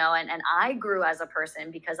you know, and I grew as a person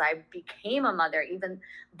because I became a mother,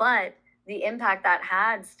 but the impact that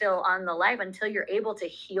had still on the life until you're able to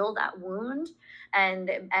heal that wound and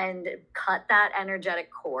cut that energetic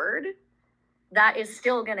cord that is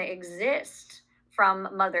still going to exist from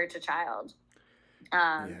mother to child.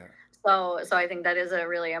 Yeah. So I think that is a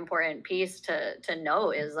really important piece to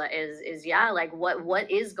know is yeah, like what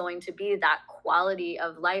is going to be that quality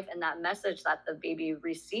of life and that message that the baby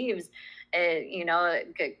receives, you know,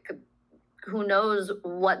 who knows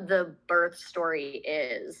what the birth story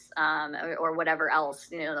is, or whatever else,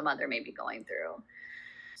 you know, the mother may be going through.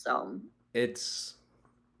 So it's,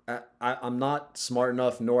 I'm not smart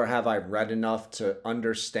enough, nor have I read enough to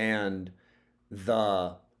understand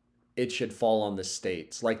it should fall on the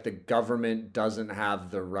states. Like the government doesn't have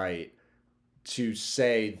the right to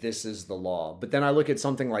say this is the law. But then I look at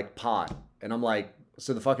something like pot and I'm like,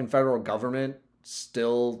 so the fucking federal government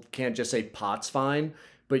still can't just say pot's fine,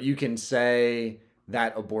 but you can say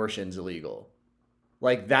that abortion's illegal.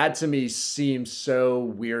 Like that to me seems so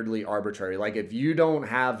weirdly arbitrary. Like if you don't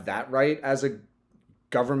have that right as a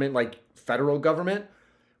government, like federal government,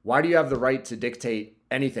 why do you have the right to dictate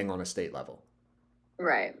anything on a state level?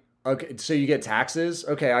 Right. Okay, so you get taxes?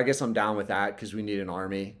 Okay, I guess I'm down with that because we need an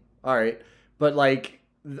army. All right. But like,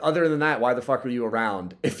 other than that, why the fuck are you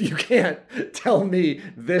around? If you can't tell me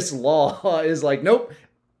this law is like, nope,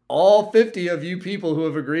 all 50 of you people who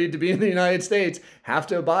have agreed to be in the United States have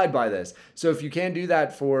to abide by this. So if you can't do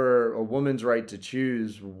that for a woman's right to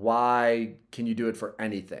choose, why can you do it for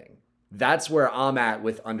anything? That's where I'm at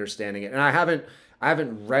with understanding it. And I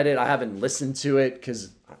haven't read it. I haven't listened to it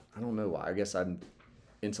because I don't know why. I guess I'm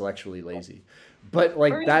intellectually lazy. But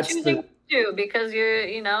like that's the because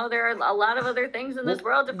you know there are a lot of other things in this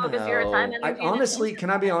world to focus your time and energy. Honestly,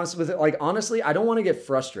 can I be honest with it? Like honestly, I don't want to get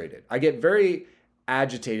frustrated. I get very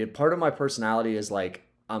agitated. Part of my personality is like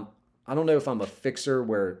I don't know if I'm a fixer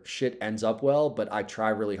where shit ends up well, but I try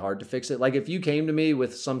really hard to fix it. Like if you came to me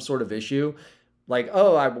with some sort of issue, like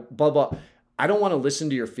blah blah, I don't want to listen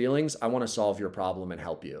to your feelings. I want to solve your problem and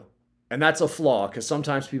help you. And that's a flaw because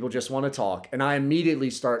sometimes people just want to talk, and I immediately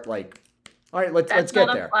start like, all right, let's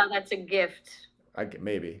get there. That's a gift.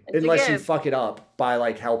 Maybe unless you fuck it up by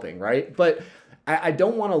like helping, right? But I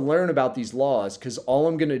don't want to learn about these laws because all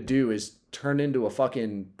I'm going to do is turn into a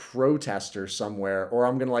fucking protester somewhere, or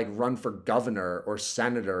I'm going to like run for governor or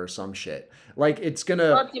senator or some shit. Like it's going to...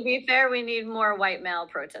 Well, to be fair, we need more white male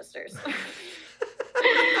protesters.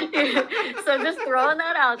 So just throwing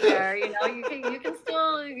that out there, you can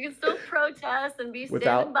still protest and be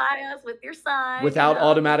standing by us with your sign. Without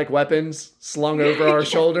automatic weapons slung over our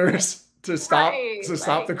shoulders to stop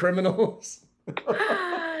the criminals.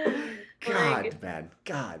 God, man.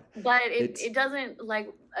 God. But it doesn't,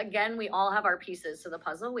 like, again, we all have our pieces to the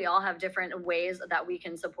puzzle. We all have different ways that we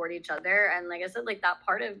can support each other. And like I said, like that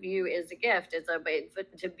part of you is a gift. It's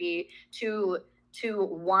to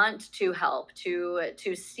want to help,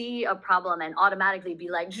 to see a problem and automatically be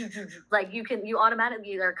like you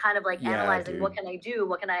automatically are kind of like analyzing, what can I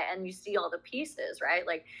do? And you see all the pieces, right?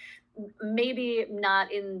 Like maybe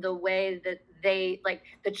not in the way that they like,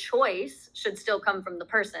 the choice should still come from the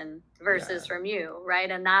person versus from you,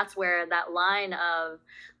 right? And that's where that line of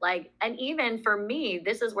like, and even for me,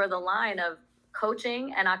 this is where the line of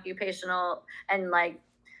coaching and occupational, and like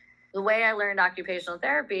the way I learned occupational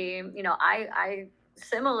therapy, I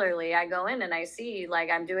similarly, I go in and I see, like,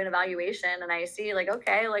 I'm doing evaluation and I see like,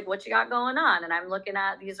 okay, like what you got going on? And I'm looking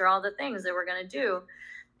at, these are all the things that we're going to do.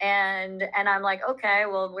 And I'm like, okay,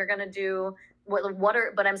 well, we're going to do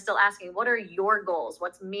but I'm still asking, what are your goals?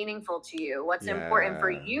 What's meaningful to you? What's important for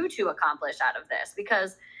you to accomplish out of this?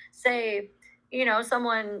 Because say,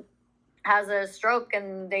 someone has a stroke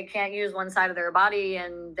and they can't use one side of their body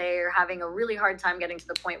and they're having a really hard time getting to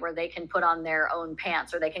the point where they can put on their own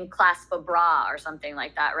pants or they can clasp a bra or something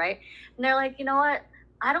like that, right? And they're like, you know what?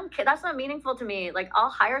 I don't care. That's not meaningful to me. Like,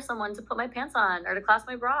 I'll hire someone to put my pants on or to clasp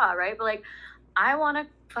my bra, right? But like, I want to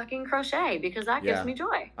fucking crochet because that gives me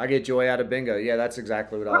joy. I get joy out of bingo. Yeah, that's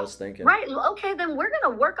exactly what I was thinking. Right. Okay, then we're going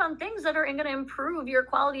to work on things that are going to improve your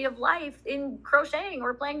quality of life in crocheting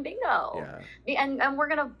or playing bingo. Yeah. And we're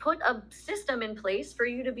going to put a system in place for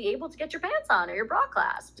you to be able to get your pants on or your bra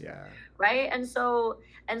clasped. Yeah. Right. And so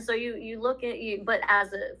you look at you, but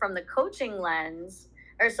from the coaching lens,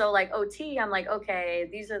 or so like OT, I'm like, okay,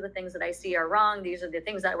 these are the things that I see are wrong. These are the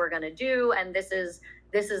things that we're going to do. And this is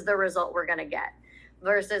the result we're going to get.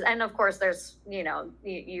 Versus, and of course there's,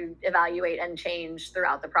 you evaluate and change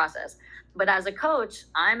throughout the process. But as a coach,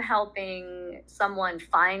 I'm helping someone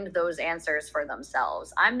find those answers for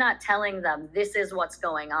themselves. I'm not telling them this is what's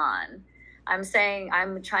going on. I'm saying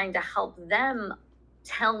I'm trying to help them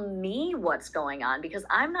tell me what's going on because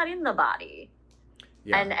I'm not in the body.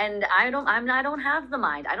 Yeah. And I don't have the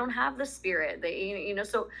mind. I don't have the spirit.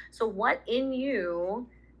 So what in you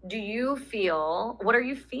do you feel? What are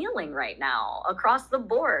you feeling right now across the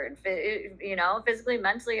board? Physically,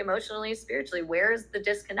 mentally, emotionally, spiritually. Where is the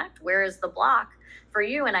disconnect? Where is the block for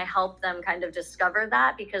you? And I help them kind of discover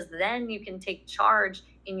that, because then you can take charge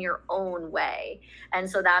in your own way. And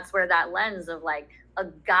so that's where that lens of like a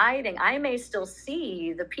guiding, I may still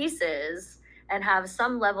see the pieces and have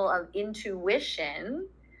some level of intuition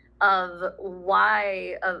of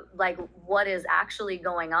what is actually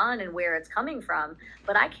going on and where it's coming from.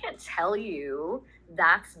 But I can't tell you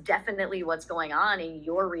that's definitely what's going on in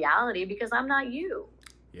your reality because I'm not you.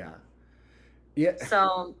 Yeah. Yeah.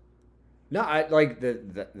 So. No, I like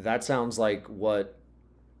that sounds like what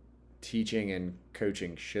teaching and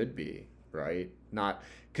coaching should be, right? Not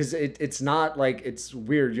because it's not like, it's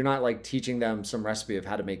weird. You're not like teaching them some recipe of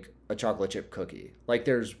how to make a chocolate chip cookie. Like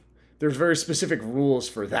there's very specific rules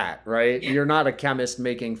for that, right? You're not a chemist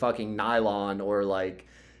making fucking nylon or like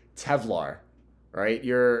Teflon, right?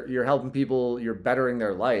 You're helping people, you're bettering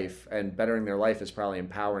their life, and bettering their life is probably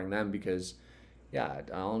empowering them because, yeah,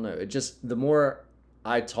 I don't know. It just, the more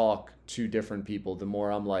I talk to different people, the more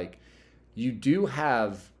I'm like, you do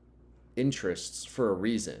have interests for a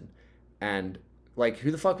reason. And like,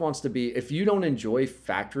 who the fuck wants to be, if you don't enjoy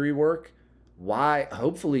factory work, why?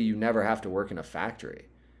 Hopefully you never have to work in a factory.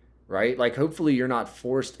 Right? Like, hopefully you're not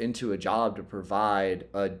forced into a job to provide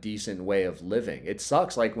a decent way of living. It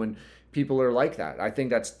sucks, like, when people are like that. I think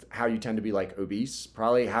that's how you tend to be, like, obese.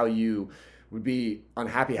 Probably how you would be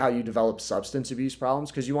unhappy, how you develop substance abuse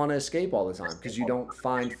problems, because you want to escape all the time, because you don't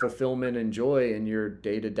find fulfillment and joy in your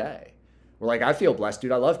day-to-day. Well, like, I feel blessed,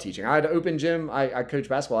 dude. I love teaching. I had an open gym. I coach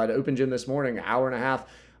basketball. I had an open gym this morning, an hour and a half.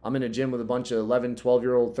 I'm in a gym with a bunch of 11,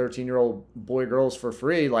 12-year-old, 13-year-old boy girls for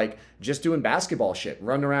free, like just doing basketball shit,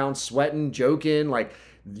 running around, sweating, joking. Like,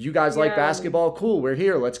 you guys like basketball? Cool, we're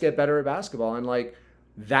here. Let's get better at basketball. And like,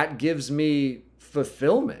 that gives me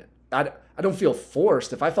fulfillment. I don't feel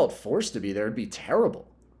forced. If I felt forced to be there, it'd be terrible.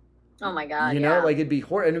 Oh my God. You know, like it'd be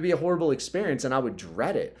a horrible experience, and I would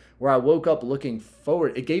dread it. Where I woke up looking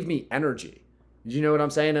forward, it gave me energy. You know what I'm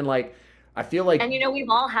saying? And like, I feel like, And we've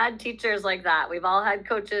all had teachers like that. We've all had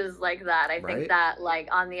coaches like that. I think right? that like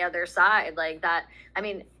on the other side, like that, I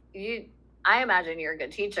mean, I imagine you're a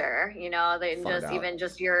good teacher, they Find just out. even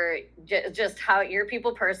just just how you're a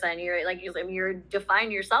people person, you're like, you're define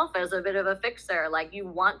yourself as a bit of a fixer. Like you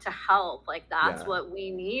want to help. Like that's Yeah. what we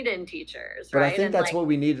need in teachers, But I right? think And that's like, what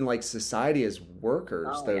we need in like society as workers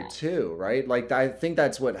oh though yeah. too, right? Like I think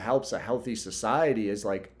that's what helps a healthy society is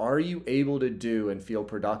like, are you able to do and feel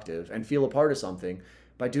productive and feel a part of something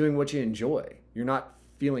by doing what you enjoy? You're not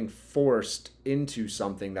feeling forced into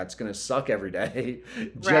something that's going to suck every day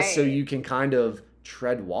just so Right. you can kind of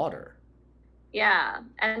tread water. Yeah,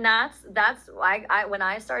 and that's why when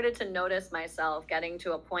I started to notice myself getting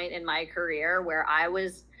to a point in my career where I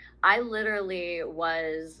literally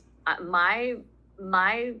was my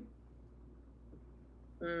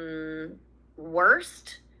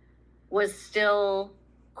worst was still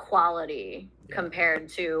quality Yeah. compared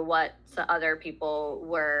to what other people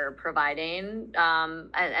were providing,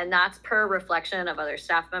 and that's per reflection of other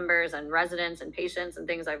staff members and residents and patients and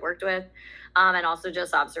things I've worked with, and also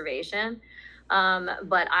just observation.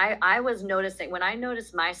 But I was noticing when I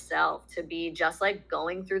noticed myself to be just like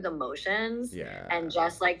going through the motions Yeah. and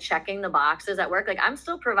just like checking the boxes at work. Like I'm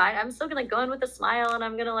still gonna go in with a smile and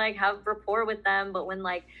I'm gonna like have rapport with them. But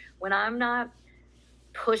when I'm not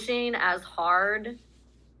pushing as hard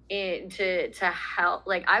to help,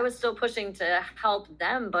 like I was still pushing to help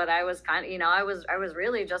them, but I was kind of, I was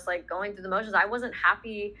really just like going through the motions. I wasn't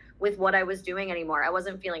happy with what I was doing anymore. I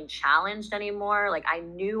wasn't feeling challenged anymore. Like I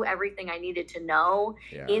knew everything I needed to know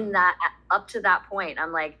Yeah. in that up to that point.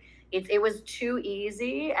 I'm like, it was too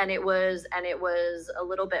easy, and it was a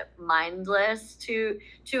little bit mindless to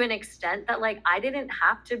an extent that like I didn't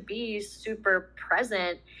have to be super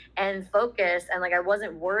present and focused, and like I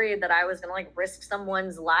wasn't worried that I was gonna like risk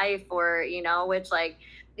someone's life, or which like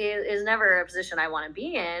is never a position I want to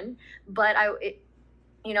be in. But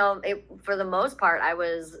for the most part, I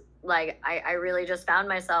was like, I really just found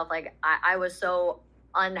myself like I was so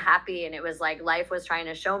unhappy, and it was like life was trying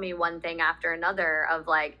to show me one thing after another of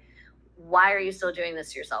like, why are you still doing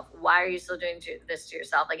this to yourself? Why are you still doing this to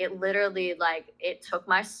yourself? Like it literally, like it took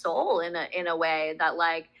my soul in a way that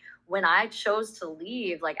like when I chose to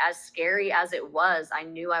leave, like as scary as it was, I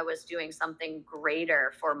knew I was doing something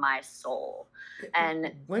greater for my soul.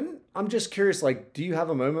 And When I'm just curious, like, do you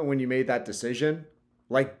have a moment when you made that decision?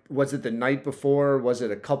 Like, was it the night before? Was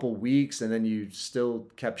it a couple weeks and then you still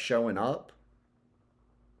kept showing up?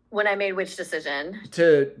 when I made which decision?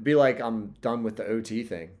 To be like, I'm done with the OT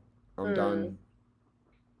thing. I'm Mm. done.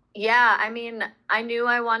 Yeah, I mean, I knew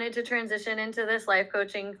I wanted to transition into this life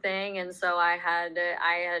coaching thing, and so I had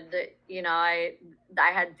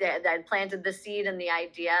planted the seed and the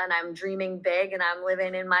idea, and I'm dreaming big, and I'm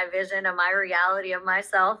living in my vision of my reality of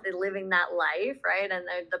myself and living that life, right? And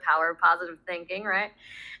the power of positive thinking, right?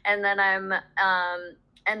 And then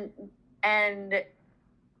and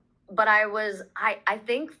but I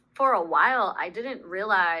think for a while I didn't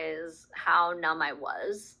realize how numb I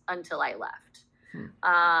was until I left.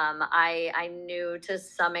 I knew to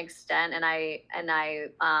some extent, and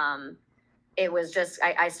it was just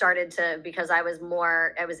I started to, because I was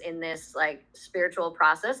in this like spiritual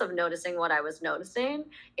process of noticing what I was noticing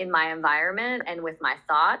in my environment and with my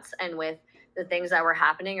thoughts and with the things that were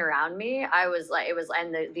happening around me. I was like, it was,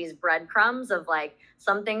 and these breadcrumbs of like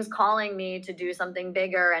something's calling me to do something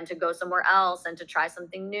bigger and to go somewhere else and to try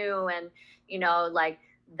something new, and like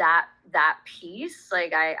that piece,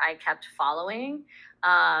 like I kept following.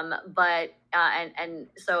 But and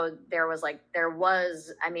so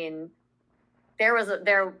I mean, there was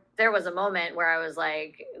a moment where I was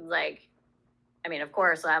like, I mean, of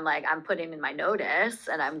course, I'm like, I'm putting in my notice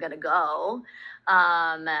and I'm gonna go.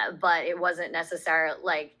 But it wasn't necessarily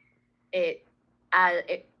like it.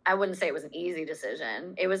 I wouldn't say it was an easy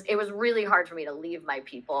decision. It was really hard for me to leave my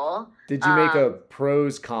people. Did you make a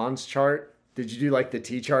pros cons chart? Did you do like the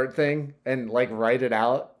T chart thing and like write it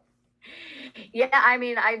out? Yeah, I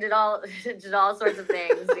mean, I did all sorts of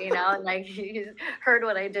things, and like you heard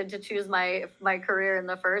what I did to choose my career in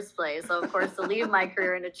the first place. So of course, to leave my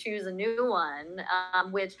career and to choose a new one,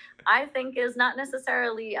 which I think is not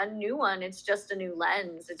necessarily a new one. It's just a new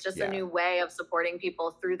lens. It's just a Yeah. new way of supporting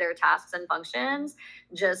people through their tasks and functions,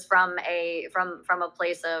 just from a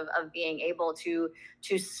place of being able to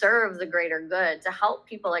serve the greater good, to help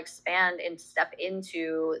people expand and step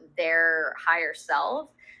into their higher self,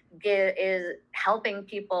 is helping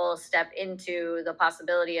people step into the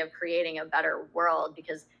possibility of creating a better world.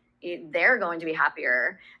 Because they're going to be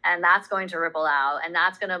happier, and that's going to ripple out, and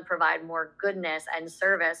that's going to provide more goodness and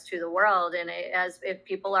service to the world, and as if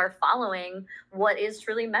people are following what is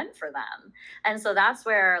truly meant for them. And so that's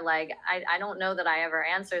where, like, I don't know that I ever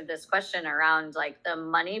answered this question around like the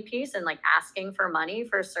money piece and like asking for money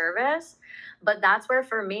for service, but that's where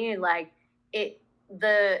for me, like,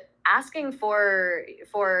 the asking for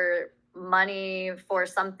money for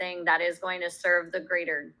something that is going to serve the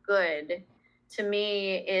greater good, to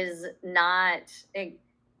me, is not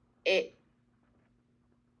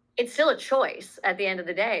it's still a choice at the end of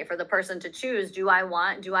the day for the person to choose. Do I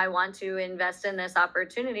want to invest in this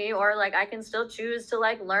opportunity, or like I can still choose to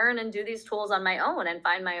like learn and do these tools on my own and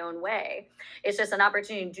find my own way. It's just an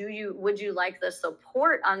opportunity. Would you like the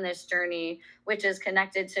support on this journey, which is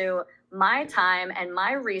connected to my time and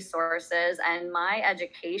my resources and my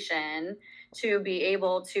education, to be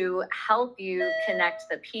able to help you connect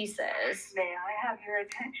the pieces? May I have your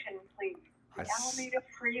attention, please? The Alameda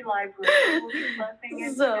Free Library will be closing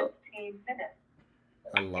in 15 minutes.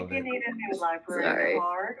 I love it. If you need a new library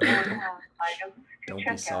card or items to Don't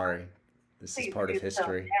check be sorry. Out, this is part of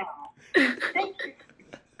history. Thank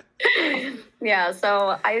you. Yeah,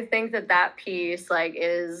 so I think that piece, like,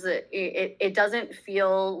 is it doesn't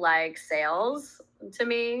feel like sales to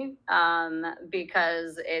me,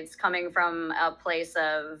 because it's coming from a place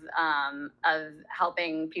of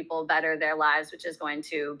helping people better their lives, which is going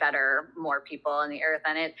to better more people on the earth.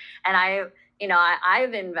 And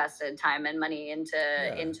I've invested time and money into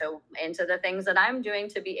the things that I'm doing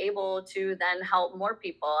to be able to then help more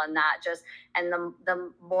people, and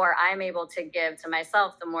the more I'm able to give to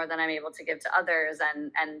myself, the more that I'm able to give to others,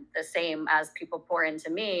 and the same as people pour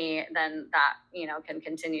into me, then that, can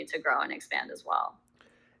continue to grow and expand as well.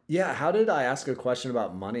 Yeah, how did I ask a question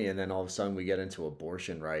about money and then all of a sudden we get into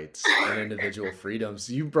abortion rights and individual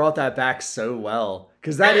freedoms? You brought that back so well,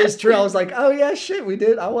 because that is true. I was like, oh yeah, shit, we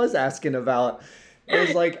did. I was asking about. I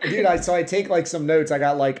was like, dude, I take like some notes. I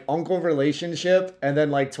got like uncle relationship, and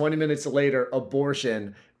then like 20 minutes later,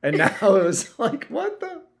 abortion, and now it was like, what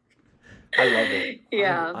the? I love it.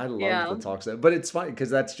 Yeah, I love the talks, but it's funny because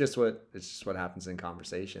that's just what happens in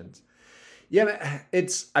conversations. Yeah, man,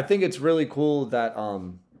 I think it's really cool that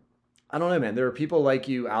I don't know, man. There are people like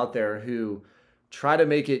you out there who try to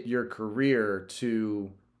make it your career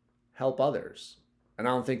to help others. And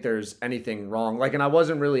I don't think there's anything wrong. Like, and I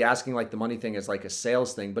wasn't really asking like the money thing as like a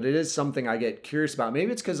sales thing, but it is something I get curious about.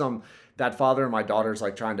 Maybe it's because I'm that father and my daughter's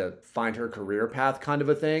like trying to find her career path kind of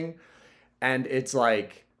a thing. And it's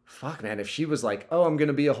like, fuck, man, if she was like, oh, I'm going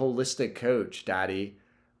to be a holistic coach, daddy,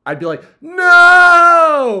 I'd be like,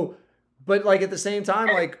 no. But like at the same time,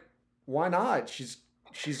 like, why not?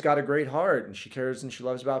 She's got a great heart and she cares and she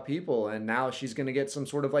loves about people. And now she's going to get some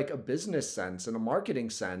sort of like a business sense and a marketing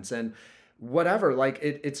sense and whatever. Like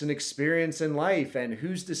it's an experience in life. And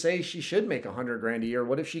who's to say she should make $100,000 a year?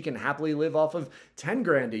 What if she can happily live off of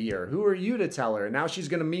 $10,000 a year? Who are you to tell her? And now she's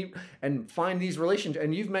going to meet and find these relationships.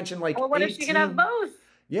 And you've mentioned like, well, what if she can have both?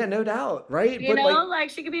 Yeah, no doubt. Right. You know, like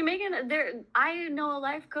she could be making I know a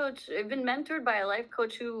life coach. I've been mentored by a life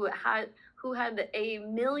coach who had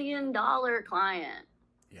 $1 million client.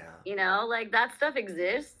 Yeah. You know, like that stuff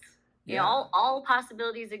exists. You know, all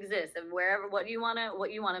possibilities exist, and wherever what you want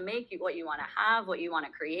to make, what you want to have, what you want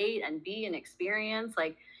to create and be and experience,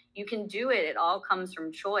 like you can do it. It all comes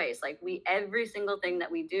from choice. Like every single thing that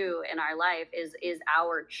we do in our life is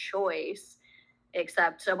our choice.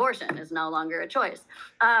 Except abortion is no longer a choice.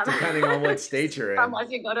 Depending on what state you're in.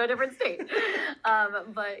 Unless you go to a different state.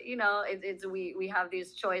 But you know, we have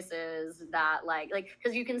these choices that like,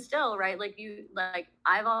 cause you can still, right?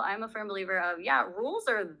 I'm a firm believer of, rules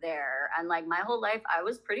are there. And like my whole life, I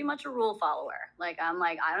was pretty much a rule follower. Like, I'm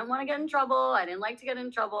like, I don't want to get in trouble. I didn't like to get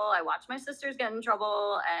in trouble. I watched my sisters get in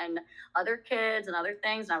trouble and other kids and other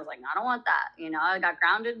things. And I was like, I don't want that. You know, I got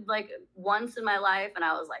grounded like once in my life and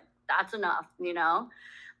I was like, that's enough, you know,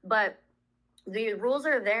 but the rules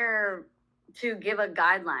are there to give a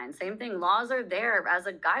guideline. Same thing. Laws are there as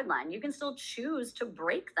a guideline. You can still choose to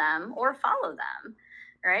break them or follow them.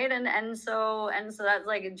 Right. And so that's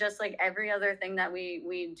like, just like every other thing that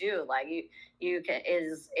we do, like you can,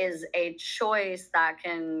 is a choice that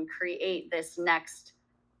can create this next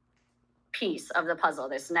piece of the puzzle,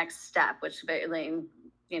 this next step, which,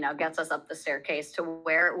 you know, gets us up the staircase to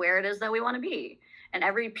where it is that we want to be. And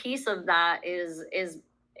every piece of that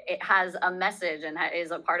it has a message and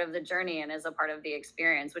is a part of the journey and is a part of the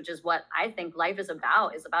experience, which is what I think life is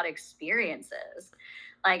about experiences.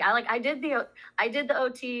 Like I did the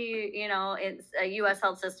OT, you know, it's a US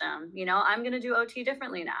health system, you know, I'm going to do OT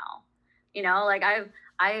differently now. You know, like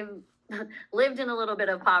I've lived in a little bit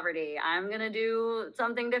of poverty. I'm going to do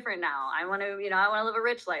something different now. I want to live a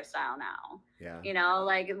rich lifestyle now. Yeah.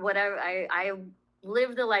 Like whatever. I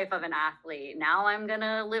lived the life of an athlete. Now I'm going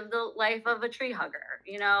to live the life of a tree hugger.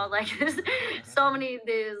 Like so many,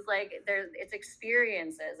 it's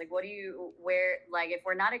experiences. Like, if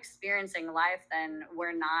we're not experiencing life, then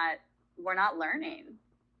we're not learning.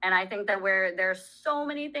 And I think that there's so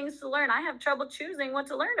many things to learn. I have trouble choosing what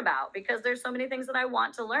to learn about because there's so many things that I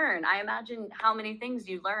want to learn. I imagine how many things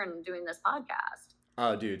you learn doing this podcast.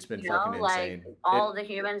 Oh, dude, it's been fucking insane. Like all the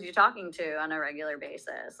humans you're talking to on a regular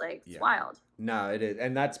basis. Like, it's wild. No, it is.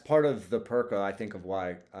 And that's part of the perk, I think, of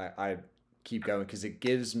why I keep going, because it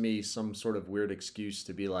gives me some sort of weird excuse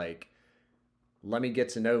to be like, let me get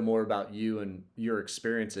to know more about you and your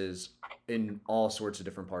experiences in all sorts of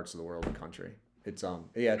different parts of the world and country. It's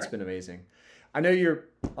it's been amazing. I know you're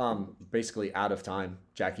basically out of time,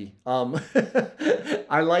 Jackie.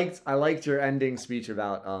 I liked your ending speech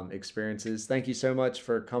about experiences. Thank you so much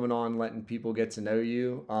for coming on, letting people get to know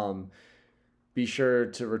you. Be sure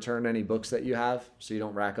to return any books that you have so you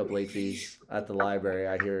don't rack up late fees at the library.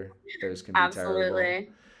 I hear those can be terrible.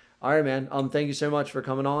 All right, man. Thank you so much for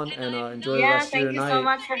coming on, and enjoy the rest of your night. Yeah, thank you so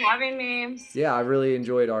much for having me. Yeah, I really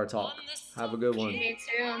enjoyed our talk. Have a good one. Me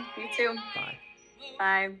too. You too. Bye.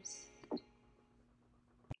 Bye.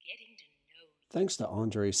 Thanks to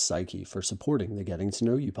Andre Psyche for supporting the Getting to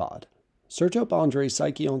Know You pod. Search up Andre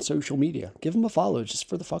Psyche on social media. Give him a follow just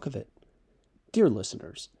for the fuck of it. Dear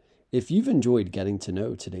listeners, if you've enjoyed getting to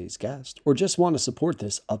know today's guest or just want to support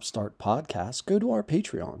this upstart podcast, go to our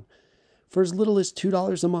Patreon. For as little as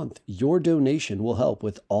 $2 a month, your donation will help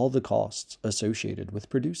with all the costs associated with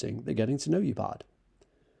producing the Getting to Know You pod.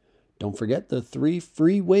 Don't forget the 3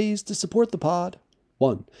 free ways to support the pod.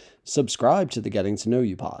 1. Subscribe to the Getting to Know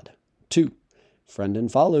You pod. 2. Friend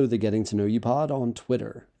and follow the Getting to Know You pod on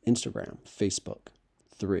Twitter, Instagram, Facebook.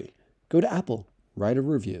 3. Go to Apple, write a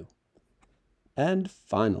review. And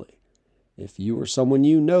finally, if you or someone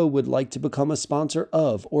you know would like to become a sponsor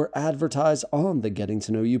of or advertise on the Getting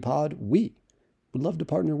to Know You pod, we would love to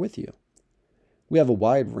partner with you. We have a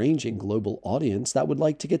wide-ranging global audience that would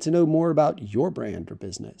like to get to know more about your brand or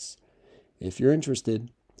business. If you're interested,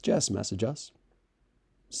 just message us.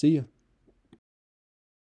 See ya.